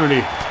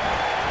opportunity.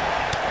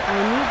 I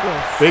need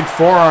this. Big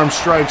forearm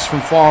strikes from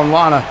Fallen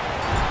Lana.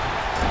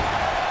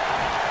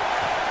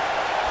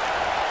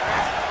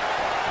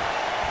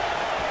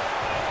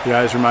 You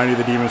guys remind me of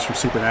the demons from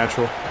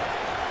Supernatural.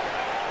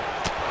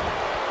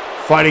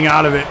 Fighting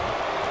out of it.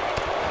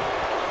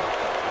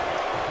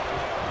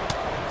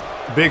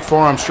 Big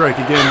forearm strike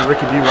again.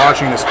 Ricky D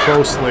watching this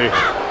closely.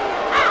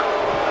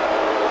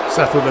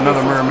 Seth with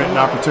another Murder Mitten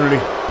opportunity.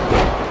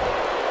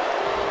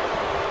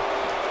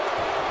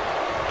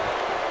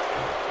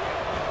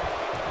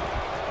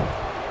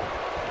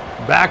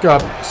 Back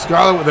up.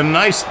 Scarlett with a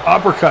nice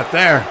uppercut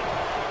there.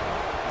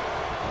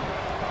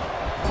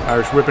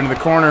 Irish whip into the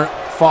corner.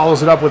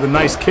 Follows it up with a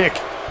nice kick.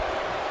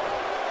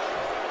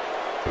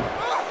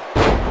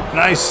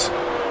 Nice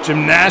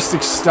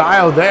gymnastic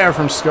style there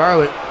from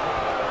Scarlett.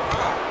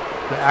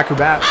 The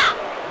acrobat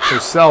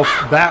herself.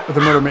 Bat with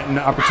the Murder Mitten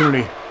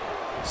opportunity.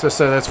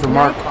 Sessa, that's for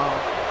Mark.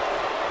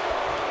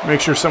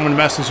 Make sure someone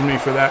messages me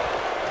for that.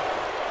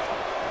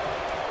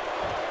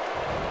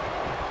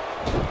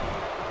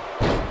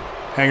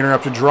 Hanging her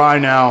up to dry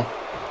now.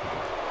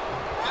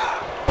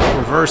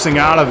 Reversing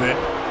out of it.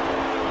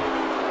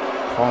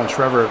 Fallen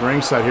Trevor at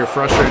ringside here,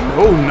 frustrated.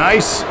 Oh,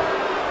 nice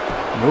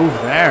move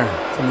there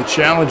from the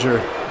challenger.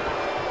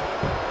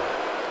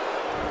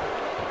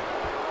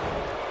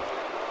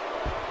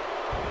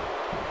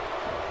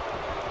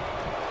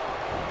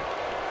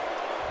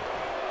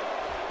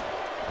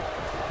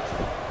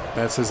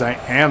 That says I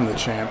am the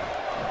champ.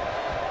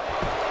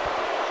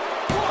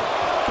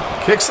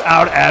 Kicks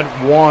out at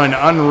 1.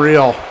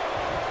 Unreal.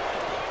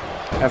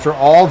 After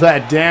all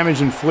that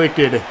damage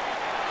inflicted.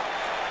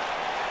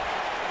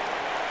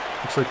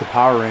 Looks like the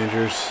Power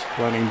Rangers.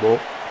 Lightning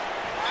bolt.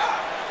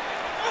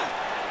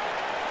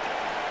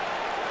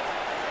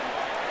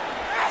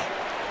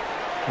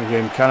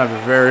 Again, kind of a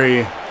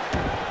very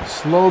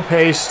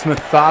slow-paced,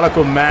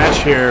 methodical match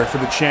here for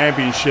the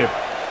championship.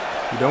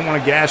 You don't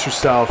want to gas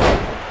yourself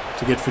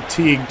to get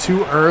fatigued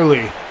too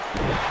early,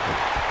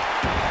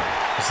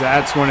 because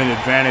that's when an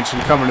advantage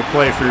can come into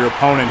play for your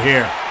opponent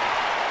here.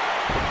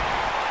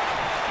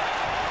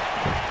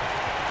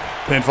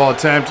 Pinfall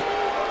attempt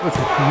with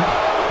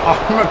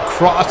arm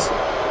across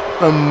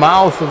the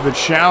mouth of the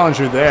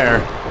challenger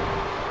there.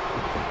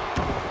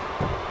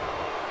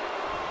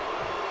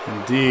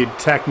 Indeed,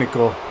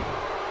 technical.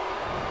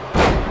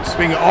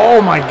 Swing,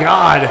 oh my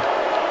God.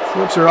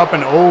 Flips her up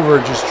and over,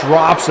 just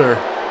drops her.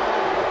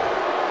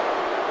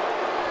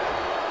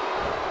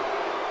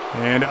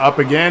 And up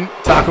again,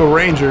 Taco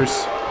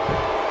Rangers.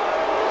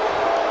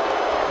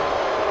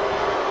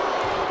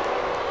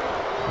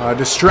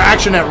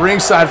 Distraction at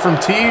ringside from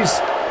Tease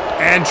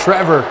and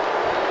Trevor.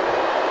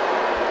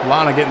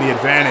 Lana getting the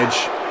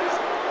advantage.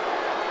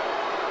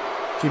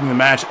 Keeping the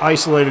match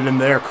isolated in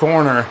their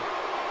corner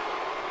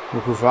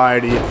will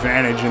provide the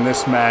advantage in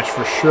this match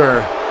for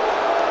sure.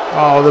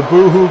 Oh, the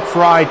boo-hoo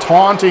cry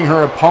taunting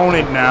her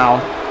opponent now.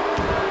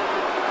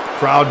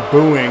 Crowd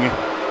booing.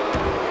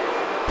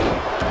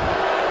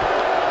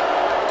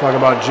 Talk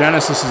about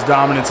Genesis's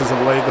dominance as of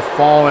late. The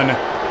Fallen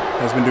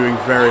has been doing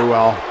very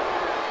well.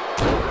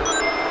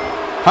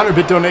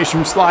 100-bit donation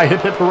from Sly. Hip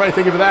hip hooray.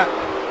 Thank you for that.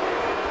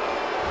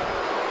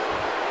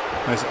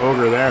 Nice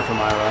ogre there from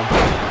Ira.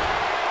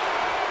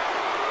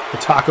 The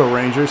Taco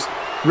Rangers.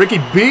 Ricky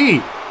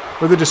B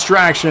with a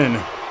distraction.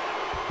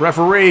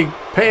 Referee,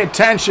 pay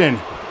attention.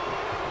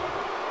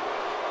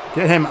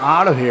 Get him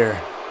out of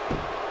here.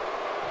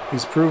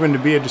 He's proven to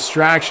be a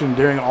distraction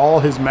during all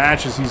his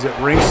matches. He's at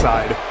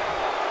ringside.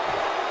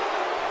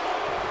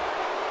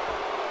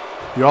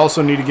 You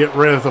also need to get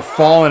rid of the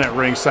Fallen at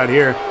ringside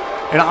here.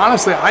 And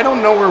honestly, I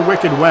don't know where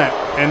Wicked went,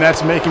 and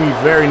that's making me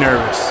very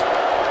nervous.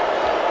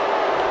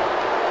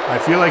 I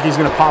feel like he's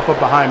going to pop up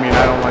behind me, and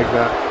I don't like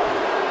that.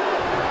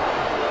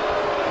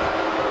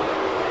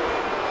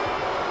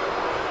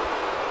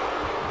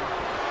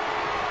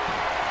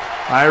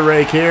 Eye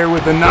rake here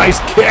with a nice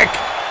kick.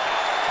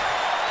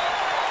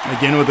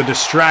 Again with a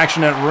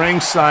distraction at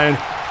ringside.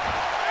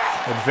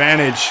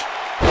 Advantage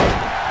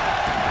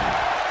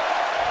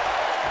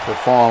for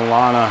Fallen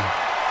Lana.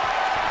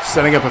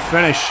 Setting up a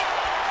finish.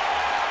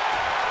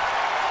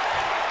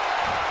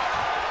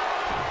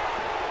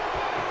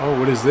 Oh,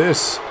 what is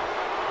this?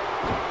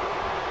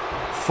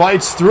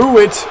 Fights through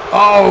it.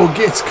 Oh,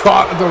 gets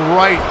caught at the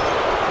right.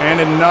 And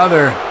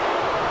another.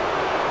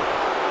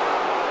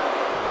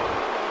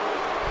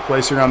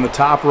 Placing her on the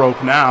top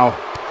rope now.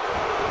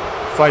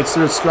 Fights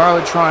through it.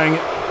 Scarlett trying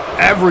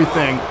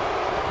everything.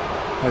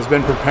 Has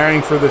been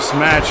preparing for this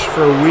match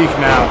for a week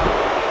now.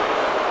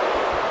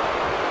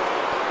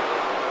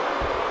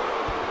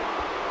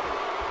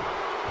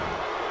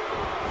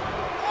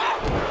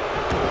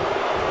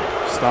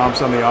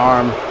 Stomps on the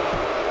arm.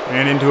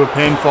 And into a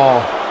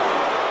pinfall.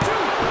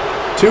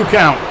 2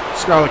 count.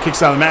 Scarlett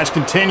kicks out of the match.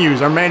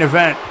 Continues our main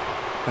event.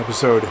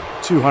 Episode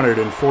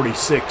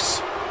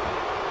 246.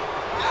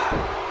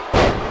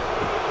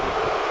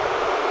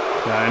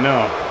 Yeah, I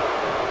know.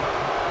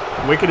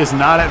 Wicked is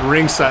not at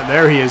ringside.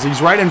 There he is.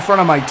 He's right in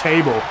front of my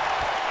table.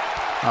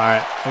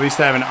 Alright, at least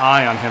I have an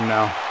eye on him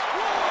now.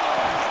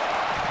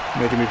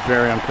 Making me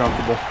very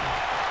uncomfortable.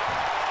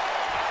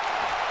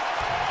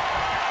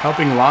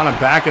 Helping Lana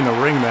back in the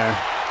ring there.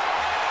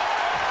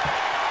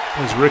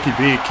 There's Ricky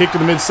B. Kick to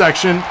the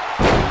midsection.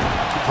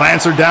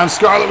 Plants her down.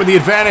 Scarlett with the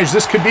advantage.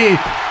 This could be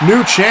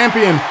new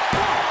champion.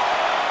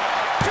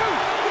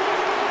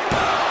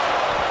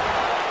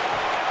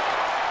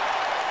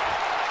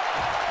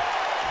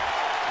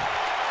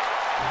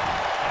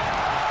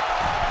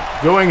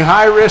 Going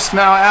high risk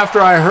now after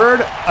I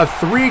heard a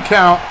 3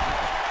 count.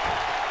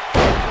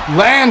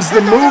 Lands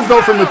the move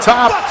though from the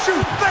top.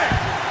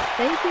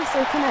 Thank you,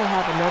 sir. Can I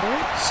have another?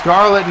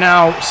 Scarlett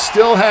now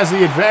still has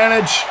the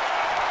advantage.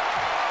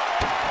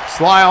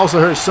 Sly also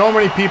heard so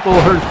many people.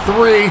 Heard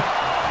 3.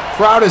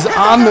 Crowd is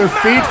on their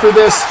feet for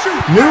this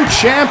new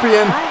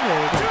champion.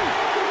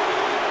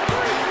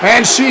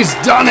 And she's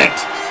done it.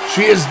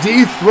 She has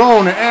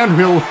dethroned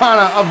Andrea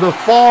Lana of the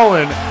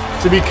Fallen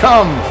to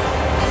become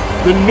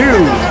the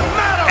new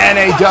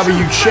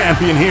NAW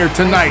champion here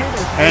tonight.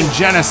 And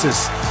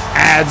Genesis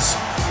adds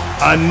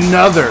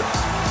another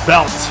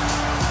belt.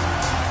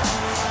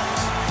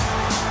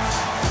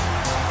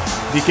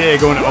 DK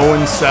going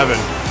 0-7.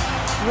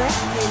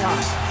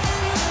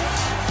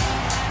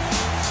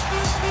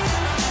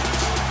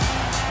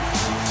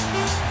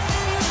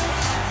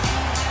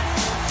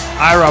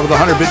 Ira with a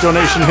 100-bit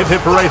donation. Hip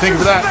hip hooray. Thank you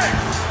for that.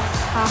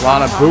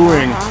 Lana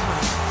booing.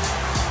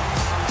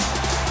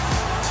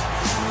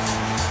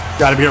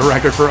 Got to be a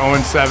record for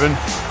 0-7.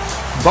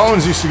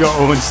 Bones used to go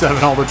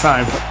 0-7 all the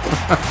time.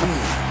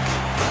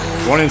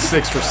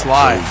 1-6 for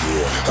Sly.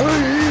 I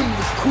am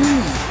the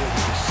queen.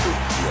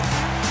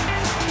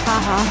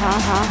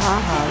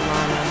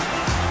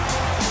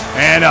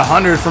 And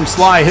 100 from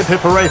Sly. Hip hip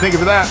hooray. Thank you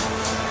for that.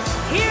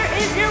 Here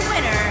is your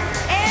winner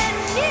and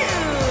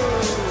new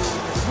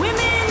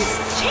women's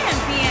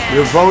champion.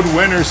 Your vote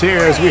winners here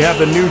as we have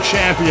the new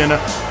champion.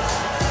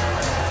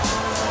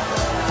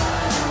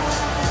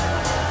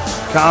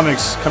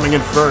 Comics coming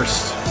in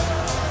first.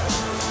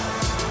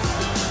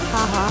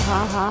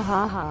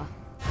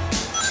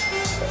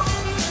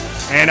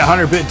 And a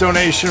 100-bit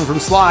donation from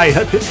Sly.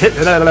 Hip, hip, hip,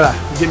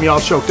 get me all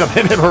choked up.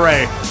 Hip hip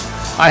hooray.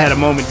 I had a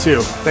moment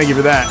too. Thank you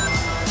for that.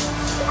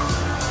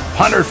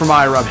 100 from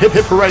Ira. Hip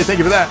hip hooray. Thank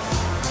you for that.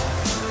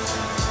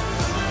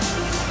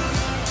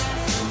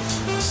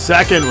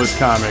 Second was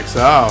Comics.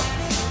 Oh.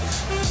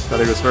 Thought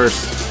he was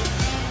first.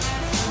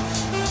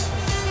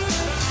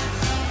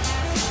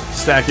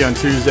 Stacky on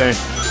Tuesday.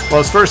 Well,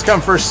 it's first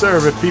come, first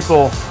serve. If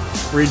people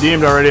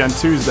redeemed already on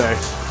Tuesday,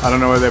 I don't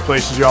know where that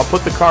places you. I'll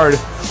put the card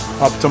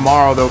up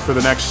tomorrow, though, for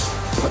the next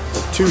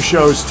 2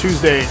 shows,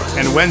 Tuesday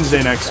and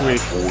Wednesday next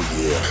week.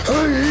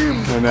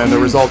 And then the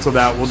results of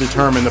that will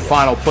determine the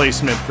final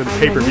placement for the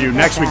pay-per-view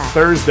next week,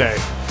 Thursday.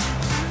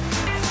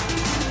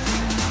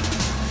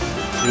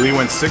 Lee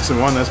went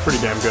 6-1. That's pretty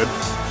damn good.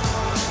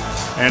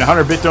 And a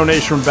 100-bit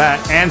donation from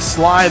Bat and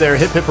Sly there.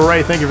 Hip hip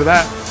hooray. Thank you for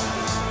that.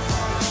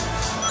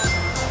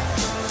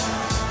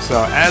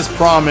 So, as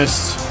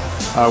promised,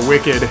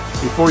 Wicked,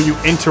 before you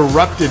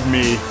interrupted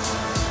me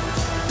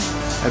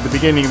at the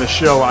beginning of the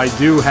show, I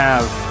do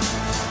have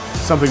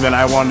something that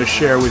I wanted to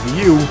share with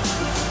you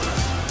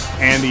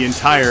and the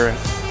entire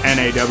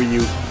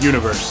NAW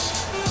universe.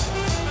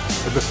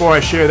 But before I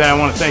share that, I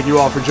want to thank you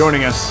all for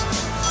joining us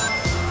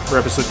for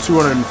episode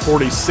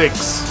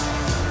 246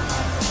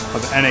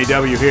 of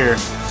NAW here.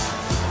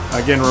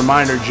 Again,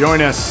 reminder,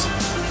 join us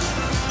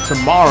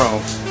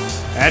tomorrow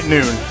at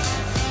noon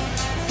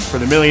for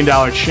the $1 Million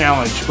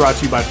Challenge, brought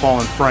to you by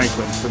Fallen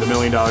Franklin for the $1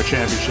 Million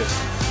Championship.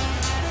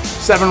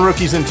 7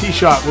 rookies in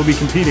T-Shot will be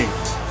competing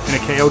in a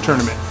KO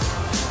tournament.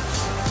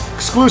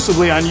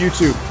 exclusively on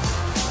YouTube.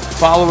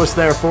 Follow us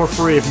there for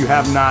free if you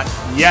have not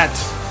yet.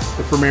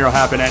 The premiere will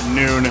happen at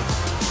noon.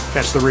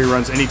 Catch the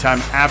reruns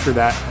anytime after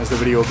that, as the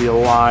video will be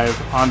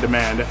live on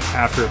demand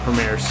after it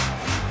premieres.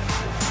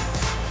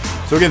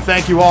 So again,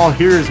 thank you all.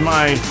 Here is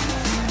my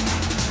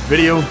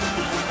video.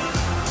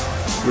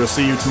 We'll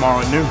see you tomorrow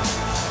at noon.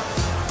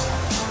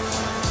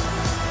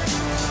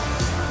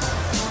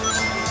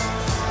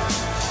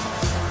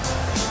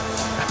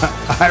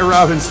 Hi,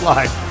 Robin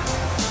Sly.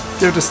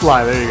 Give it to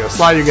Sly. There you go.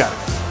 Sly, you got it.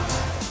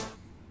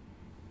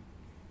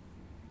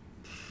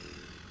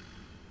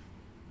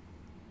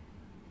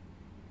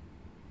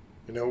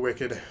 You know,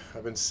 Wicked,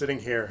 I've been sitting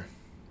here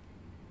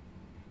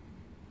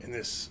in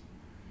this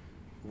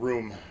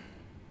room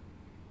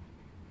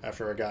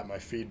after I got my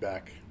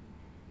feedback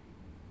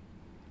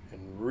and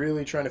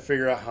really trying to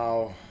figure out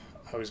how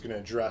I was going to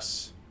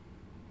address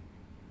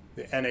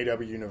the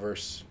NAW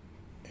universe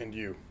and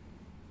you.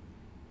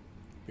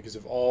 Because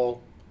of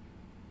all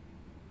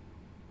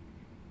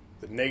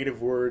the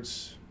negative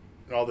words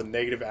and all the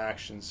negative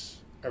actions,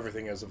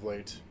 everything as of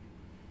late,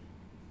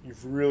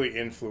 you've really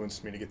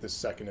influenced me to get this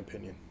second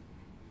opinion.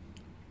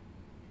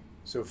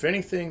 So if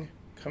anything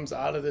comes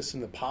out of this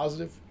in the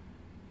positive,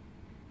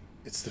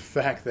 it's the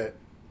fact that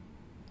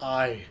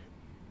I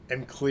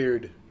am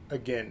cleared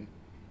again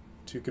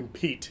to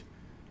compete,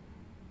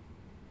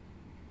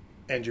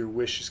 and your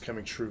wish is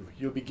coming true.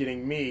 You'll be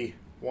getting me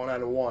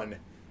one-on-one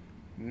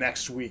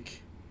next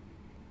week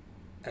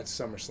at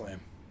SummerSlam.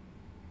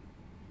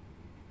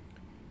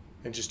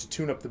 And just to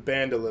tune up the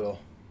band a little,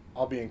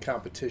 I'll be in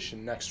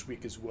competition next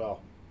week as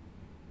well.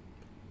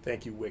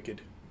 Thank you,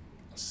 Wicked.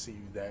 I'll see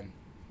you then.